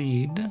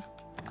 Proceed.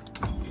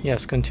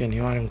 Yes,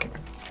 continue. I don't care.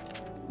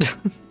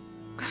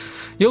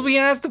 You'll be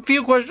asked a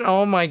few questions.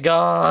 Oh my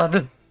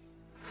god.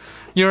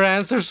 Your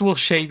answers will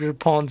shape your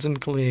pawn's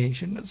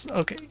inclinations.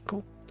 Okay,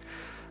 cool.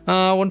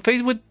 When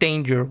faced with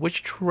danger,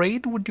 which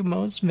trait would you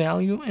most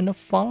value in a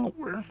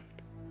follower?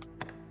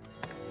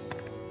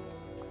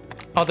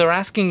 Oh, they're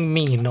asking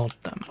me, not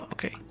them.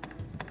 Okay.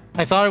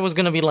 I thought it was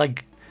gonna be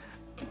like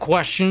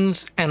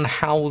questions and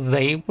how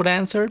they would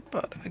answer it,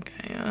 but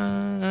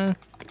okay.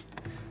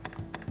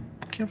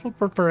 Careful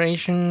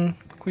preparation,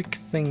 quick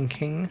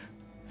thinking.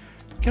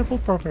 Careful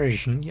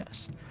preparation,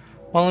 yes.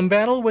 While in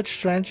battle, which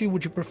strategy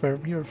would you prefer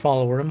your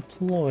follower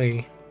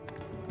employ?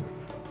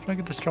 Try to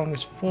get the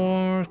strongest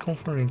force, call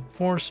for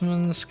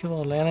reinforcements, skill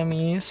all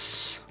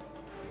enemies.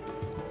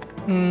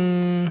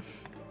 I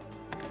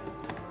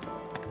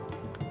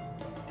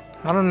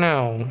don't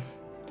know.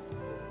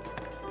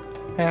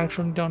 I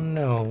actually don't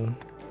know.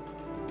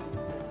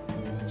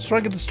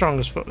 Strike at the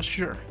strongest foes,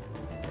 sure.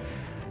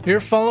 Your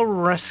follower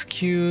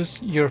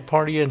rescues your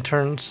party and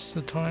turns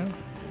the tide.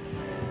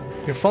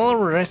 Your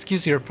follower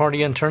rescues your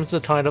party and turns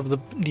the tide of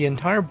the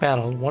entire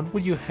battle. What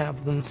would you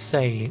have them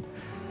say?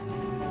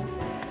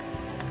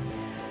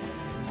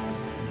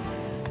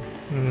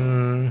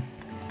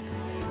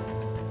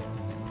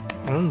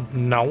 I don't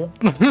know.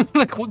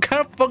 Like, what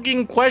kind of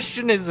fucking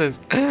question is this?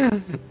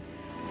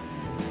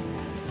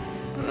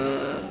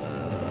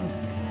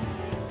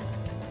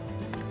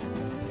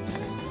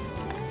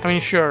 I mean,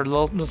 sure,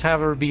 let's have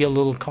her be a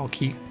little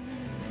cocky.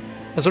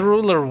 As a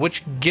ruler,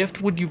 which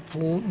gift would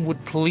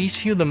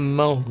please you the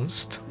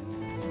most?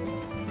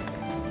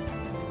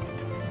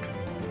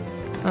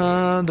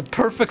 The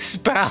perfect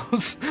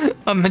spouse.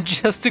 A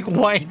majestic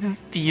white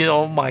steel.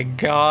 Oh my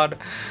god.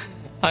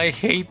 I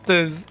hate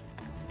this.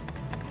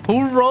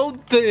 Who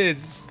wrote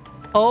this?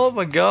 Oh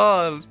my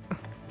god.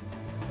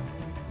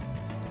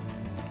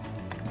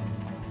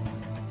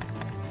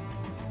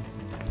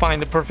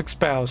 Find the perfect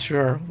spouse,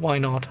 sure. Why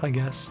not, I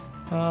guess.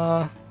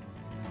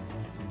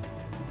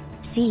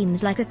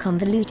 Seems like a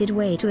convoluted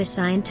way to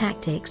assign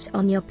tactics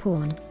on your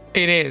pawn.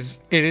 It is.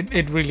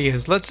 It really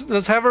is.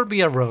 Let's have her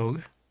be a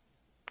rogue.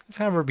 Let's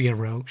have her be a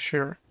rogue,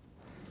 sure.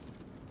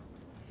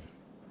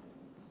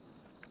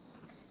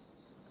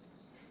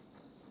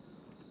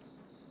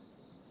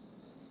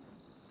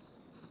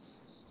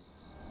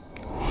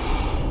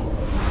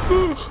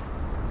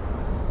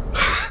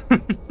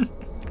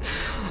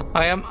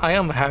 I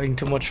am having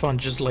too much fun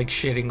just like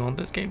shitting on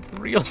this game for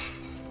real.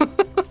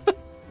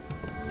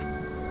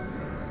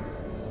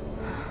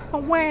 Oh,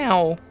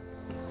 wow.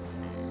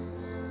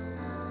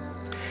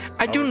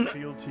 Our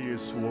fealty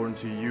is sworn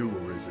to you,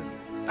 Arisen.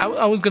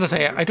 I was gonna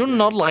say I do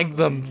not like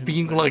them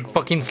being like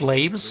fucking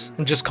slaves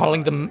and just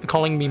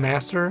calling me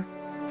master.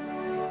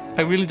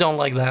 I really don't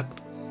like that.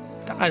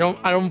 I don't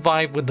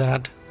vibe with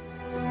that.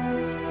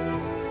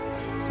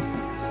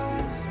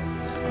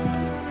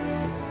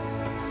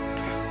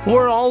 Who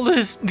are all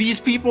these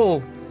people?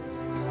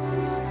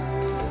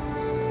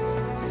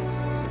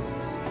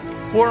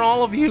 Who are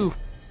all of you?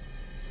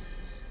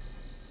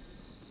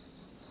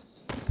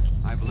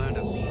 I've learned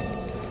of these.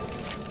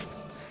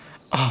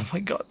 Oh my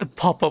god, the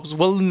pop-ups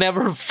will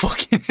never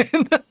fucking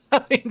end.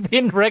 Having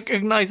been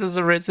recognized as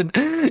Arisen,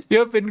 you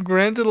have been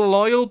granted a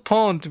loyal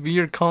pawn to be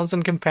your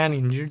constant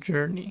companion in your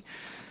journey.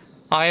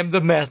 I am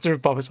the master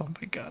of puppets. Oh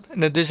my god.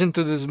 In addition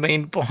to this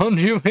main pawn,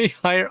 you may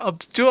hire up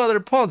to 2 other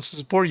pawns to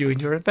support you in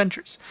your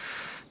adventures.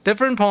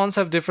 Different pawns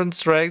have different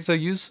strengths, so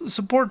use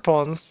support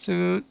pawns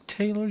to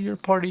tailor your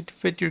party to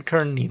fit your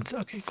current needs.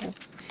 Okay, cool.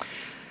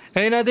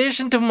 In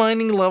addition to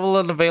mining level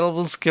and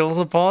available skills,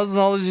 a pawn's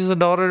knowledge is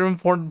another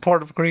important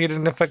part of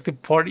creating an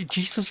effective party.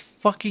 Jesus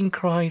fucking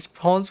Christ,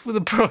 pawns with a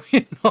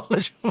brilliant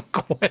knowledge of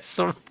quests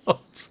or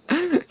foes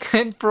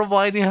and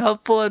providing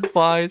helpful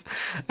advice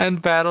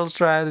and battle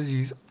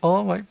strategies.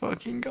 Oh my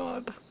fucking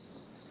god.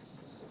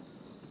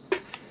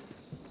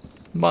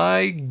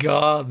 My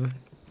god.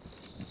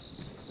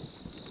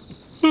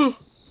 Who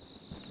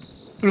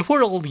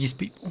are all these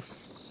people?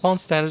 Pawn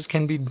status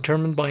can be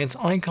determined by its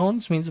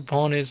icons, means a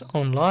pawn is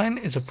online,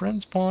 is a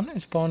friend's pawn,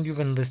 is a pawn you've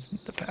enlisted in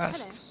the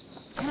past.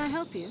 Hello. Can I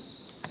help you?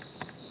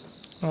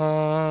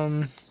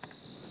 I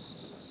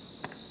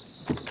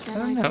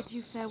don't know. Bid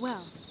you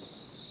farewell.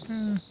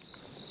 I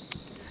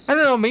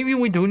don't know, maybe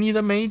we do need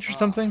a mage or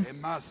something. A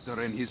master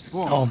and his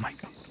pawn. Oh my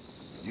god.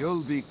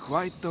 You'll be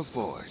quite the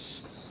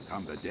force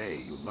come the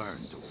day you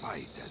learn to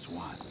fight as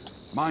one.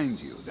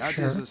 Mind you, that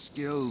Sure. is a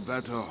skill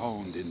better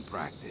honed in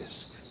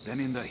practice than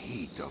in the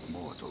heat of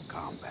mortal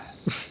combat.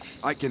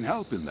 I can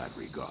help in that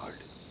regard,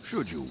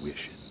 should you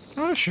wish it.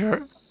 Oh,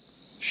 sure.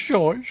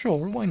 Sure,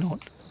 why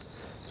not?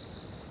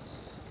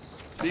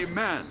 The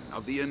men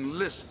of the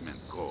Enlistment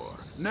Corps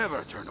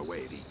never turn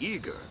away the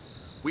eager.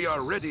 We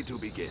are ready to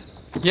begin.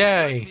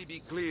 Yay! Let me be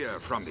clear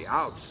from the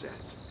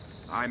outset.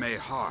 I'm a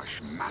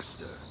harsh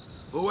master,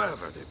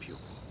 whoever the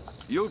pupil.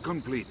 You'll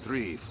complete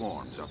 3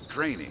 forms of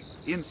training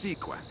in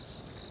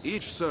sequence.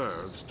 Each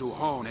serves to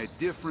hone a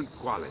different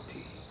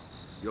quality.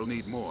 You'll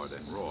need more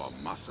than raw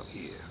muscle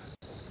here.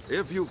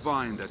 If you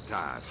find a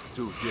task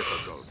too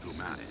difficult to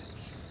manage,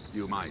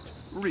 you might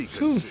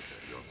reconsider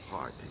your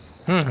party.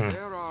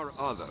 There are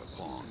other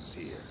pawns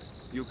here.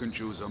 You can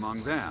choose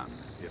among them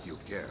if you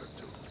care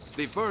to.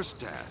 The first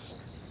task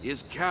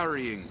is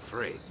carrying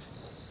freight.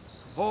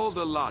 Haul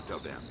the lot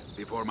of them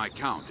before my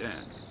count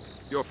ends.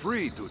 You're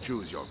free to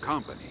choose your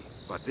company,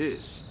 but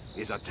this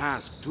is a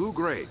task too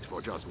great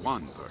for just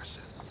one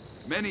person.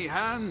 Many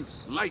hands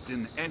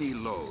lighten any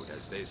load,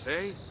 as they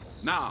say.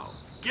 Now,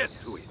 get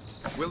to it.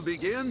 We'll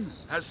begin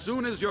as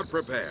soon as you're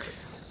prepared.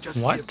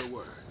 Just give the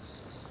word.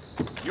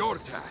 Your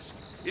task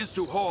is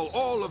to haul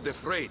all of the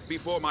freight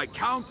before my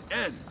count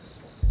ends.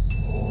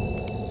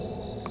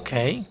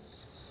 Okay.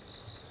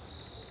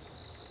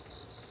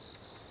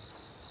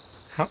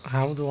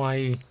 How do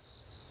I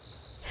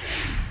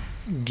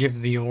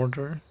give the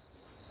order?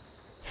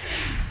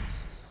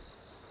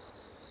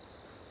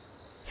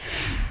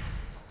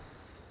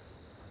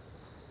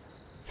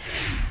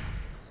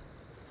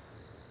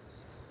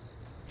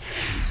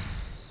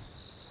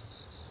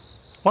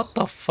 What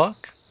the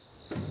fuck?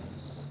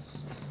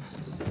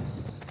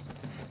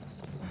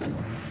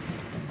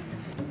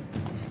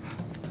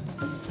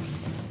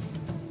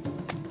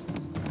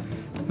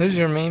 This is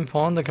your main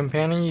pawn, the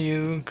companion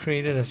you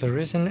created as a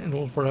risen. It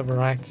will forever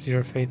act as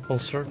your faithful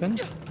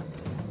servant.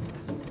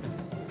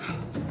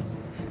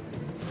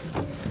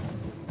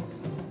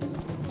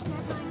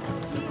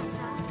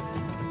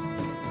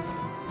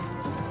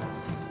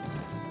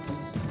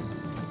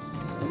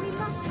 We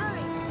must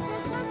hurry.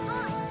 There's no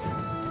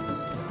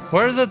time.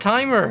 Where's the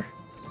timer?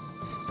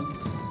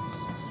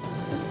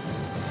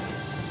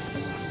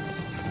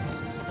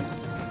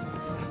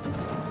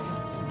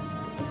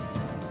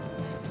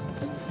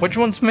 Which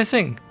one's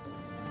missing?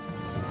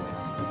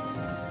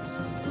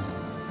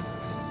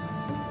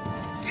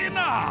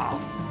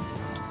 Enough!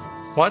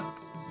 What?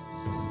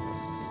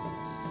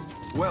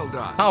 Well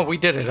done. Oh, we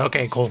did it.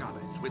 Okay, cool.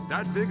 With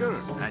that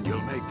vigor, and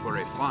you'll make for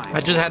a fine.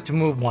 I just had to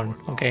move one.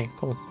 Okay,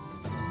 cool.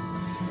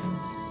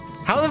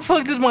 How the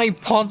fuck did my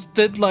pawns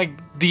did like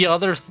the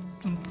other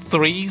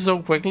 3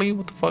 so quickly?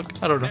 What the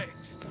fuck? I don't know.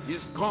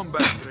 Is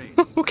combat training.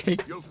 Okay.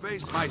 You'll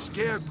face my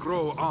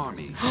scarecrow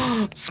army.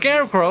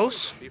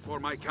 Scarecrows? Before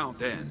my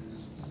count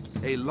ends.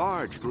 A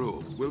large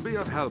group will be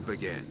of help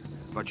again,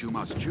 but you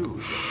must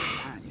choose your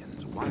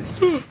companions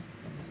wisely.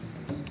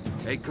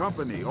 A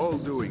company all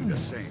doing the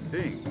same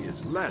thing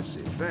is less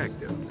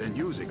effective than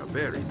using a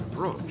varied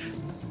approach.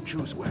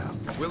 Choose well.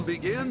 We'll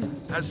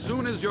begin as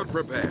soon as you're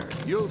prepared.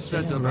 You'll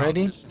set I'm about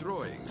ready.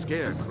 destroying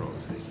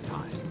scarecrows this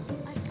time.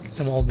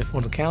 Them all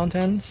before the count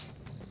ends.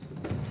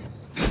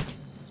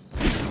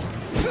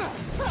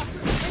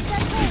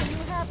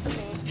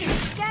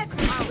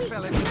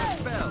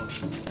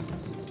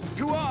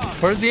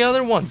 Where's the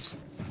other ones?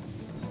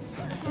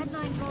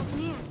 Deadline draws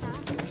near, sir.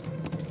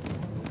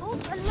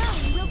 Force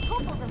alone will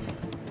topple them.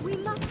 We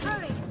must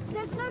hurry.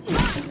 There's no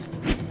time.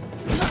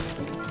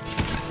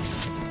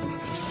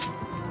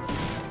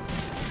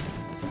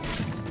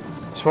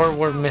 Swear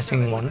we're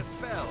missing one.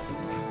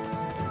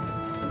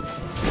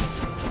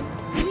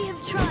 We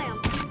have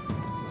triumphed.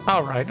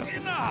 Alright.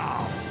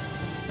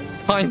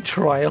 Fine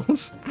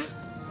trials.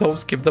 Don't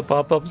skip the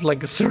pop-ups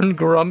like a certain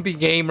grumpy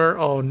gamer.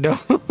 Oh no.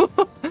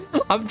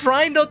 I'm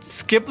trying not to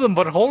skip them,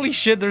 but holy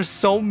shit, there's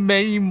so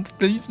many.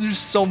 There's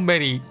so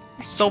many.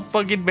 So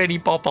fucking many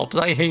pop-ups.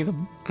 I hate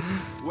them.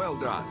 Well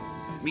done.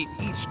 Meet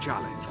each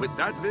challenge with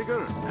that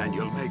vigor, and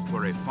you'll make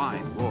for a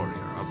fine warrior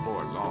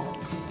afore long.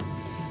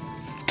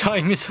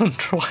 Time is on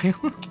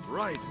trial.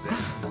 Right then.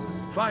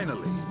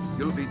 Finally,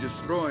 you'll be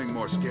destroying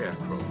more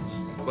scarecrows,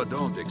 but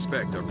don't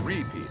expect a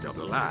repeat of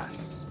the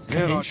last.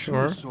 There Okay, are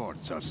sure. 2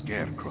 sorts of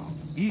scarecrow,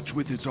 each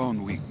with its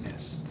own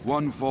weakness.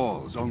 One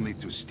falls only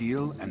to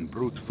steel and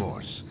brute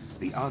force,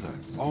 the other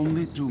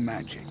only to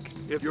magic.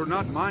 If you're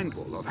not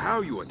mindful of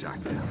how you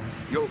attack them,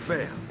 you'll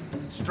fail.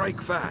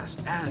 Strike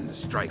fast and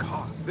strike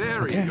hard.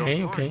 Vary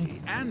your party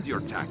and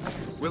your tactics.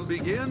 We'll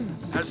begin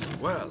as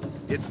well.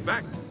 It's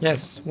back.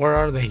 Yes, where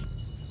are they?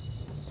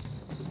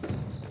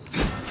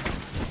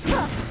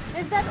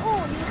 Is that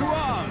all you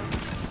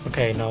have?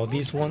 Okay, no,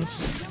 these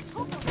ones.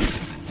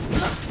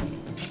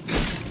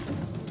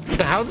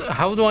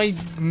 How do I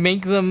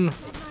make them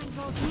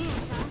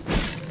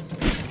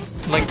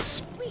like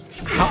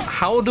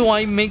how do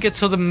I make it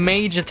so the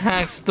mage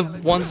attacks the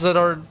ones that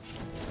are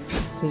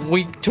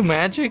weak to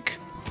magic?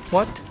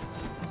 What?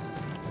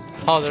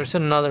 Oh, there's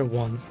another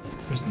one.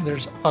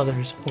 There's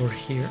others over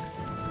here.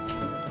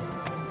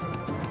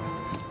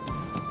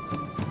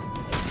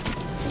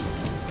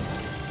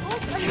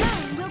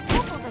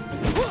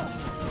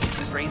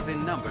 Strength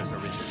in numbers,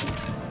 Arisen.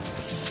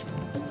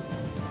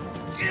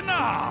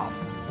 Enough!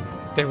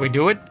 Did we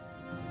do it?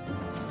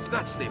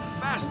 That's the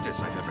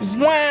fastest I've ever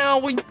seen. Wow,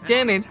 we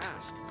did it!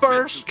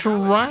 First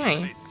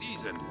try. A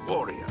seasoned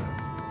warrior.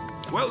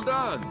 Well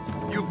done.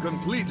 You've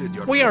completed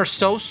your. We are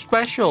so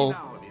special.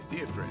 Now the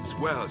difference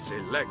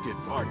well-selected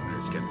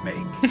partners can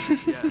make.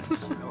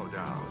 Yes, no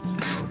doubt,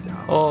 no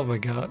doubt. Oh my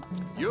god.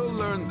 You'll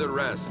learn the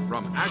rest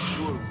from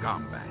actual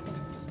combat.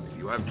 If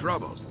you have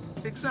trouble,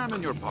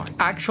 examine your party.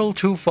 Actual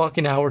 2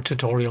 fucking hour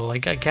tutorial.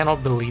 Like, I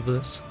cannot believe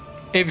this.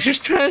 If your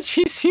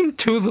strategy seems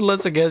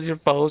toothless against your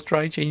foes,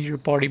 try change your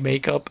party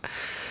makeup.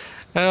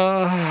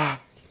 Bad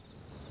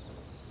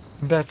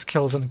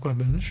skills and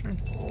equipment, sure.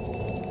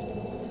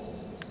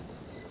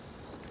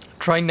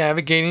 Try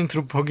navigating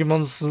through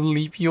Pokemon's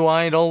Sleep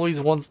UI. It always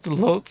wants to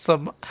load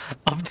some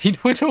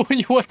update window when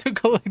you want to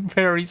collect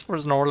berries for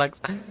Snorlax.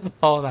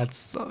 Oh, that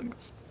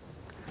sucks.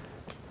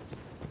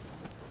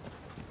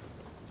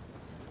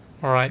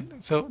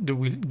 Alright, so do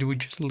we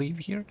just leave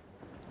here?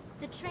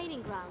 The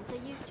training grounds are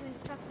used to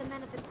instruct the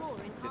men of the Corps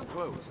in combat. It's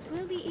closed.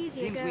 We'll be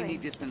easier Seems going, we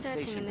need dispensation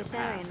searching in to this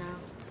area pass. now.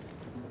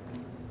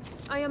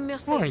 I am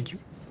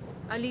Mercedes.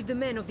 I lead the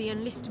men of the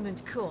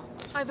Enlistment Corps.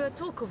 I've heard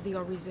talk of the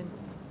Arisen.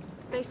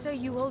 They say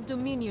you hold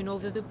dominion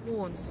over the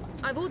pawns.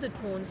 I've ordered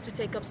pawns to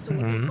take up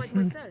swords and fight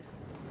myself.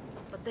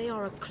 But they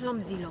are a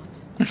clumsy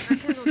lot. I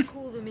cannot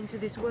call them into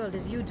this world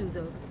as you do,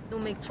 though, nor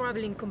make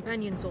traveling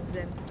companions of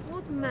them.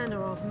 What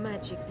manner of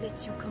magic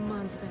lets you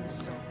command them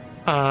so?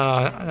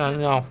 I don't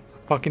know.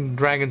 Fucking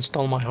dragon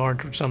stole my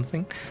heart or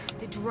something.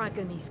 The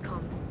dragon is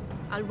come.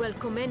 I'll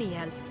welcome any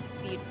help,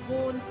 be it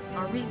pawn,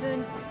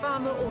 arisen,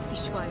 farmer or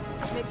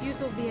fishwife. Make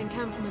use of the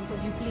encampment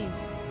as you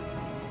please.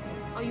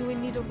 Are you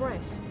in need of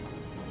rest?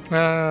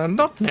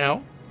 Not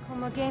now.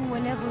 Come again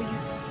whenever you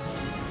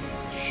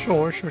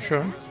Sure.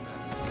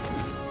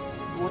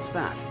 What's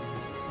that?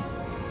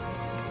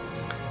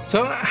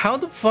 So how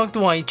the fuck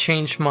do I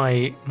change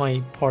my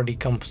party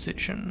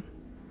composition?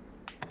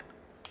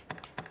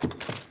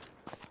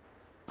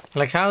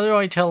 Like, how do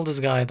I tell this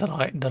guy that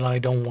I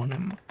don't want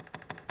him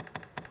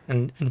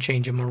and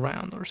change him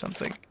around or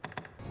something?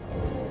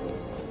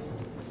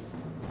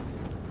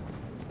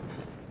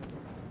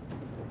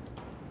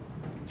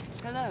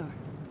 Hello.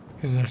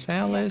 Because there's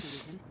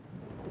Alice.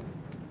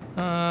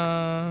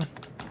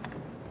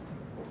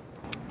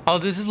 Oh,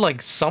 this is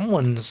like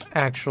someone's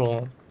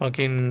actual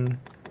fucking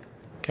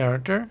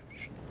character.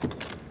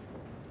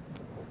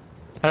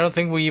 I don't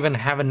think we even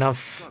have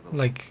enough,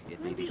 like,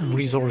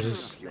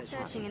 resources.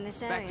 Searching in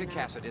this area Back to now.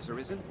 Cassett,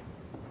 Arisen.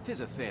 'Tis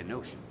a fair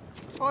notion.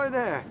 Oi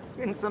there.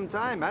 Been some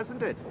time,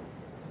 hasn't it?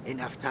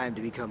 Enough time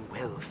to become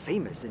well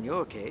famous in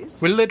your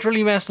case. We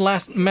literally met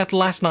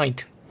last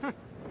night.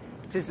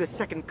 'Tis the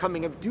second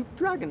coming of Duke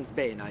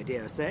Dragonsbane, I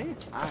dare say.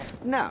 Aye.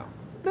 Now,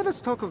 let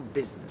us talk of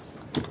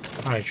business.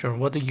 Alright, sure.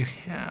 What do you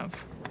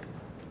have?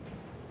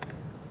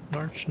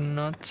 Large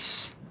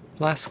nuts,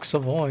 flasks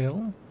of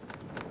oil.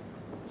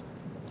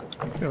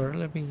 Sure,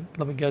 let me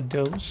get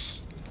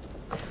those.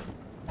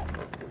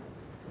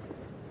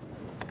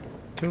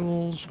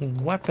 Tools,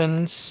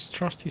 weapons,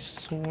 trusty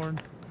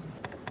sword.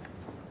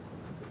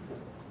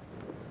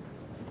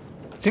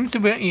 Seems to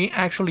be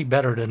actually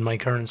better than my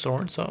current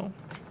sword, so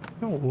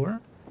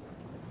sure.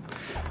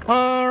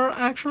 Or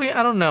actually,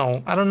 I don't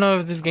know. I don't know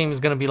if this game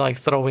is gonna be like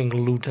throwing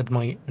loot at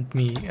me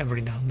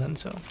every now and then.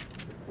 So,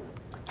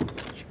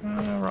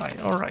 all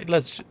right.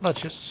 Let's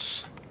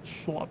just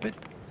swap it.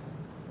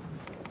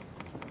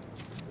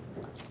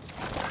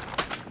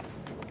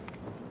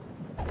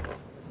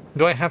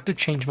 Do I have to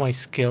change my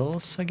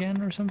skills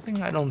again or something?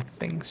 I don't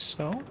think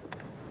so.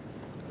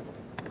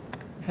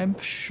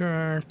 Hemp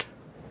shirt,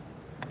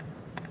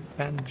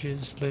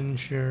 bandages, linen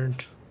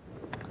shirt.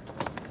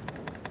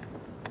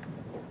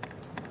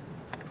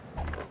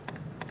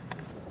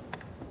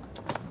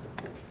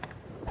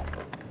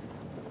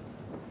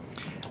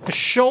 A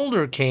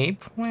shoulder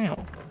cape?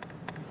 Wow.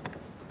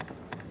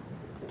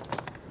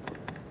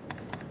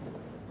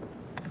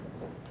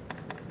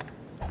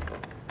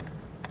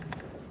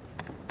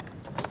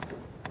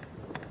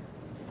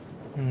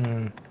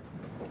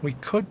 We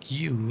could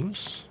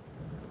use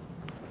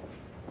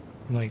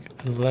like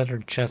a leather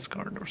chest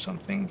guard or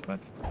something, but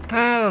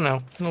I don't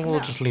know. We'll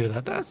just leave it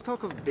at that. Let's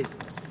talk of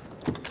business.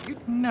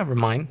 Never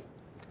mind.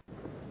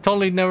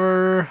 Totally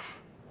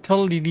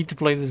need to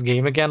play this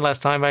game again.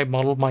 Last time I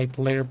modeled my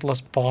player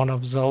plus pawn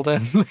of Zelda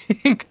and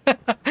Link.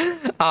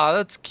 Ah,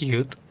 that's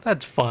cute.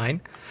 That's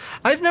fine.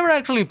 I've never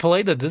actually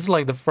played it. This is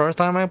like the first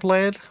time I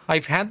play it.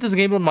 I've had this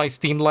game on my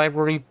Steam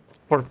library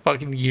for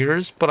fucking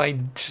years, but I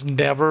just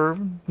never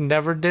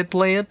did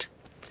play it.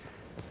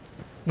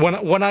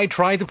 When I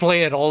tried to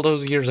play it all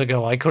those years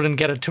ago, I couldn't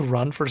get it to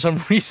run for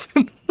some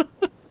reason.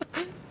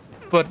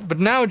 but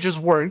now it just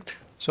worked,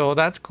 so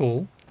that's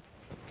cool.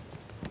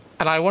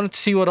 And I wanted to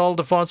see what all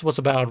the fuss was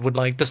about with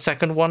like the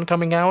second one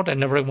coming out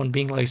and everyone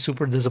being like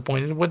super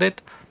disappointed with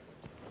it.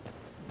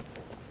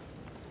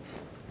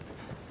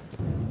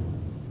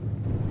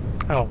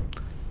 Oh.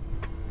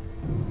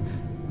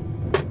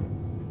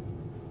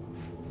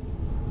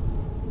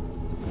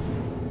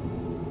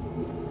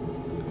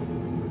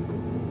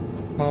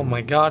 Oh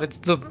my god, it's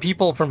the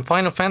people from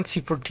Final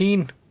Fantasy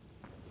XIV.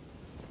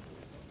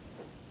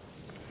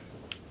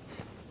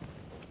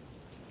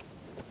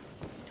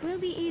 It will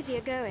be easier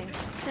going,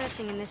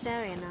 searching in this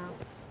area now.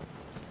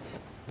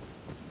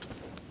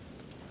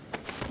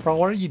 Bro,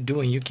 what are you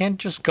doing? You can't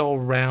just go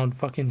around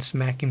fucking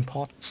smacking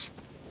pots.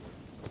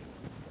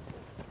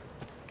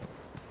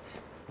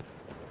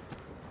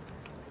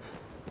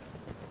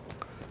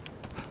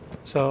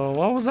 So,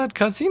 what was that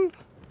cutscene?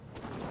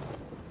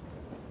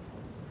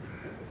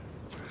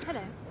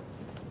 Hello.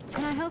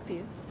 Can I help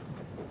you?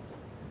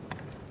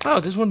 Oh,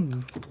 this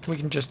one we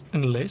can just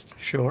enlist,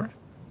 sure.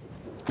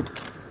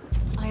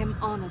 I am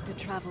honored to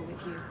travel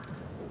with you.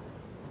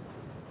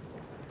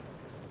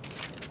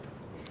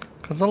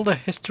 Consult the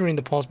history in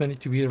the pawns menu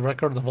to be a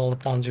record of all the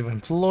pawns you've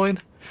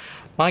employed.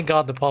 My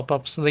god, the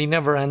pop-ups, they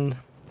never end.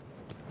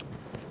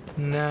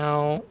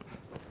 Now,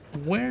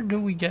 where do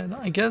we get...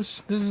 I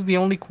guess this is the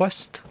only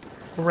quest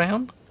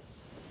around?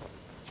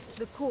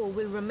 The core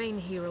will remain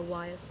here a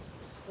while.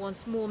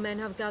 Once more men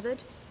have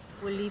gathered,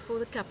 we'll leave for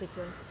the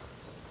capital.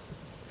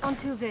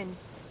 Until then,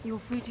 you're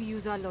free to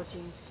use our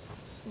lodgings.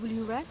 Will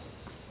you rest?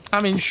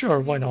 I mean, sure,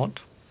 why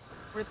not?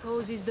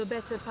 Repose is the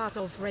better part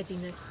of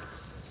readiness.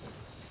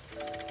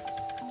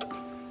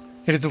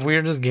 It is the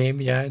weirdest game,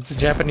 yeah. It's a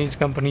Japanese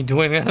company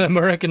doing an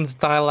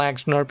American-style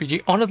action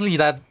RPG. Honestly,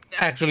 that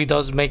actually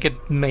does make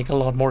it make a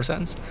lot more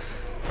sense.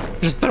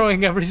 Just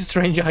throwing every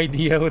strange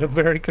idea with a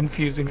very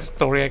confusing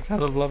story. I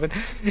kind of love it.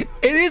 It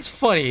is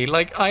funny.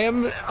 Like, I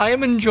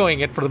am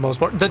enjoying it for the most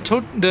part. The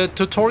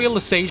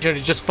tutorialization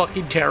is just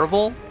fucking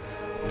terrible.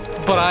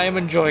 But I am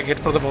enjoying it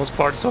for the most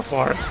part so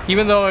far.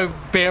 Even though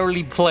I've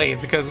barely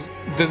played, because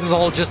this is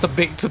all just a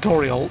big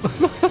tutorial.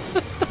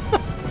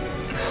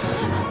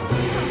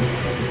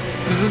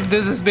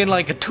 This has been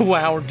like a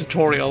 2-hour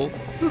tutorial.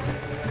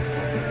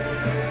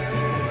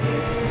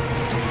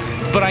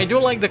 But I do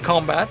like the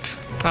combat,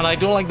 and I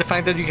do like the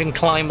fact that you can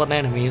climb on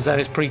enemies. That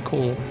is pretty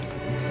cool.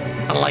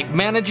 And like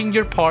managing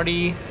your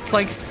party, it's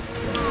like,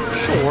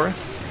 sure.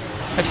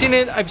 I've seen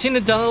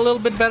it done a little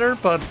bit better,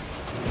 but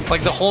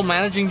like the whole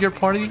managing your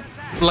party,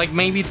 like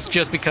maybe it's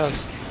just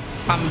because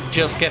I'm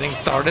just getting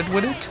started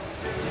with it.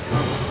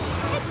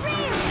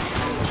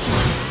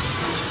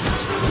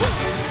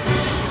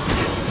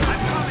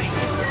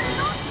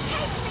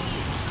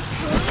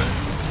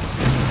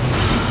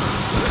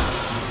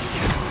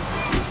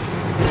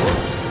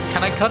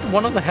 Can I cut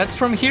one of the heads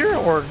from here,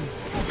 or...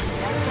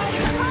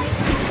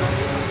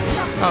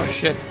 Oh,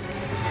 shit.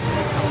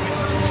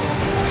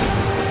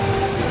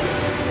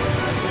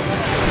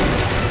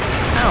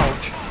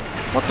 Ouch.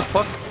 What the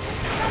fuck?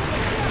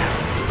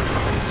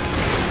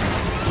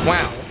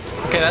 Wow.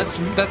 Okay,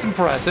 that's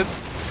impressive.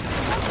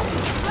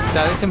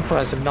 That is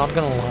impressive, not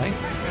gonna lie.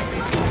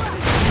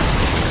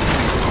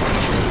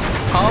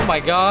 Oh my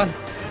god.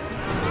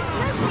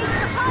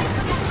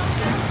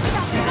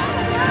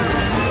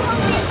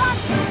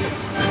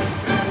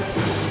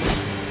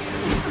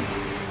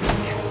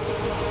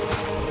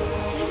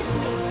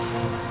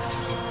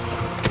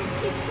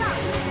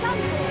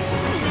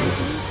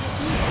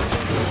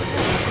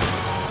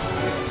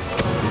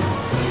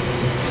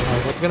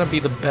 What's gonna be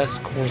the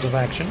best course of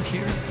action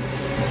here?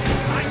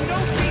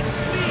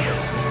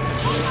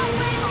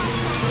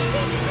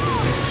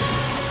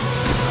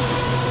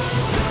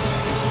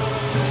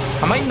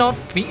 Am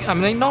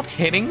I not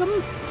hitting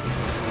them?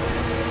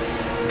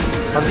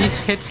 Are these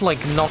hits like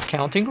not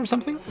counting or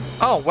something?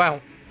 Oh wow.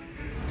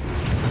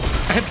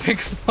 Epic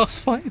boss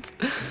fight.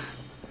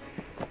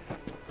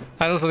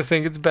 I honestly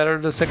think it's better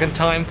the second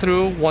time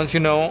through once you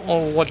know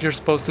what you're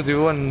supposed to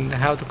do and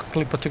how to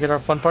quickly put together a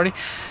fun party.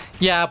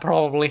 Yeah,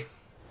 probably.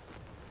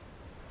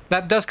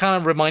 That does kind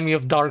of remind me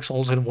of Dark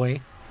Souls in a way.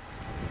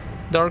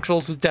 Dark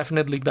Souls is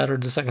definitely better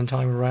the second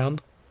time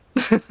around.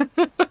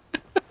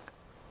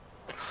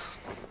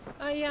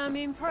 I am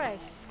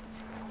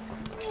impressed.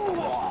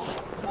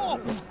 Oh,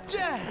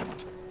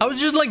 damned! I was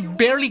just like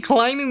barely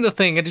climbing the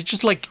thing and it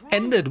just like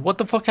ended. What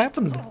the fuck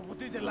happened? What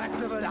did the lack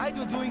of an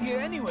idol doing here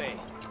anyway?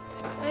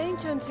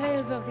 Ancient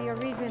tales of the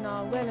Arisen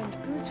are well and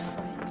good,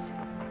 friend.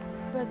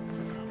 But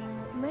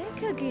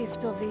make a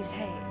gift of these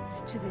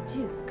heads to the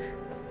Duke,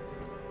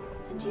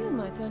 and you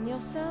might earn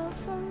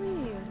yourself a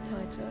real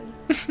title.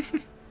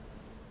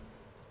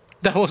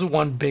 That was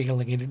one big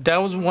alligator. That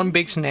was one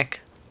big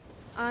snack.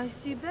 I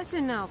see better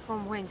now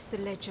from whence the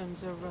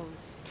legends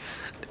arose.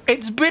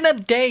 It's been a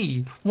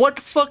day. What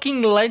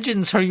fucking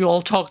legends are you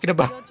all talking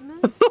about?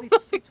 Judgment,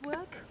 swift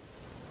footwork.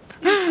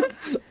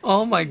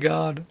 Oh my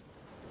god.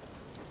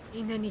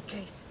 In any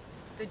case,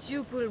 the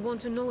Duke will want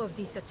to know of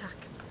this attack.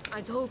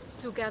 I'd hoped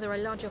to gather a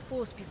larger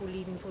force before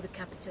leaving for the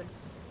capital.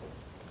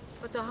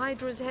 But the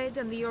Hydra's head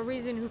and the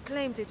Arisen who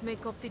claimed it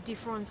make up the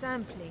difference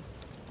amply.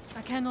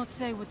 I cannot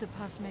say what the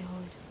past may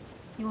hold.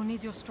 You'll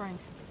need your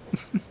strength.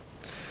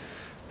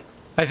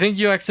 I think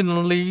you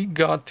accidentally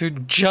got to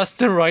just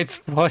the right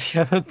spot.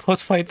 Yeah, that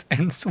boss fight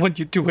ends when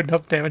you do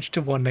enough damage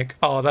to one neck.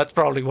 Oh, that's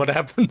probably what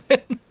happened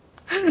then.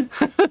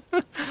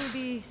 It'll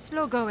be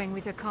slow going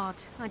with a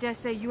cart. I dare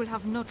say you'll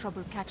have no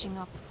trouble catching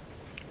up.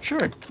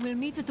 Sure. We'll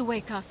meet at the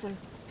Way Castle.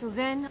 Till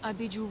then, I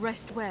bid you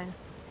rest well.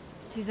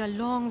 'Tis a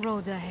long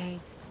road ahead.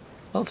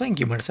 Well, thank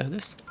you,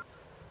 Mercedes.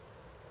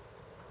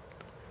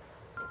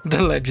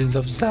 The Legends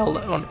of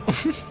Zelda. Oh, no.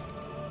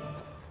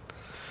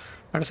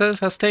 Mercedes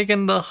has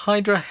taken the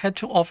Hydra head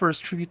to offer a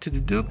tribute to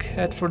the Duke,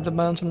 head for the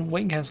mountain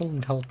Wayne Castle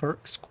and help her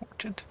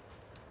escort it.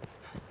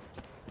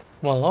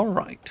 Well,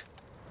 alright.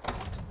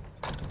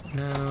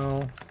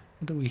 Now,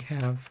 what do we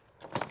have?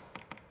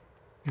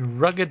 Your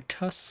rugged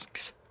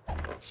tusks,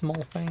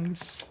 small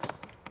fangs,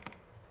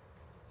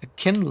 a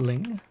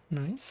kindling,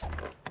 nice.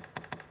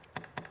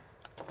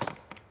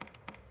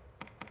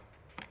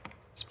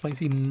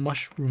 Spicy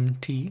mushroom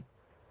tea.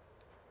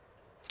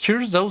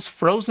 Cures those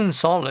frozen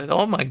solid,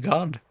 oh my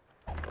god.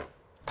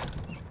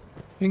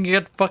 You can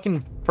get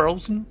fucking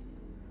frozen.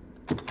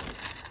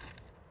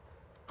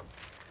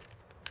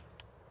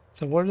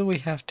 So where do we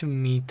have to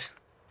meet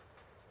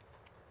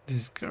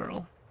this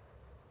girl?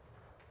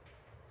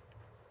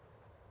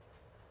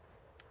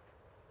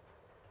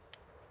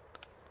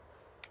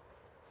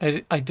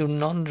 I do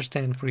not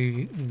understand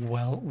pretty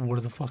well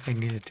where the fuck I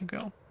needed to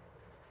go.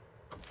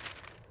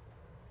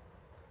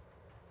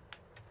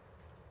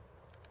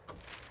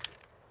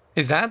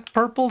 Is that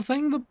purple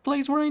thing the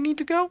place where I need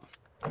to go?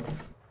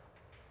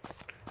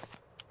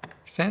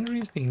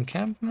 Sandries, the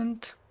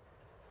encampment.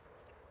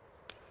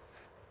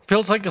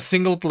 Feels like a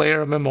single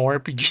player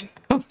MMORPG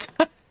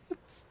sometimes.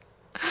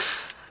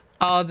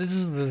 This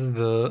is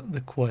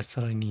the quest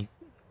that I need.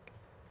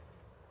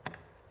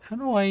 How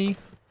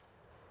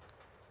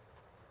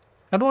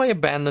do I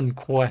abandon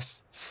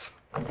quests?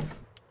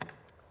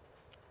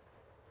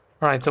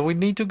 Alright, so we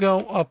need to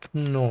go up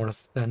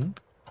north then.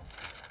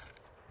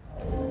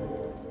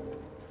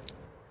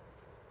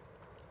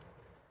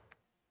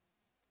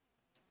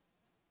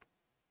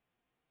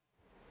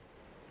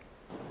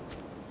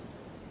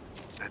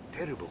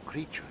 Terrible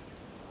creature.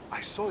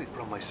 I saw it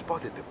from my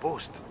spot at the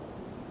post.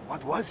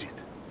 What was it?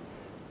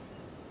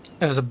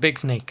 It was a big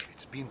snake.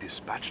 It's been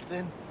dispatched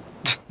then?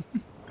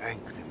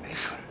 Thank the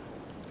maker.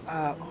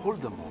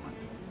 Hold a moment.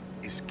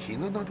 Is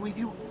Kina not with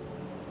you?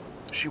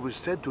 She was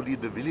said to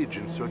lead the village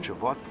in search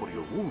of art for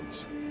your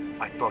wounds.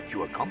 I thought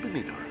you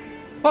accompanied her.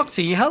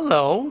 Foxy,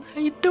 hello.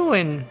 How you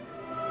doing?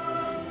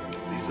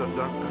 These are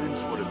dark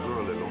times for a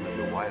girl alone in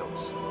the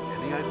wilds.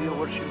 Any idea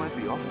where she might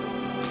be off to?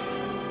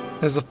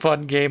 It's a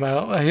fun game.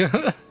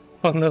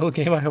 Fun little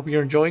game. I hope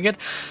you're enjoying it.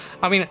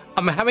 I mean,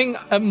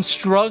 I'm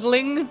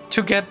struggling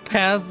to get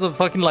past the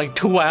fucking like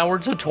 2-hour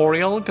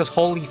tutorial because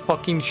holy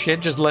fucking shit,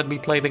 just let me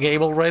play the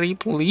game already,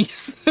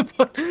 please.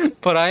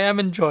 but I am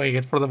enjoying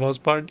it for the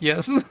most part.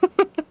 Yes.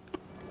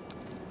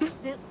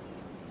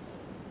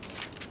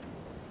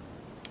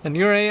 A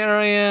new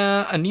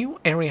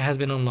area has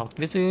been unlocked.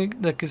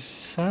 Visit the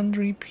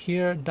Cassandra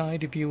Pier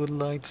Died if you would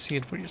like to see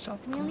it for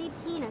yourself. We'll need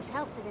Kina's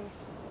help for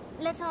this.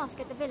 Let's ask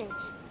at the village.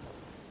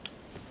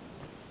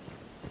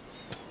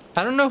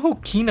 I don't know who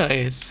Kina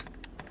is.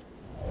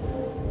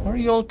 What are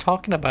you all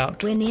talking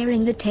about? We're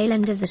nearing the tail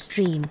end of the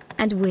stream,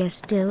 and we're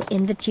still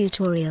in the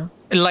tutorial.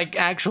 Like,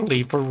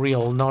 actually, for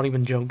real, not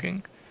even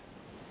joking.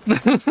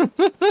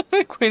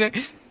 Kina,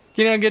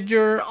 get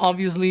your,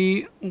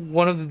 obviously,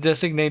 one of the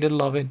designated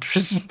love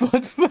interests,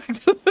 but back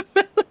to the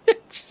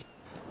village.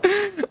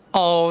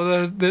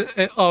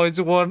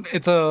 Oh,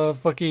 it's a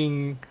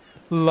fucking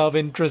love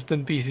interest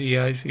in PC,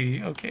 I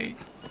see, okay.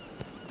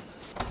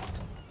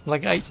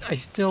 Like,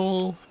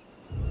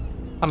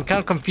 I'm kind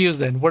of confused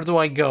then. Where do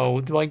I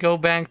go? Do I go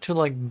back to,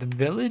 like, the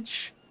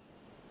village?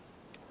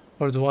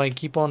 Or do I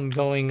keep on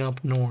going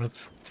up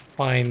north to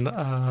find,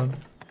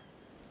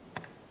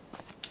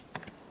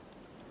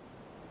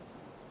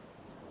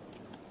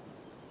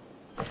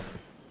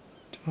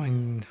 to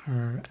find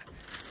her?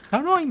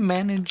 How do I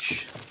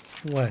manage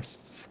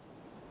quests?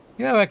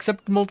 Yeah,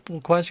 accept multiple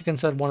quests. You can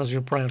set one as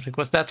your priority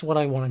quest. That's what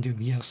I want to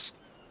do, yes.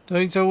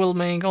 Doing so will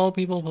make all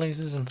people,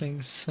 places, and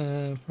things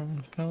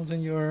from spells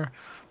in your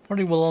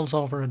party will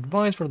also offer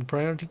advice for the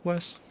priority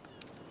quest.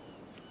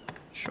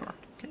 Sure.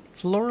 Okay.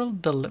 Floral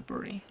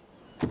delivery.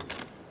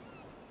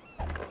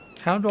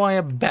 How do I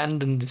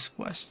abandon this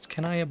quest?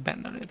 Can I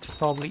abandon it?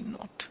 Probably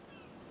not.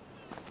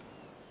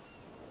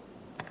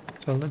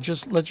 So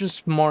let's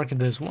just mark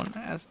this one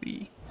as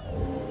the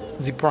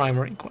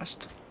primary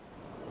quest.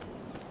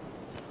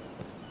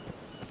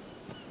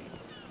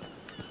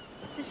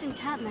 This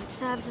encampment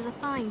serves as a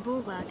fine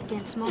bulwark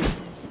against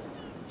monsters.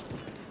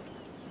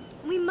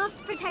 We must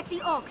protect the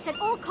orcs at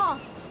all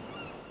costs.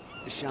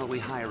 Shall we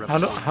hire a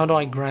how do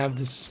I grab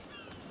this?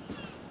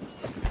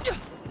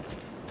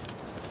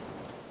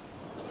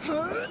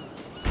 Can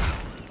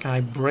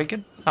I break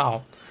it?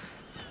 Oh.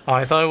 Oh,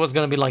 I thought it was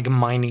gonna be like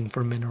mining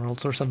for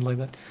minerals or something like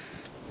that.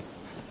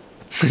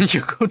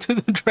 You go to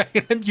the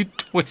dragon and you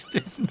twist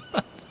his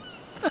nuts.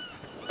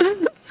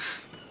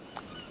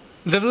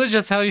 The village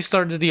is how you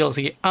start the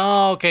DLC.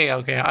 Oh, okay,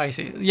 I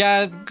see.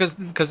 Yeah, because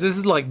this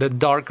is like the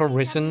Dark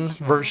Arisen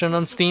version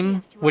on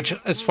Steam, which,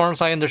 as far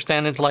as I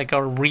understand, it's like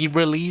a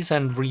re-release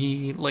and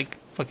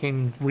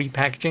fucking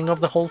repackaging of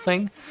the whole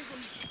thing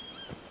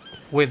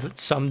with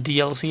some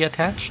DLC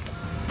attached.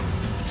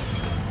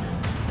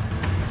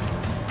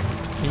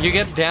 Can you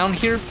get down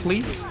here,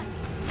 please?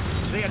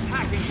 The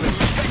attacking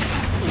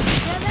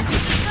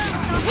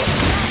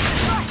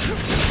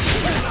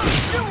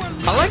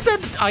I like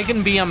that I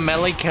can be a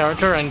melee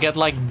character and get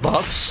like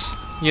buffs,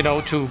 you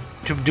know, to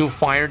do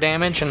fire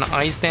damage and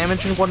ice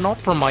damage and whatnot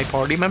from my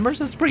party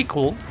members. It's pretty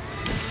cool.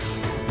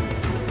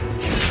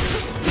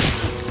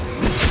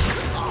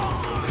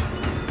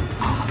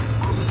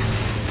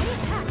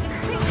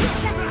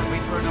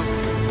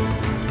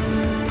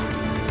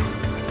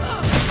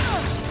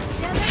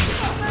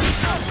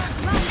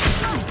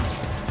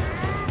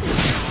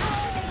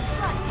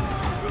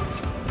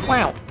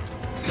 Wow.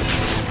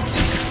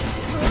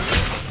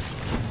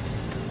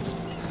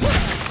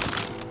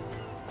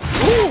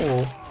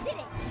 Ooh. Did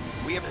it!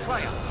 We have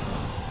triumphed.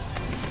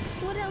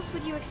 What else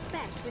would you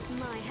expect with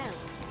my help?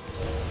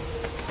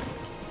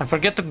 I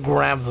forget to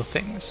grab the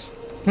things.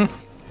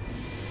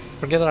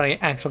 Forget that I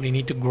actually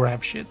need to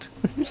grab shit.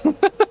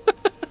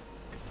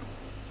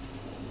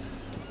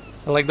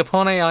 Like the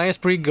pawn AI is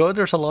pretty good.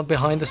 There's a lot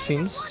behind the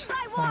scenes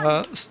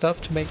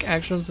stuff to make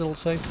actions it'll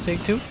say to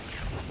take to.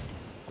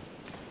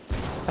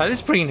 That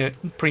is pretty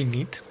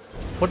neat.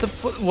 What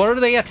are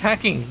they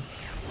attacking?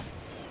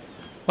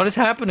 What is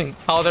happening?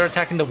 Oh, they're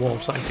attacking the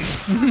wolves, I see.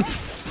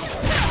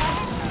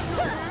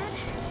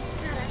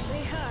 That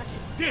actually hurt.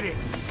 Did it!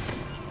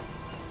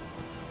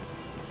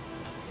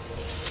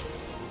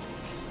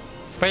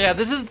 But yeah,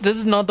 this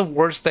is not the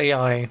worst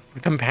AI for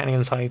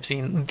companions I've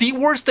seen. The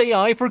worst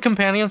AI for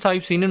companions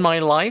I've seen in my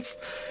life,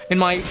 in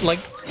my like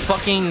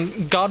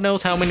fucking God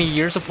knows how many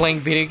years of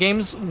playing video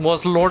games,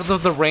 was Lord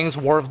of the Rings: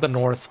 War of the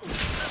North.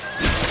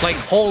 Like,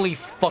 holy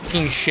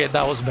fucking shit,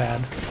 that was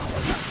bad.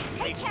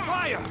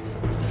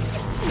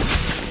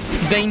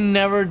 They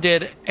never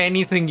did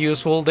anything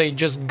useful. They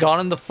just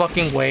got in the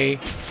fucking way,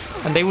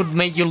 and they would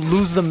make you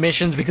lose the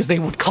missions because they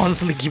would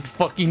constantly keep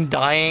fucking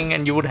dying,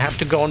 and you would have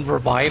to go and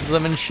revive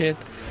them and shit.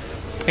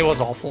 It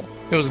was awful.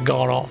 It was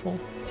god awful.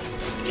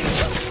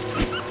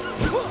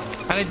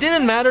 And it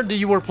didn't matter that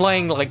you were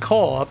playing like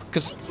co-op,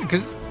 because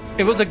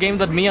it was a game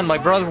that me and my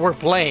brother were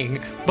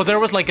playing, but there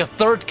was like a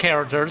third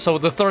character, so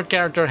the third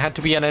character had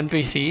to be an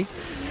NPC,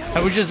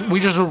 and we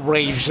just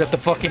raged at the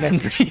fucking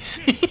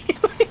NPC.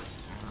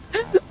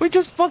 We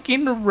just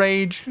fucking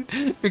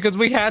raged because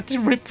we had to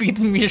repeat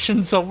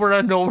missions over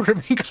and over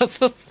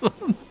because of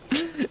them.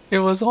 It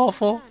was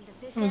awful.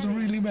 It was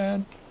really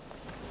bad.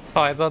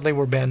 Oh, I thought they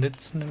were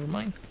bandits. Never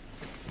mind.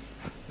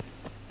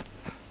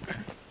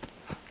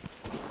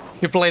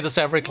 You play this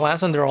every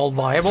class and they're all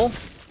viable.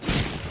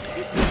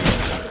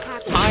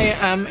 I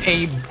am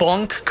a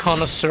bonk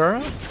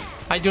connoisseur.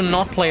 I do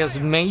not play as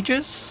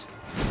mages.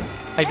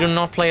 I do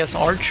not play as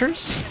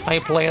archers. I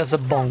play as a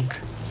bonk.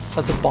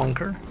 As a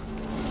bonker.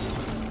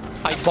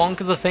 I bonk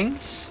the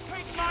things.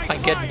 I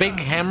get big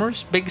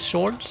hammers, big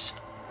swords.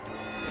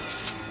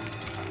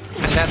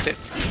 And that's it.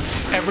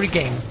 Every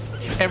game.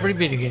 Every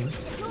video game.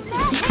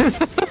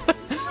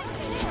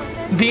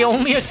 The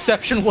only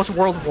exception was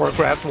World of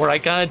Warcraft, where I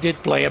kinda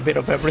did play a bit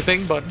of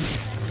everything, but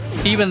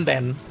even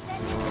then,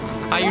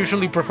 I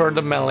usually prefer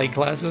the melee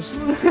classes.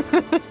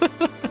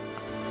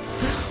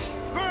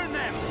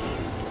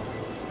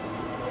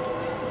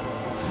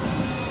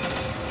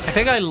 I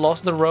think I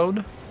lost the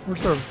road.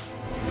 Where's the...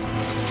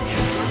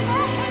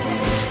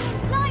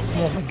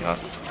 Oh my god.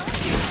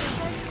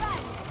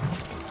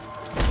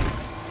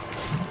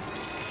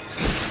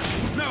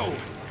 No!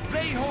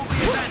 They hold the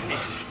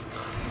advantage!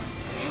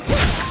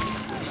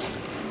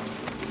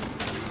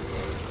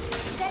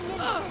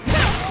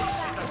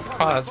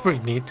 Oh, that's pretty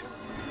neat.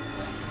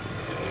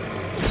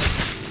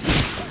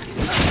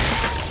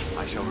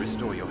 I shall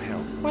restore your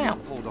health. Wow.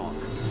 Hold on.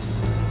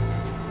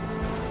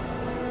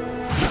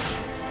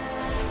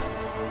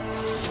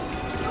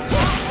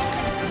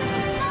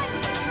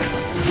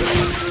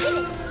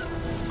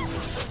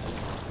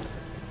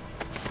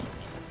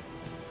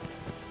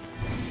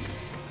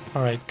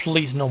 Alright,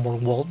 please no more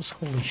wolves.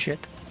 Holy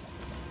shit.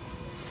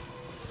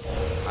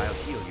 I'll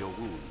heal your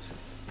wounds.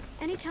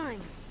 Anytime.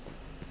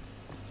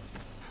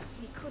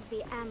 We could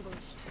be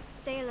ambushed.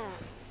 Stay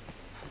alert.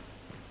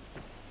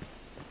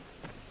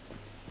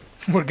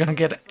 We're gonna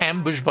get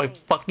ambushed by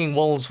fucking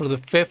wolves for the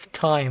 5th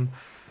time.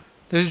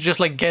 This is just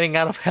like getting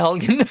out of hell,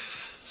 you know?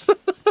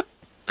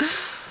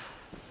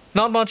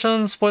 Not much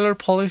on spoiler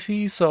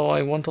policy, so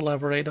I won't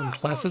elaborate on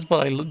classes, but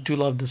I do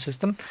love the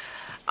system.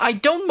 I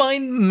don't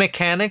mind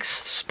mechanics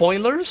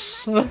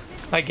spoilers,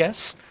 I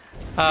guess.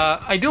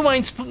 I do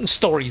mind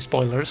story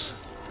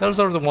spoilers. Those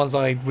are the ones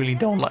I really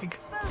don't like.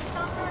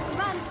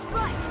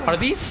 Are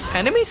these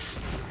enemies?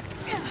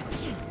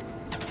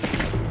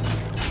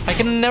 I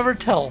can never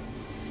tell.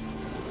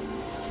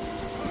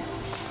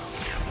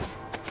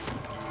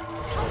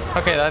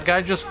 Okay, that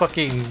guy just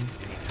fucking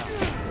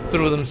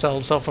threw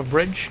themselves off a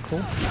bridge.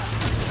 Cool.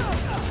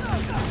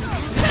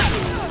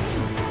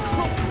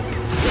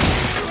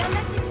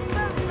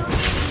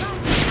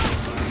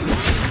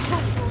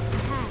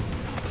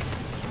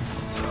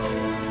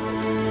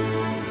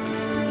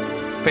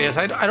 But yes,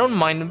 I don't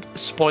mind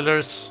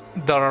spoilers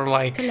that are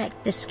like...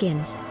 Collect the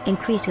skins,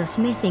 increase your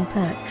smithing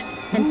perks,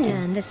 and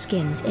turn the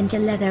skins into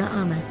leather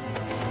armor.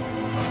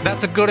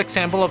 That's a good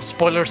example of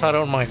spoilers I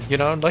don't mind, you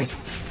know? Like,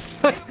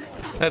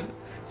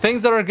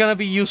 things that are gonna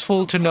be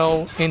useful to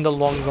know in the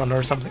long run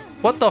or something.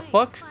 What the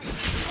fuck?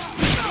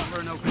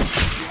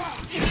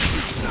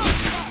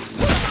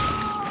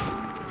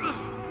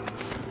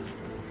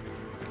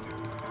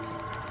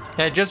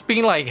 Yeah, just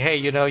being like, hey,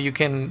 you know, you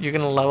can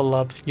level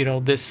up, you know,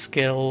 this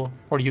skill,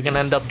 or you can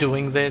end up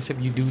doing this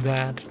if you do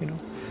that, you know.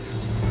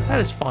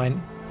 That is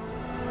fine.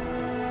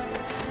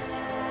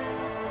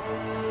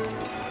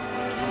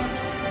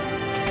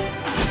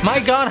 My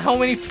god, how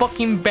many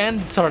fucking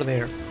bandits are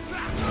there?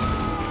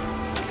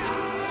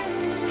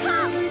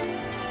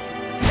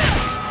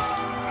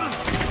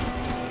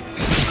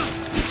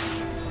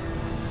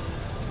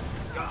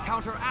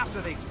 Counter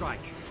after they strike.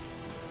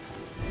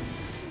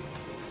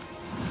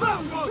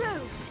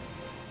 Rogues!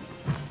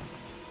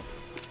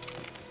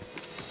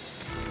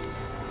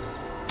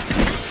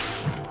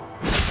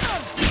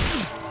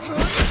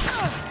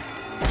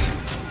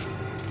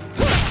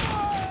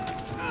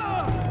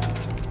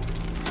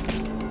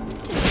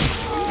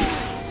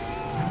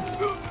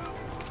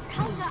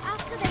 Counter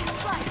after they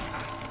strike.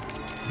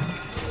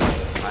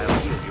 I'll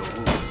heal your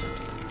wounds.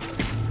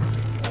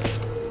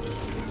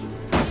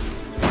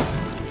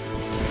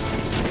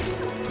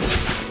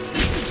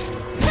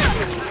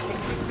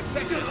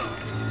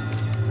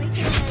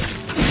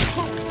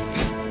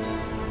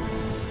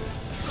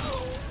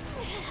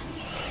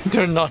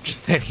 They're not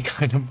just any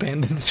kind of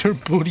bandits, they're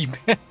booty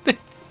bandits.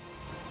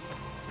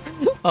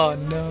 Oh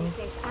no.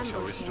 I shall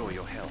restore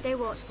your health. Stay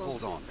watchful.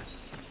 Hold on.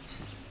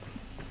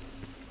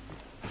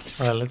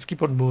 Alright, let's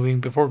keep on moving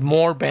before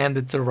more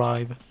bandits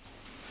arrive.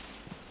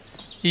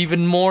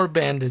 Even more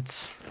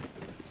bandits.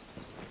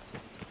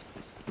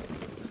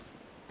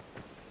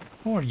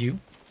 Who are you?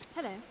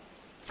 Hello.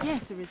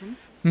 Yes, Arisen.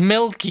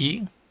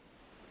 Milky.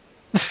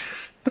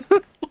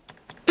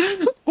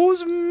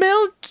 Who's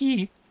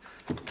Milky?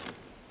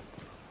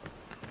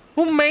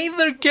 Who made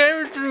their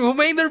character, who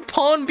made their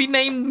pawn be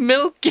named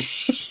Milky?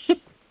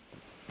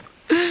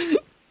 I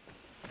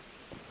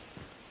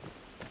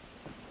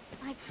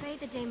pray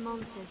the day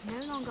monsters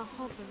no longer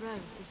haunt the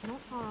roads is not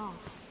far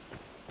off.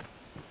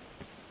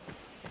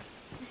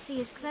 The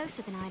sea is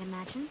closer than I'd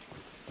imagined.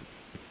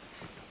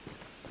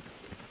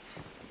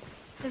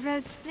 The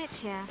road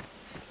splits here.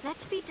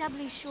 Let's be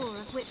doubly sure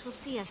of which will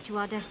see us to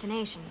our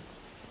destination.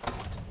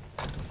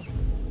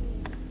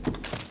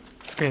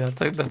 Okay,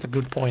 that's a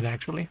good point,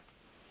 actually.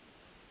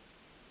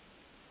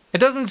 It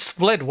doesn't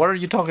split. What are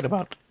you talking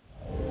about?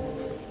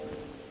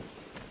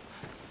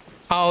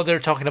 Oh,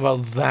 they're talking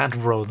about that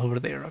road over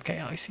there.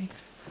 Okay, I see.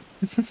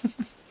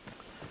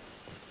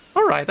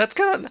 All right, that's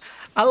kind of.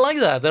 I like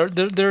that.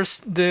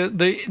 There's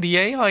the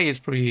AI is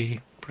pretty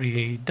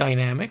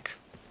dynamic.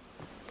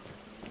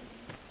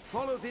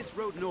 Follow this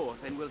road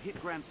north and we'll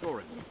hit Grand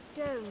Soren. The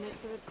stone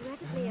makes a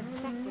regrettably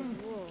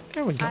effective wall.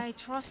 There we go. I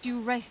trust you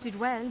rested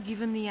well,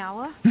 given the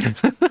hour.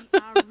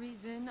 The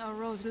reason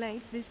arose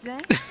late this day.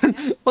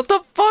 What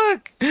the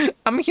fuck?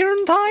 I'm here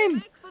in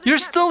time. You're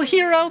still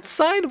here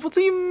outside. What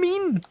do you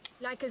mean?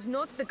 Like as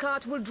not, the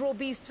cart will draw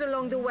beasts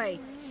along the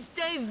way.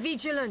 Stay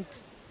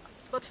vigilant.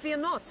 But fear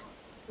not.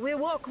 We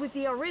walk with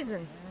the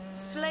Arisen,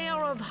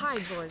 Slayer of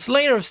Hydras.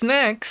 Slayer of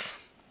Snacks?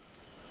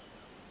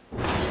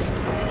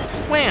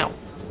 Wow.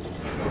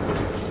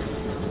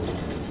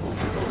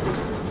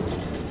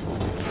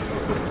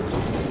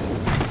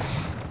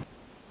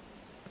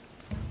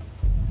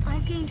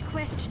 I've gained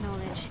quest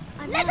knowledge.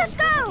 Let us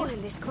go! What to do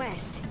in this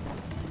quest.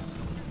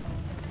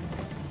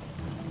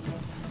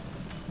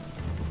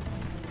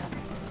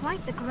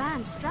 Quite the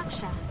grand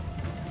structure.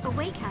 A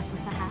way castle,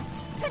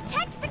 perhaps.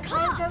 Protect the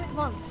cart! I'll go at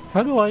once.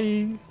 How do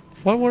I...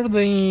 What were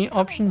the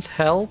options?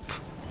 Help,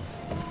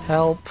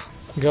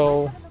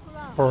 go,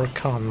 or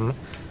come.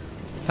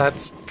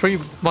 That's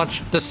pretty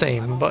much the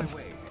same, but...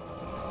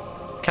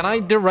 Can I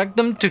direct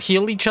them to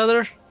heal each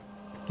other?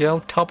 You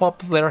know, top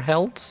up their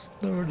healths?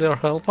 Their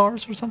health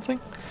bars or something?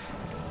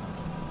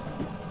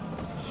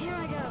 Here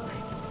I go.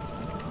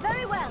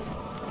 Very well.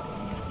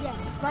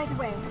 Yes, right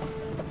away.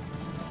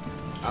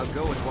 I'll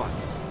go at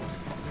once.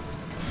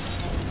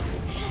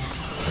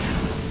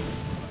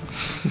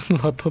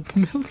 Slurp up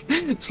milk.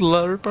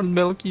 Slurp on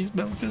Milky's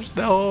milkers.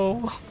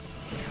 No.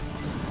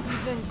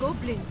 Even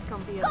goblins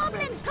can be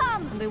Goblins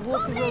come! and they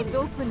walk the roads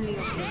openly.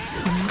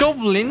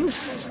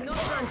 Goblins? No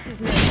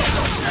chances, mate.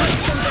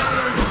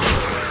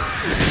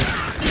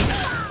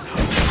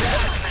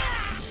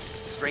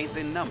 Strength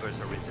in numbers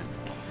arisen.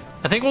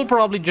 I think we'll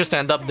probably just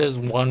end up this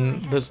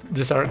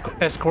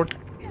escort.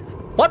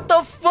 What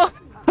the fuck?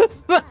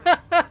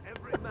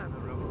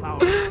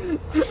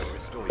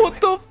 What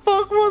the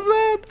fuck was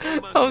that?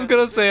 I was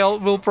gonna say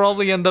we'll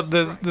probably end up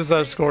this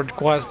escort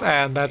quest,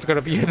 and that's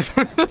gonna be it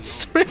for the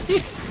stream.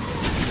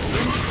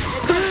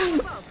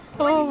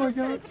 Oh my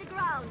god.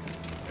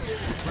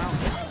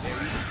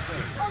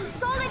 On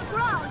solid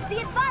ground,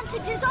 the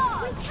advantage is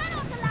ours! We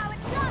cannot allow it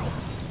flight!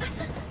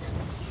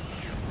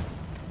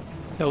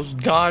 Those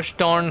gosh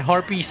darn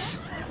harpies.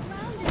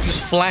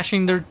 Just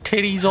flashing their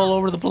titties all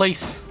over the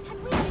place.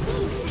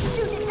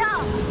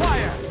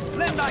 Fire!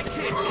 Lend thy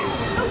kiss!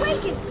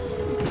 Awaken!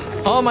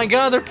 Oh my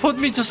god, they're putting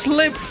me to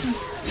sleep!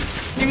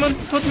 Demon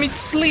put me to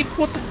sleep,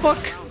 what the fuck?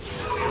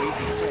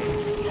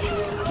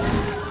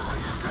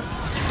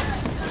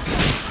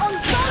 On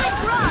solid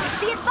ground,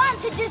 the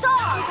advantage is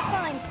ours!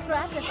 Fine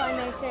scrap, if I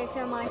may say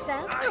so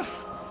myself.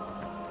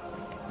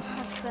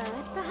 A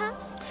bird,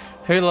 perhaps?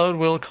 Heavy load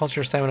will cause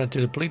your stamina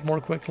to deplete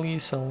more quickly,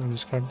 so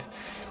discard.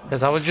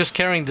 Because I was just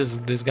carrying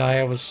this guy,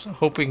 I was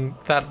hoping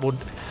that would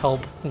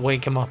help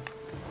wake him up.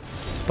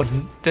 But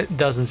it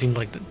doesn't seem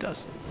like it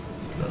does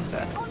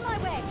that. On my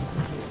way!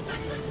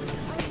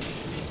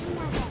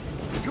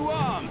 To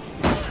arms!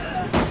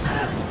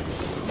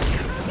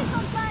 Focus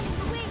on planting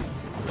the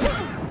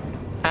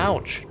wings!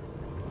 Ouch!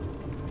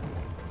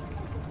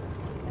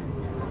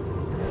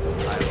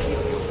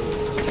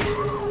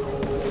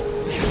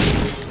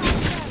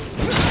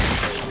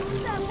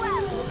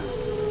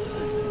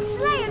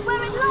 Slay it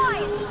where it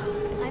lies!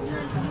 I've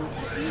learned new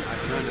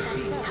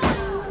techniques.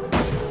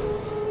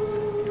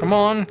 Come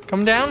on,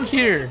 come down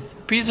here,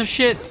 piece of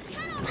shit!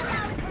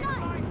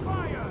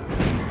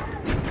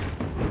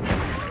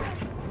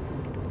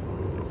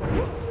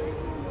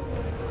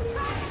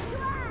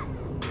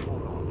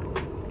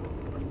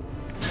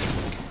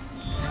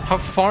 How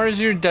far is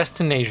your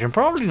destination?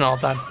 Probably not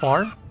that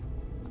far.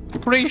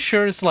 Pretty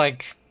sure it's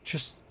like,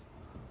 just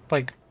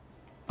like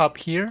up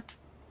here.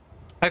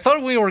 I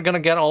thought we were gonna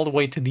get all the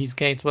way to these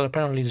gates, but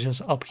apparently it's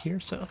just up here,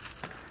 so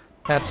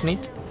that's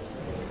neat.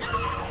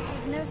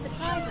 It's no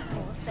surprise, of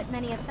course, that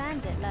many a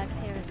bandit lurks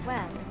here as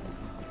well.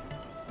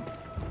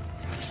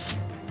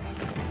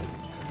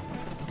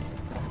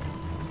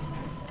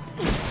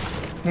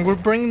 And we're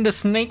bringing the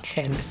snake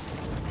head.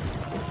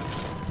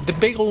 The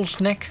big old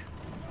snake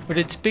with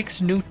its big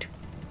snoot.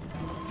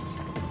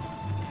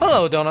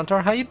 Hello,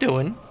 Donator, how you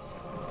doing?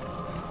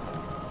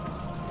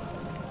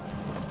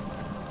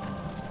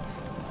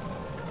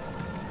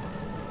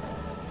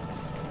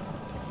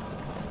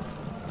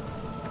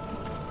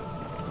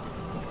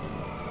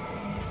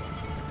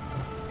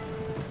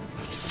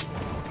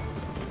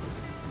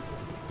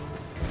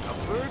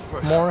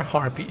 More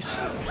harpies.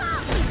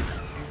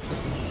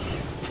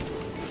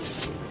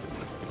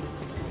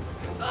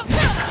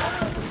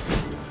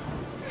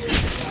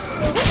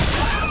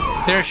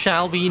 There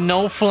shall be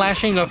no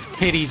flashing of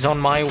titties on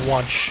my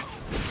watch.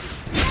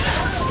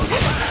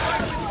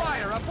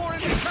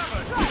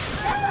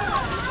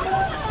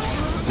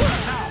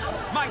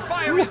 My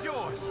fire is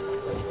yours!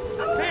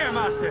 Here,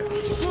 master!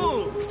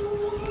 Move!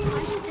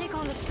 I shall take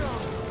on the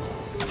strong.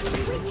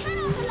 We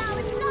cannot allow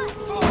it tonight!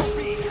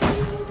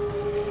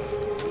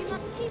 We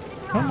must keep the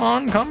ground. Come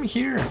on, come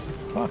here.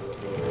 Fuck.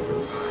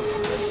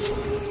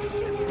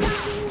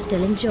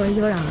 Still enjoy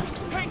your art.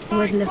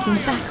 Was looking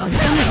back on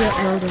some of your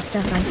older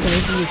stuff I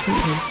saved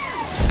recently.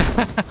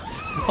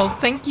 Well,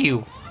 thank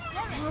you.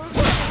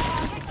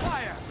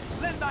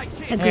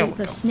 A group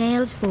of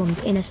snails formed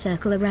in a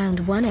circle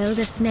around one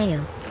elder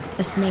snail.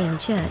 A snail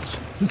church.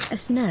 A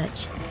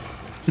snurch.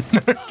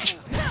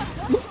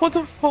 What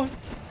the fuck?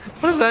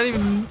 What does that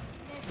even...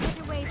 There's such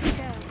a ways to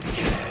go.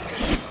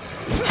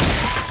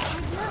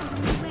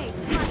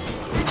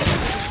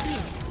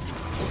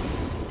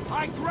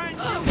 I grant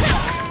you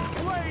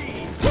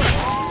blaze!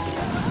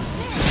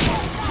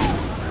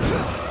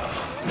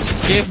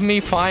 Give me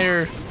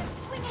fire.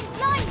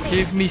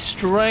 Give me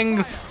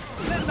strength.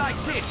 Lend thy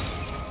kiss!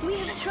 We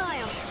have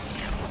triumphed.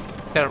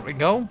 There we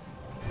go.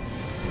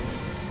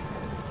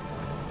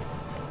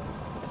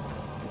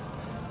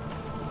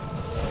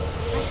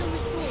 I shall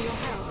restore your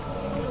health.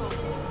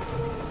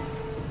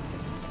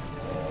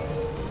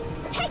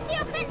 Take the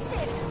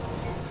offensive!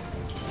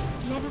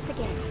 Never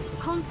forget,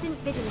 constant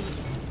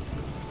vigilance.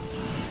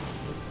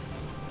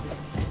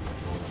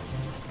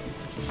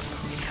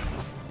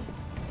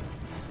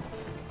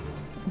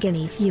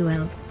 Gimme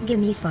fuel,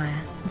 gimme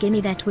fire,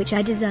 gimme that which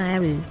I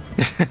desire. Ooh.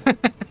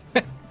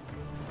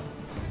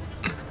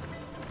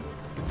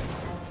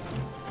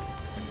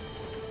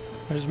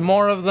 There's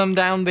more of them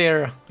down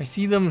there. I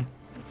see them.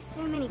 With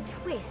so many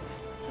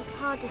twists, it's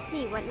hard to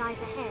see what lies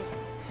ahead.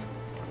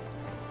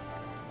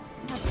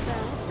 A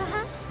bird,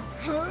 perhaps?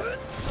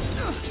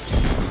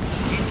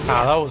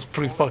 Ah, that was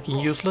pretty fucking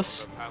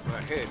useless.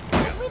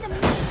 With a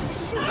means to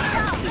shoot it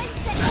down, let's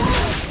set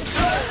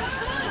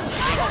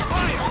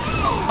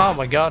Oh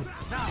my god.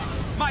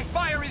 My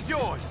fire is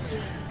yours!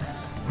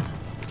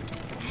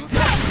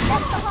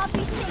 That's the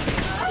harpy sing.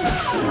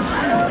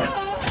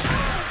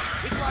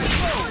 It rides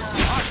low!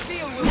 Our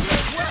steel will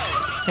serve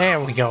well! There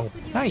we go.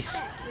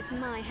 Nice. With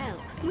my help,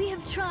 we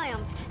have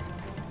triumphed.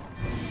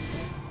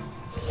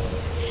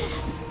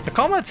 The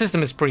combat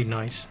system is pretty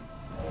nice.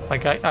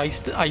 Like I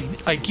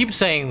keep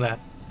saying that,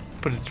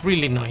 but it's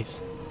really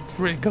nice. It's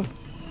really good.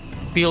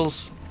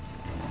 Feels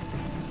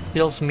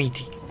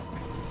meaty.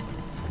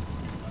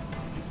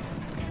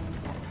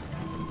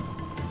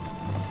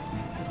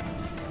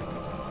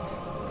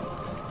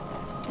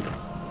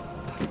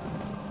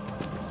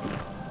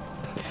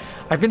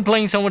 I've been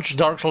playing so much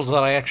Dark Souls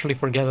that I actually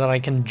forget that I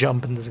can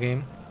jump in this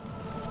game.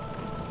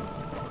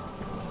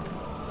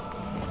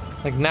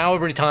 Like now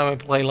every time I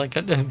play like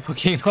a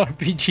fucking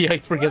RPG, I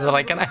forget that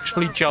I can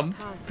actually jump.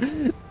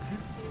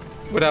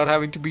 Without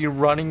having to be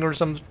running or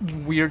some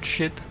weird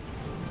shit.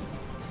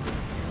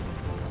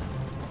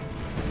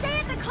 Stay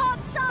at the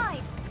cart's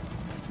side!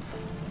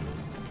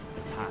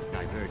 The path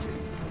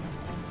diverges.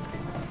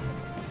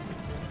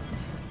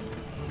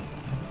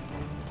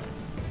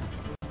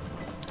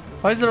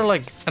 Why is there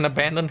like an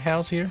abandoned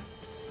house here?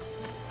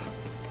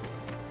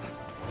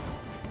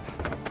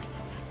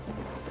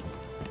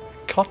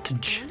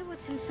 Cottage. I wonder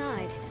what's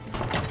inside.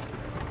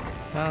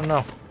 I don't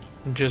know.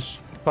 I'm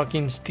just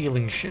fucking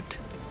stealing shit.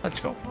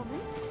 Let's go.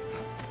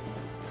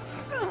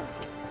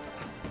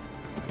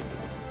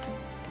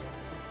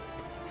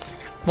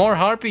 More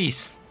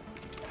harpies.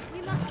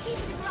 We must keep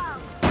the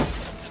ground.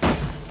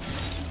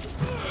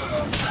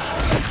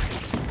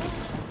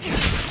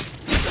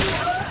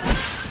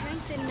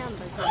 Strength in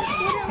numbers.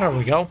 There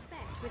we go.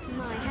 With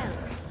my help.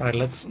 All right,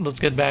 let's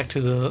get back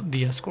to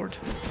the escort.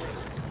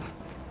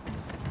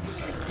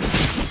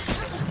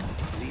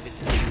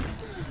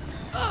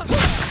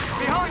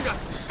 Behind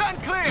us!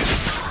 Stand clear!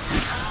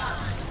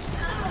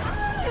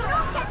 Do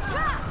not get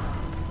trapped!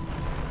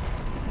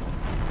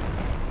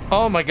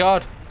 Oh my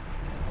god.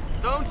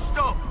 Don't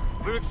stop!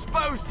 We're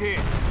exposed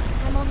here!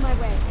 I'm on my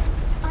way.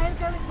 I'll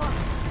go at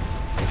once.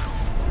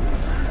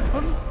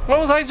 What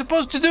was I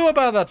supposed to do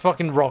about that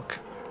fucking rock?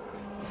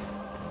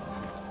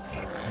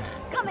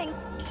 Coming!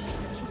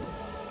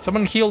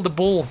 Someone heal the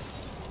bull.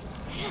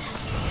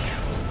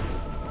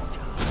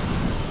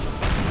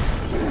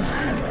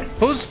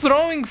 Who's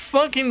throwing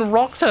fucking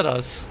rocks at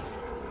us?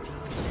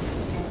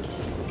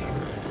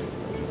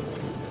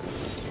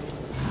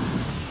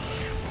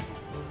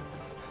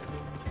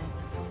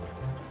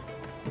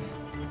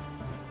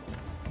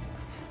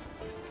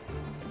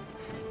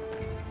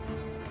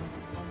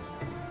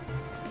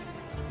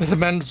 Is the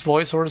man's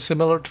voice sort of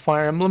similar to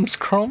Fire Emblem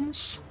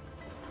Scrums?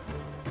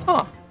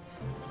 Huh.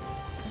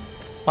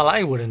 Well,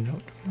 I wouldn't know.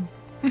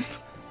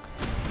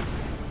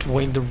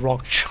 Dwayne the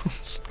Rock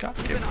Jones. God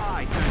damn it.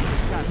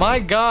 My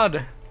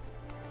god!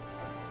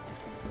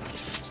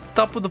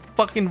 Stop with the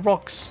fucking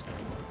rocks.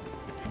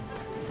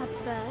 A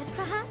bird,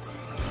 perhaps?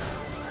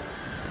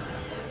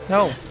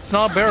 No, it's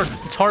not a bird.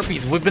 It's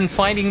harpies. We've been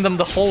fighting them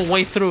the whole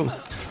way through.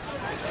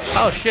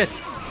 Oh shit.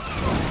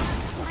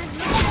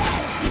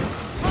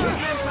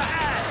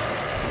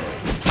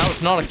 I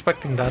was not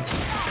expecting that.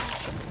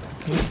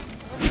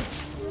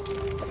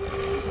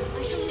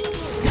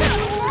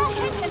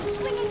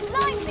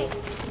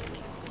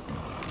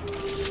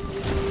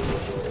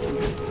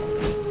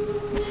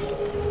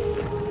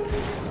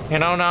 You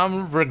know, now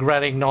I'm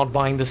regretting not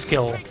buying the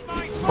skill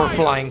for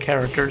flying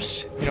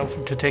characters. You know,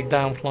 to take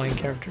down flying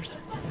characters.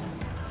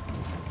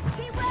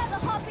 Beware the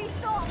harpy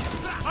sword!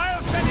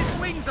 I'll set its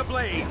wings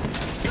ablaze!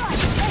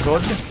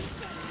 Good.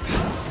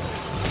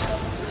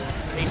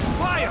 It's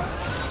fire!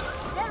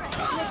 There is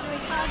a slippery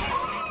target.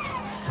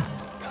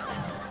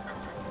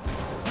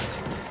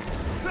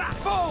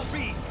 Fall,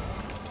 beast!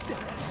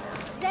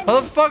 What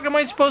the fuck am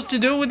I supposed to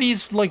do with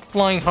these, like,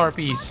 flying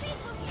harpies?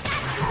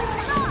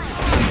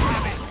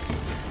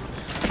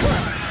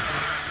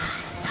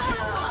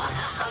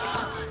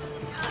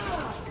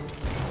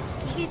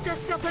 Is it the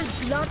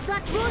serpent's blood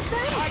that draws them?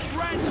 I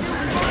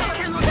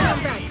cannot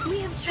turn back. We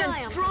have stand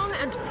strong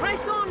and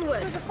press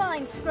onward. It was a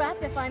fine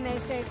scrap, if I may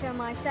say so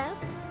myself.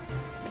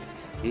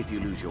 If you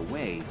lose your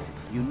way,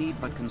 you need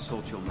but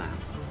consult your map.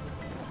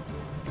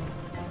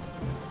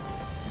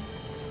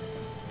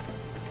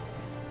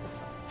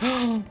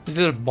 Is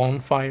it a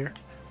bonfire?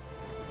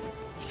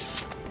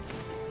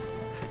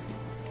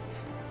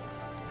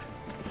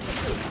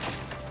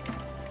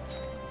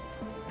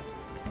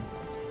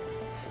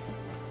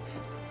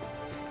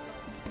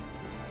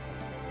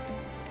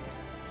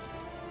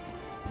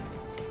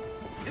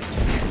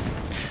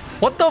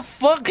 What the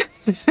fuck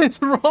is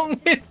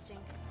wrong with?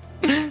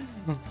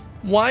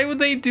 Why would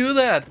they do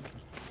that?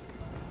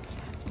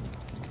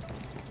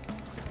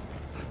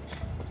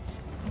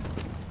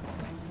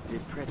 It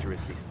is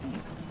treacherously steep.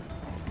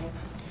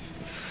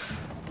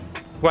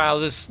 Wow,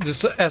 this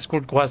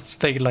escort quest's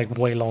taking like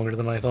way longer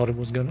than I thought it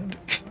was gonna do.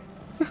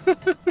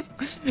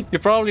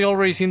 You've probably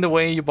already seen the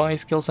way you buy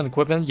skills and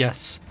equipment.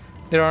 Yes.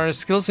 There are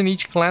skills in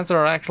each class that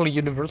are actually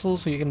universal,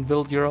 so you can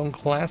build your own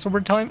class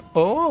over time.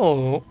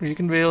 Oh, you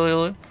can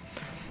build...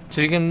 So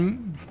you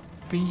can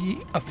be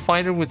a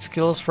fighter with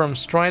skills from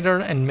Strider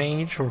and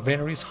Mage or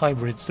various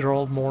hybrids. They're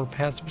all more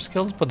passive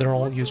skills, but they're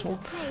all useful.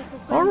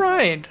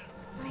 Alright.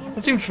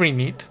 That seems pretty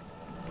neat.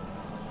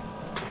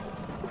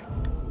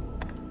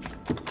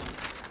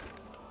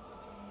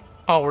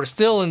 Oh, we're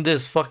still in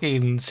this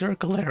fucking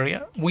circle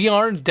area. We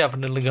are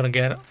definitely gonna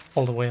get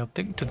all the way up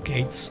to the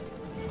gates.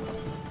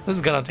 This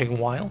is gonna take a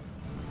while.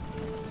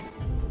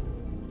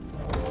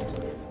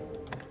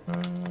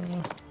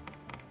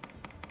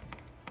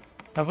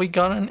 Have we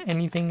gotten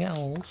anything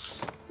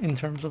else in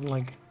terms of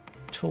like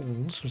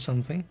tools or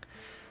something?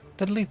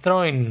 Deadly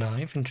throwing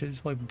knife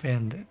introduced by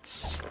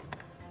bandits.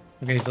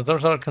 Okay, so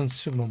those are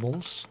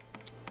consumables.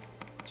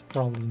 It's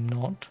probably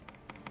not.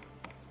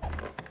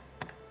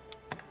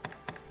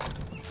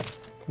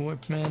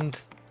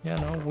 Equipment. Yeah,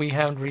 no, we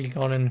haven't really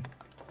gotten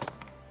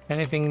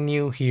anything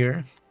new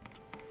here.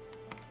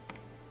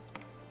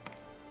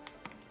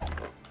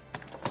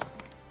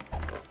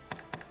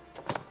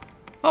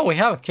 Oh, we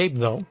have a cape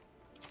though.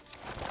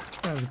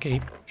 We have a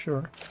cape,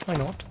 sure. Why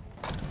not?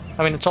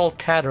 I mean, it's all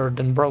tattered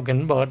and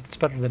broken, but it's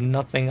better than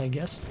nothing, I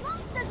guess.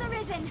 Monsters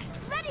arisen!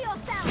 Ready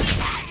yourself!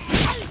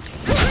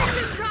 The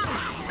witches come!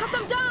 Cut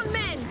them down,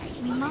 men!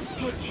 We must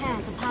take care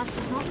the past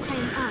does not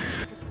claim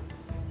us as its...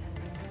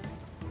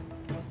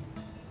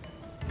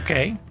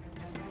 Okay.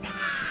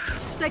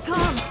 Stay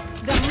calm!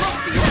 There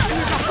must be a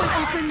team that will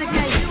open the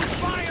gates!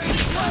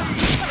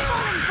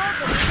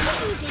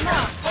 Easy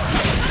now!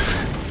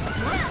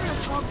 Monster of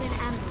goblin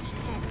ambush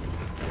ahead.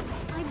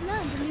 I've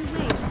learned a new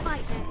way to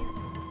fight there.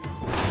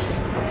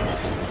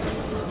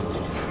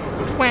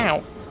 Wow.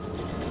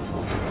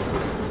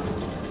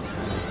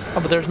 Oh,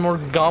 but there's more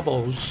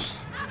gobbles.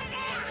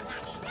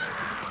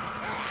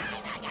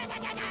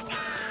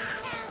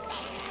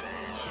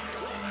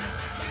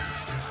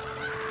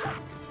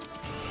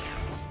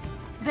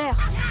 There,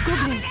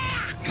 goblins!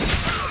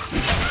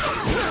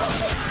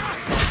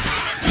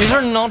 These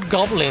are not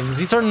goblins.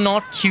 These are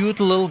not cute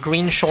little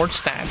green short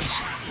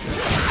stacks.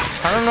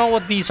 I don't know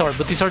what these are,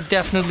 but these are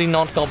definitely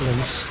not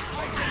goblins.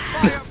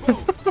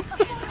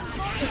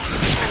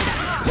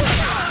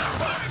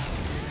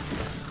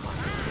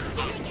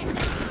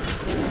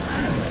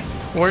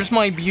 Where's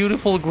my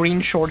beautiful green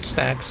short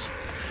stacks?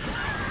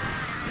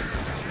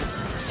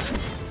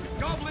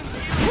 Goblins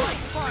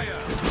fire!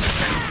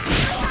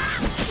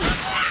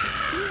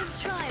 We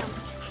have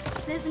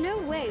triumphed. There's no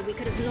way we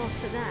could have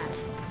lost to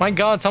that. My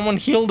god, someone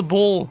heal the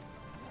bull.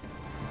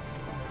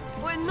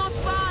 We're not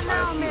far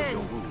now,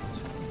 men!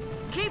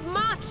 Keep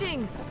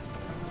marching!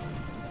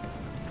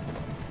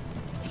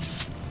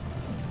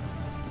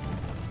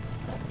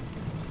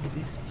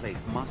 This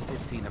place must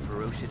have seen a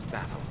ferocious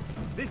battle.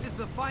 This is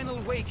the final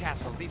way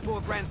castle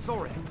before Grand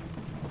Sorin.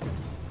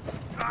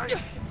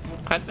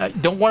 I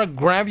don't want to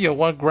grab you, I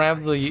want to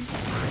grab the...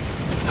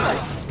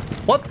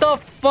 What the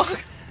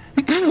fuck?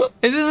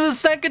 This is the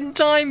second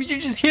time you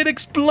just hit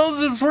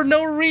explosives for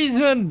no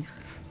reason!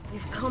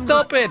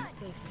 Stop it!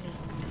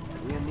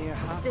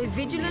 Stay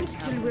vigilant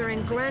till we're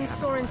in Grand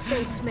Sorin's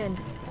gates, men.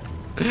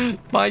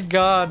 My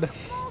god.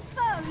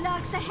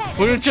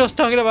 We were just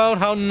talking about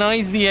how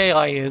nice the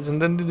AI is,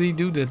 and then they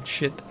do that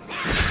shit. Don't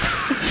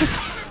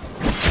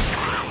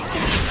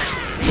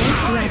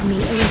grab me,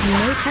 it was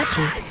no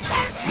touchy.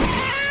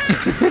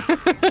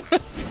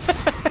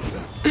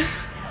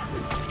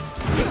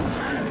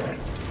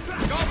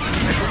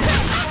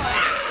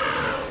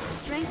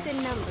 Strength in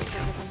numbers,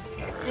 Arisen.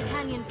 The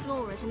canyon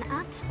floor is an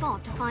apt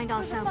spot to find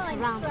ourselves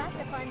surrounded.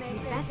 We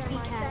best be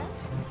careful.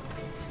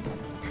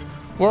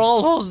 We're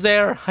almost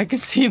there. I can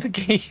see the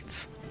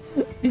gates.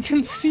 You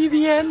can see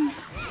the end.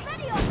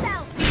 Ready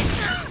yourself!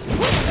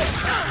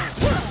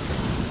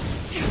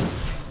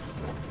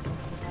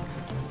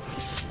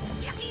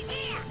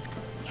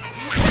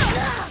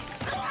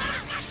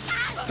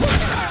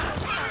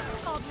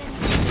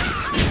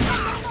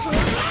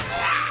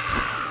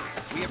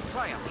 We have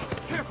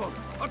triumphed. Careful!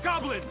 A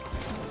goblin!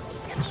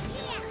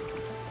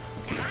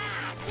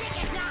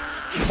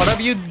 What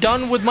have you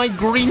done with my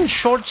green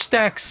short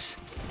stacks?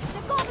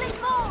 The goblin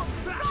balls!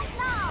 Right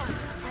now!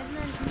 I've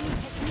learned new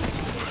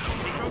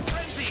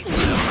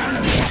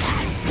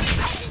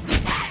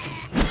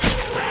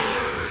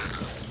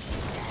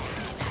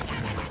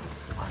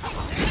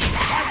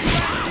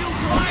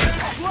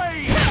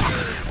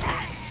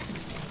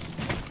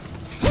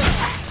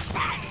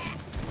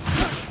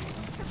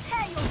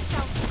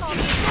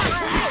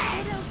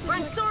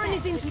Grand Sorin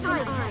is in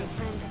sight!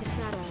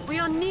 We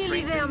are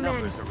nearly there,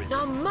 men.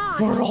 Now march!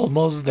 We're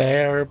almost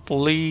there.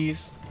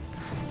 Please.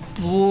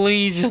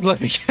 Please just let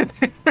me get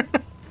there.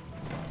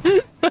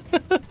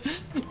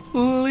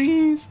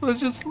 Please.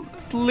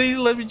 Please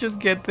let me just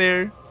get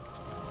there.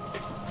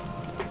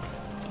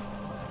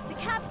 The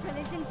captain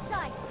is in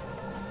sight.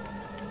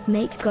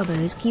 Make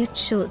Gobbo's cute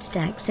short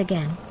stacks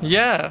again.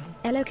 Yeah.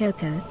 Hello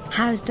Coco,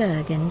 how's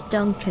Durgan's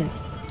Donku?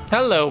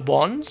 Hello,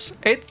 Bonds.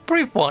 It's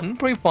pretty fun,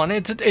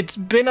 It's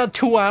been a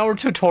 2-hour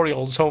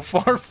tutorial so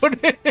far, but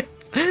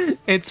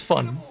it's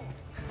fun.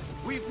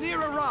 We've near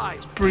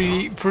arrived.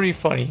 Pretty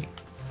funny.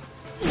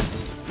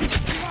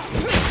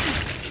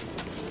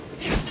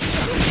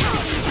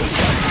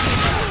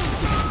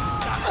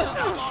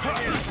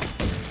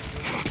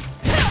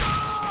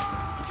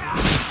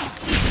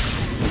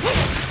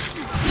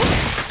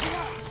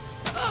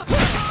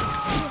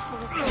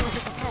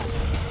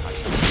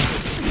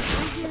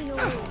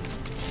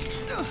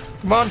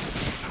 Come on.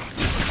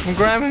 I'm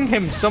grabbing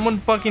him. Someone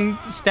fucking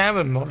stab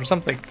him or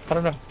something. I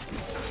don't know.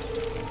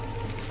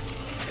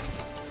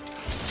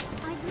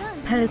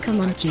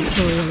 Pokemon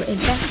tutorial is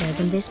better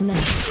than this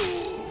mess.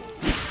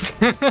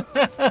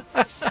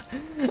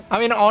 I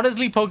mean,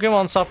 honestly,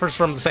 Pokemon suffers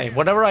from the same.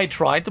 Whenever I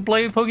tried to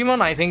play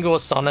Pokemon, I think it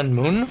was Sun and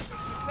Moon.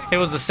 It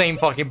was the same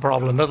fucking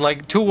problem. It was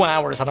like 2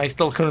 hours and I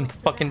still couldn't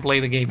fucking play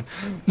the game.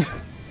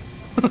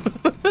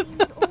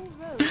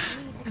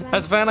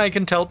 As fan, I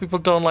can tell people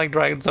don't like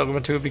Dragon's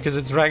Dogma 2 because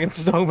it's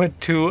Dragon's Dogma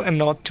 2 and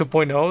not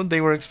 2.0.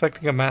 They were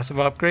expecting a massive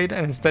upgrade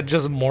and instead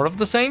just more of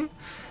the same.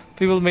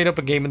 People made up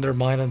a game in their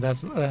mind and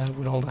that's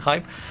with all the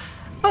hype.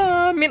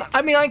 I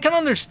mean, I can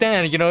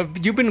understand, you know,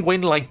 if you've been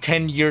waiting like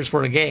 10 years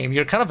for a game,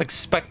 you're kind of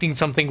expecting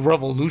something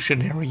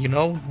revolutionary, you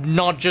know?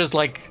 Not just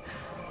like,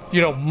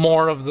 you know,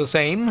 more of the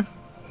same.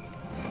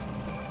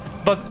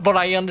 But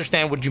I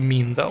understand what you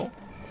mean, though.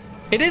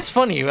 It is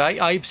funny.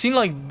 I've seen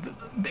like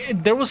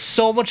there was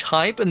so much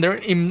hype, and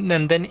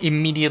then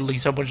immediately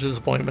so much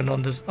disappointment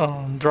on this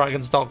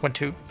Dragon's Dogma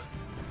 2.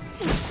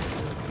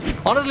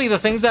 Honestly, the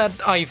things that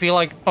I feel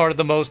like are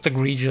the most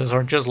egregious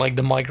are just like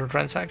the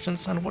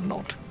microtransactions and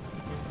whatnot.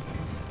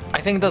 I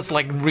think that's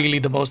like really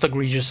the most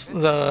egregious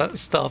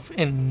stuff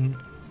in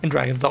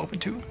Dragon's Dogma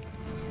 2.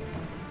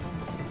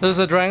 There's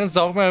a Dragon's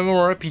Dogma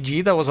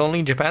MMORPG that was only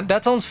in Japan.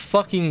 That sounds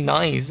fucking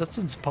nice. That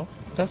sounds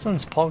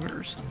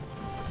poggers.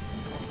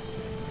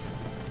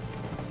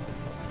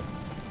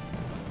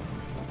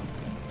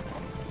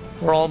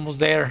 We're almost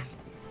there.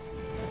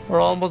 We're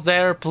almost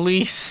there,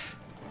 please.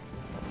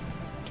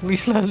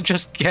 Please let's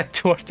just get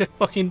to our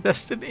fucking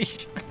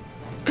destination.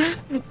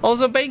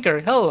 Also, Baker,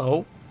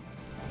 hello.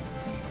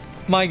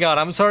 My god,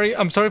 I'm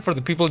sorry for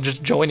the people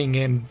just joining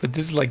in, but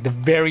this is like the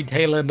very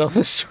tail end of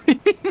the stream.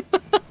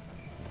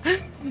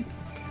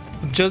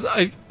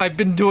 I've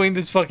been doing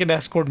this fucking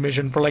escort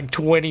mission for like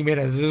 20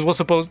 minutes. This was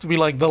supposed to be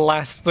like the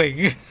last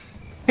thing.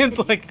 It's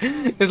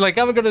like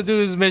I'm gonna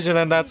do this mission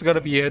and that's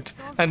gonna be it.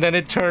 And then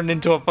it turned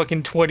into a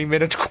fucking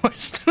 20-minute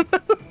quest.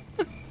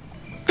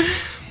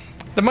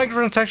 The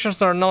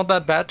microtransactions are not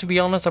that bad, to be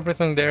honest.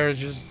 Everything there is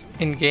just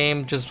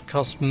in-game, just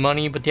costs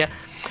money, but yeah.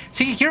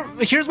 See,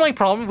 here's my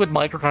problem with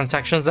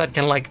microtransactions that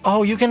can like,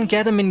 oh, you can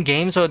get them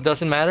in-game so it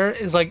doesn't matter.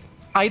 Is like,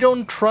 I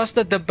don't trust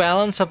that the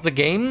balance of the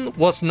game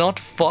was not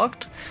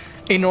fucked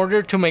in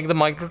order to make the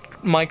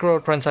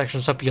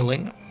microtransactions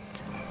appealing.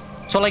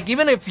 So like,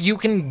 even if you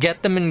can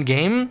get them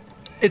in-game,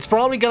 it's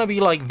probably gonna be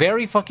like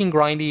very fucking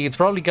grindy. It's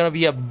probably gonna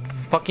be a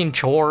fucking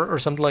chore or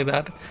something like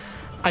that.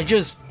 I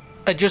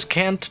just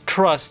can't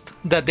trust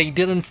that they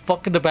didn't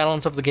fuck the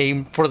balance of the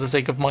game for the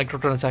sake of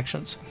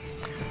microtransactions.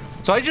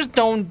 So I just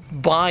don't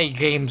buy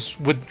games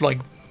with like,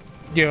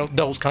 you know,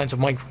 those kinds of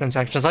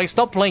microtransactions. I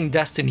stopped playing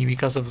Destiny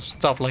because of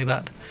stuff like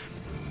that.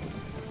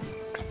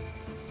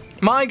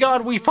 My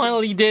god, we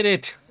finally did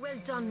it! Well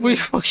done, we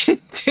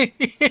fucking did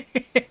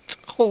it!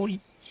 Holy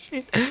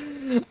shit.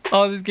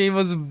 Oh, this game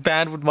was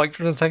bad with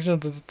microtransactions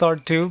at the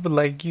start too, but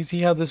like, you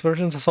see how this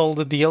version has all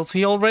the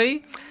DLC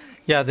already?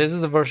 Yeah, this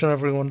is the version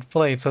everyone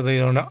played, so they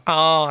don't know.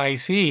 Oh, I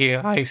see.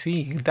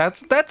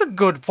 That's a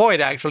good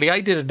point, actually. I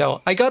didn't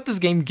know. I got this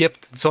game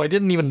gifted, so I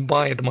didn't even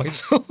buy it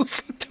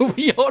myself, to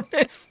be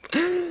honest.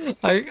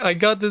 I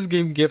got this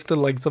game gifted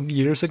like some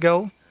years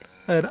ago.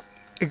 And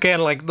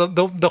again, like,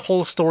 the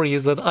whole story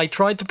is that I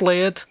tried to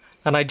play it,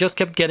 and I just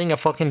kept getting a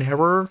fucking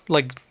error,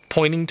 like,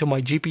 pointing to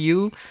my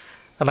GPU,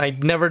 and I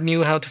never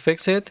knew how to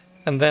fix it.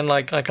 And then,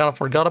 like, I kind of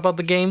forgot about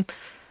the game.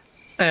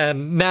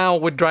 And now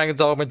with Dragon's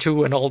Dogma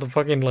 2 and all the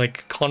fucking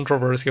like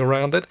controversy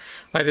around it,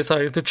 I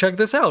decided to check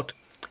this out.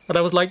 And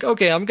I was like,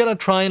 okay, I'm gonna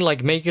try and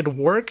like make it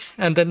work.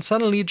 And then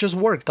suddenly it just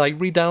worked. I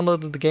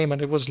re-downloaded the game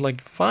and it was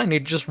like fine.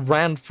 It just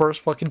ran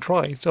first fucking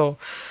try. So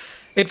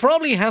it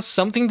probably has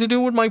something to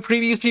do with my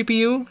previous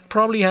GPU.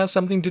 Probably has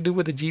something to do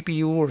with the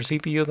GPU or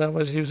CPU that I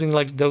was using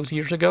like those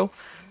years ago.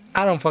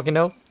 I don't fucking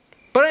know.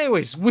 But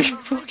anyways, we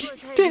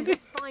fucking did it.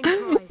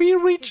 We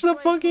reached the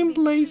fucking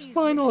place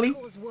finally.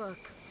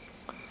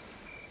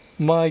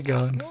 My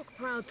god. Walk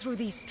proud through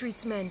these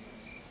streets, men.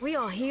 We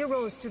are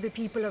heroes to the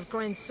people of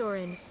Grand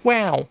Sorin.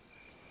 Wow.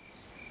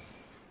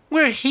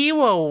 We're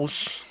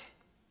heroes.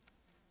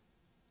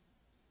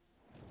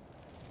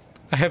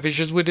 I have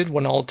issues with it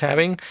when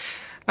alt-tabbing.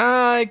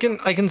 I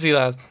can see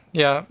that.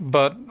 Yeah,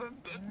 but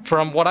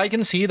from what I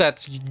can see,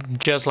 that's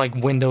just like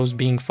Windows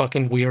being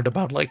fucking weird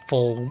about like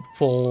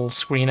full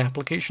screen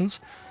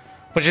applications,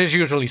 which is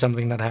usually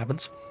something that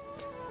happens.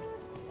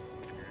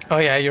 Oh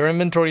yeah, your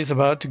inventory is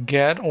about to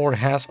get or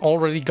has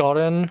already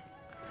gotten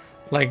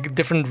like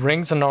different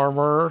rings and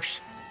armor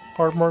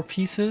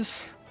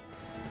pieces.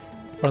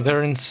 Or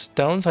they're in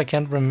stones, I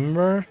can't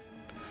remember.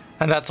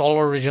 And that's all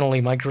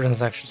originally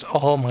microtransactions.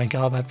 Oh my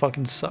god, that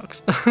fucking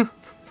sucks.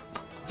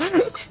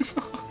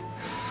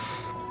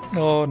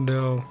 Oh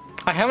no.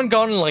 I haven't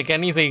gotten like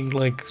anything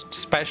like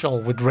special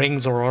with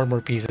rings or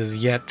armor pieces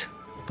yet.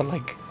 But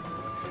like,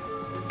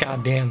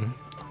 goddamn.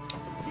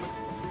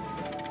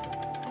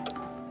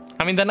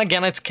 I mean, then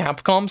again, it's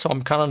Capcom, so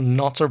I'm kind of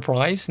not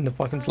surprised in the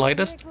fucking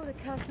slightest. I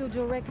the castle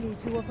directly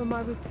to offer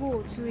my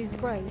report to His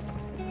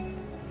Grace.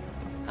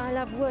 I'll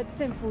have word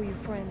sent for you,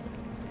 friend.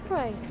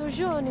 Pray,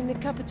 sojourn in the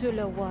capital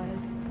a while.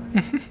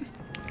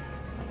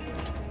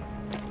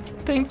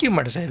 Thank you,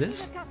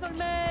 Mercedes.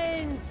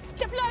 Castlemen,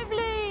 step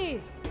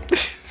lively!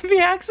 The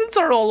accents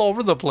are all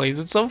over the place.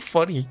 It's so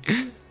funny.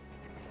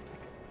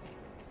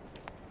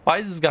 Why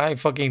is this guy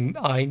fucking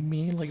eyeing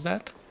me like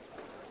that?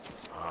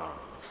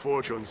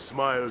 Fortune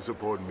smiles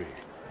upon me.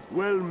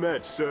 Well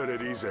met, Sir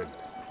Arisen.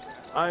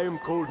 I am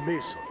called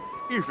Mason,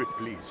 if it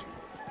please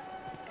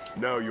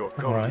you. Now you're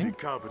come to the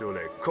capital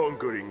a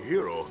conquering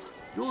hero,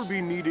 you'll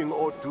be needing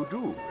aught to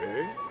do,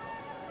 eh?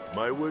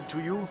 My word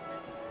to you,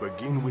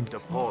 begin with the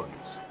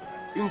pawns.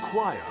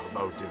 Inquire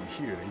about them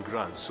here in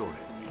Grand Sorin.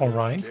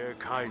 Alright. Their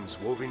kinds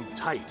woven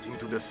tight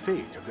into the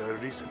fate of the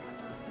Arisen.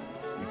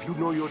 If you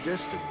know your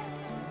destiny,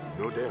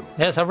 know them.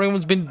 Yes,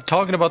 everyone's been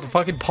talking about the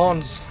fucking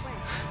pawns.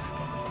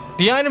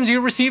 The items you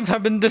received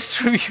have been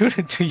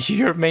distributed to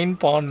your main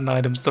pawn and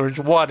item storage.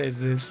 What is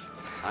this?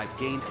 I've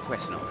gained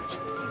quest knowledge.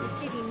 There's a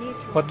city near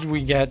to What did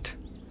we get?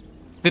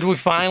 Did we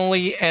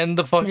finally end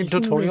the fucking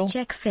tutorial?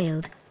 Check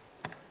failed.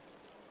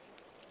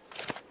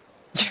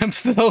 Yep,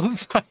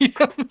 those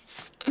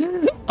items.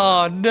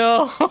 Oh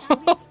no.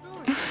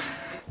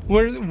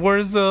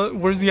 Where's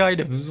the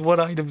items? What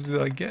items did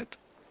I get?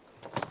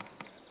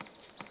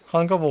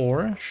 Hunk of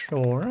ore,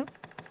 sure.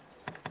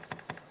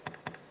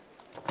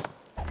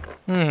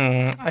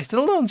 I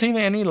still don't see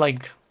any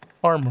like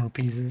armor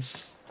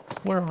pieces.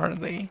 Where are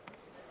they?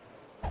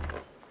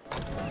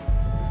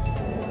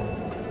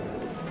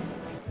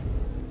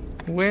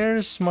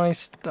 Where's my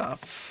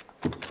stuff?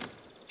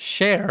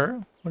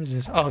 Share? What is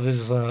this? Oh, this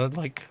is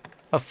like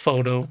a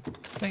photo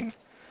thing.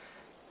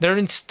 They're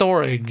in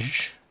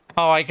storage.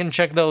 Oh, I can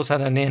check those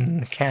at an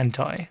inn, can't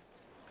I?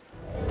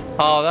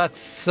 Oh, that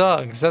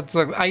sucks. That's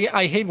like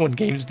I hate when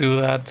games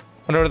do that.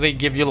 Whenever they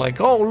give you like,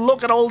 oh,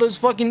 look at all this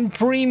fucking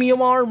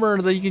premium armor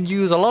that you can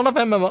use. A lot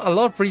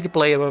of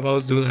free-to-play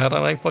MMOs do that,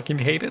 and I fucking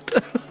hate it.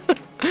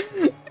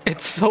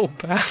 It's so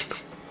bad.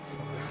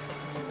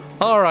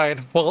 Alright,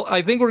 well,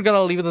 I think we're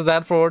gonna leave it at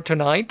that for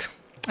tonight.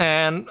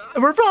 And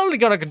we're probably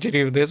gonna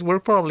continue this. We're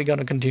probably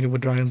gonna continue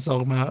with Dragon's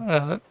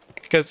Dogma.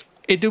 Because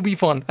it do be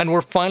fun. And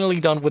we're finally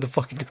done with the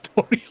fucking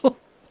tutorial.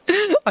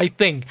 I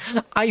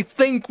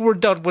think we're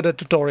done with the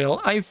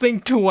tutorial. I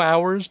think 2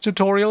 hours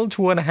tutorial,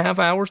 2.5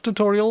 hours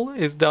tutorial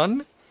is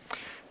done.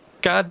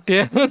 God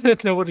damn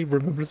it, nobody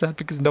remembers that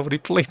because nobody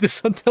played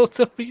this until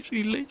the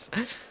re-release.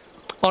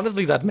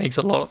 Honestly, that makes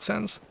a lot of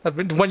sense.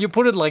 When you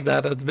put it like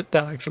that, that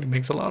actually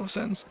makes a lot of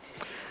sense.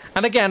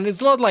 And again,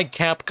 it's not like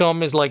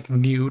Capcom is like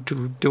new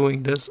to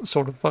doing this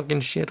sort of fucking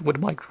shit with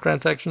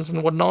microtransactions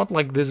and whatnot.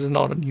 Like this is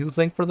not a new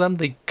thing for them.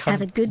 They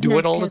can't do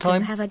it all the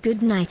time. Have a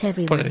good night,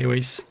 everyone. But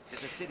anyways,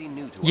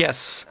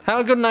 yes.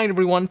 Have a good night,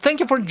 everyone. Thank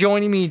you for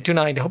joining me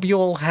tonight. Hope you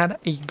all had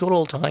a good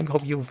old time.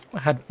 Hope you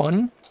had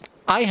fun.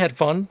 I had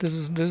fun. This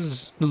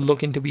is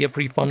looking to be a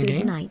pretty fun game.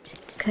 Good night,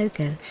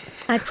 Coco.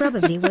 I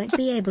probably won't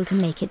be able to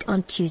make it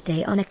on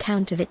Tuesday on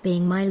account of it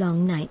being my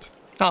long night.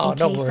 Oh,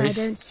 no worries. In case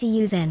I don't see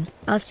you then,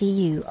 I'll see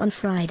you on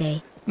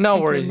Friday. No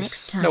Until worries.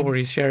 Next time. No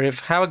worries, Sheriff.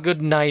 Have a good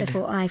night.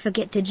 Before I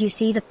forget, did you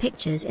see the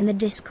pictures in the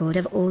Discord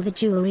of all the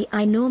jewelry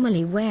I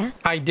normally wear?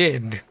 I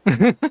did.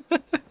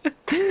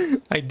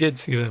 I did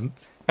see them.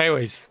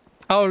 Anyways,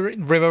 I'll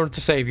remember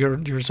to save.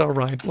 You're so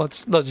right.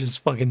 Let's just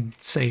fucking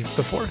save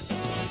before.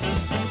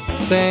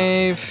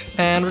 Save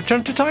and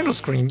return to title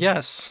screen.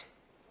 Yes.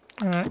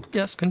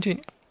 Yes,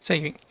 continue.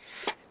 Saving.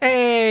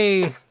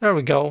 Hey, there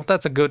we go.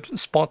 That's a good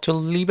spot to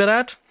leave it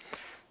at.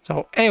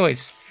 So,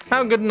 anyways,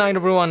 have a good night,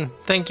 everyone.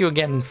 Thank you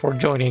again for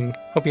joining.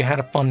 Hope you had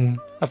a fun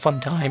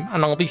time,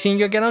 and I'll be seeing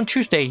you again on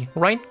Tuesday.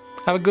 Right?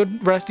 Have a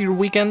good rest of your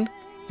weekend.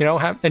 You know,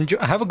 have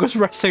a good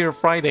rest of your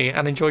Friday,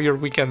 and enjoy your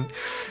weekend.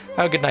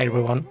 Have a good night,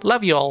 everyone.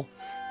 Love you all.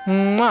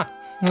 Mwah.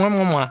 Mwah,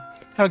 mwah, mwah.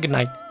 Have a good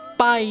night.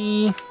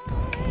 Bye.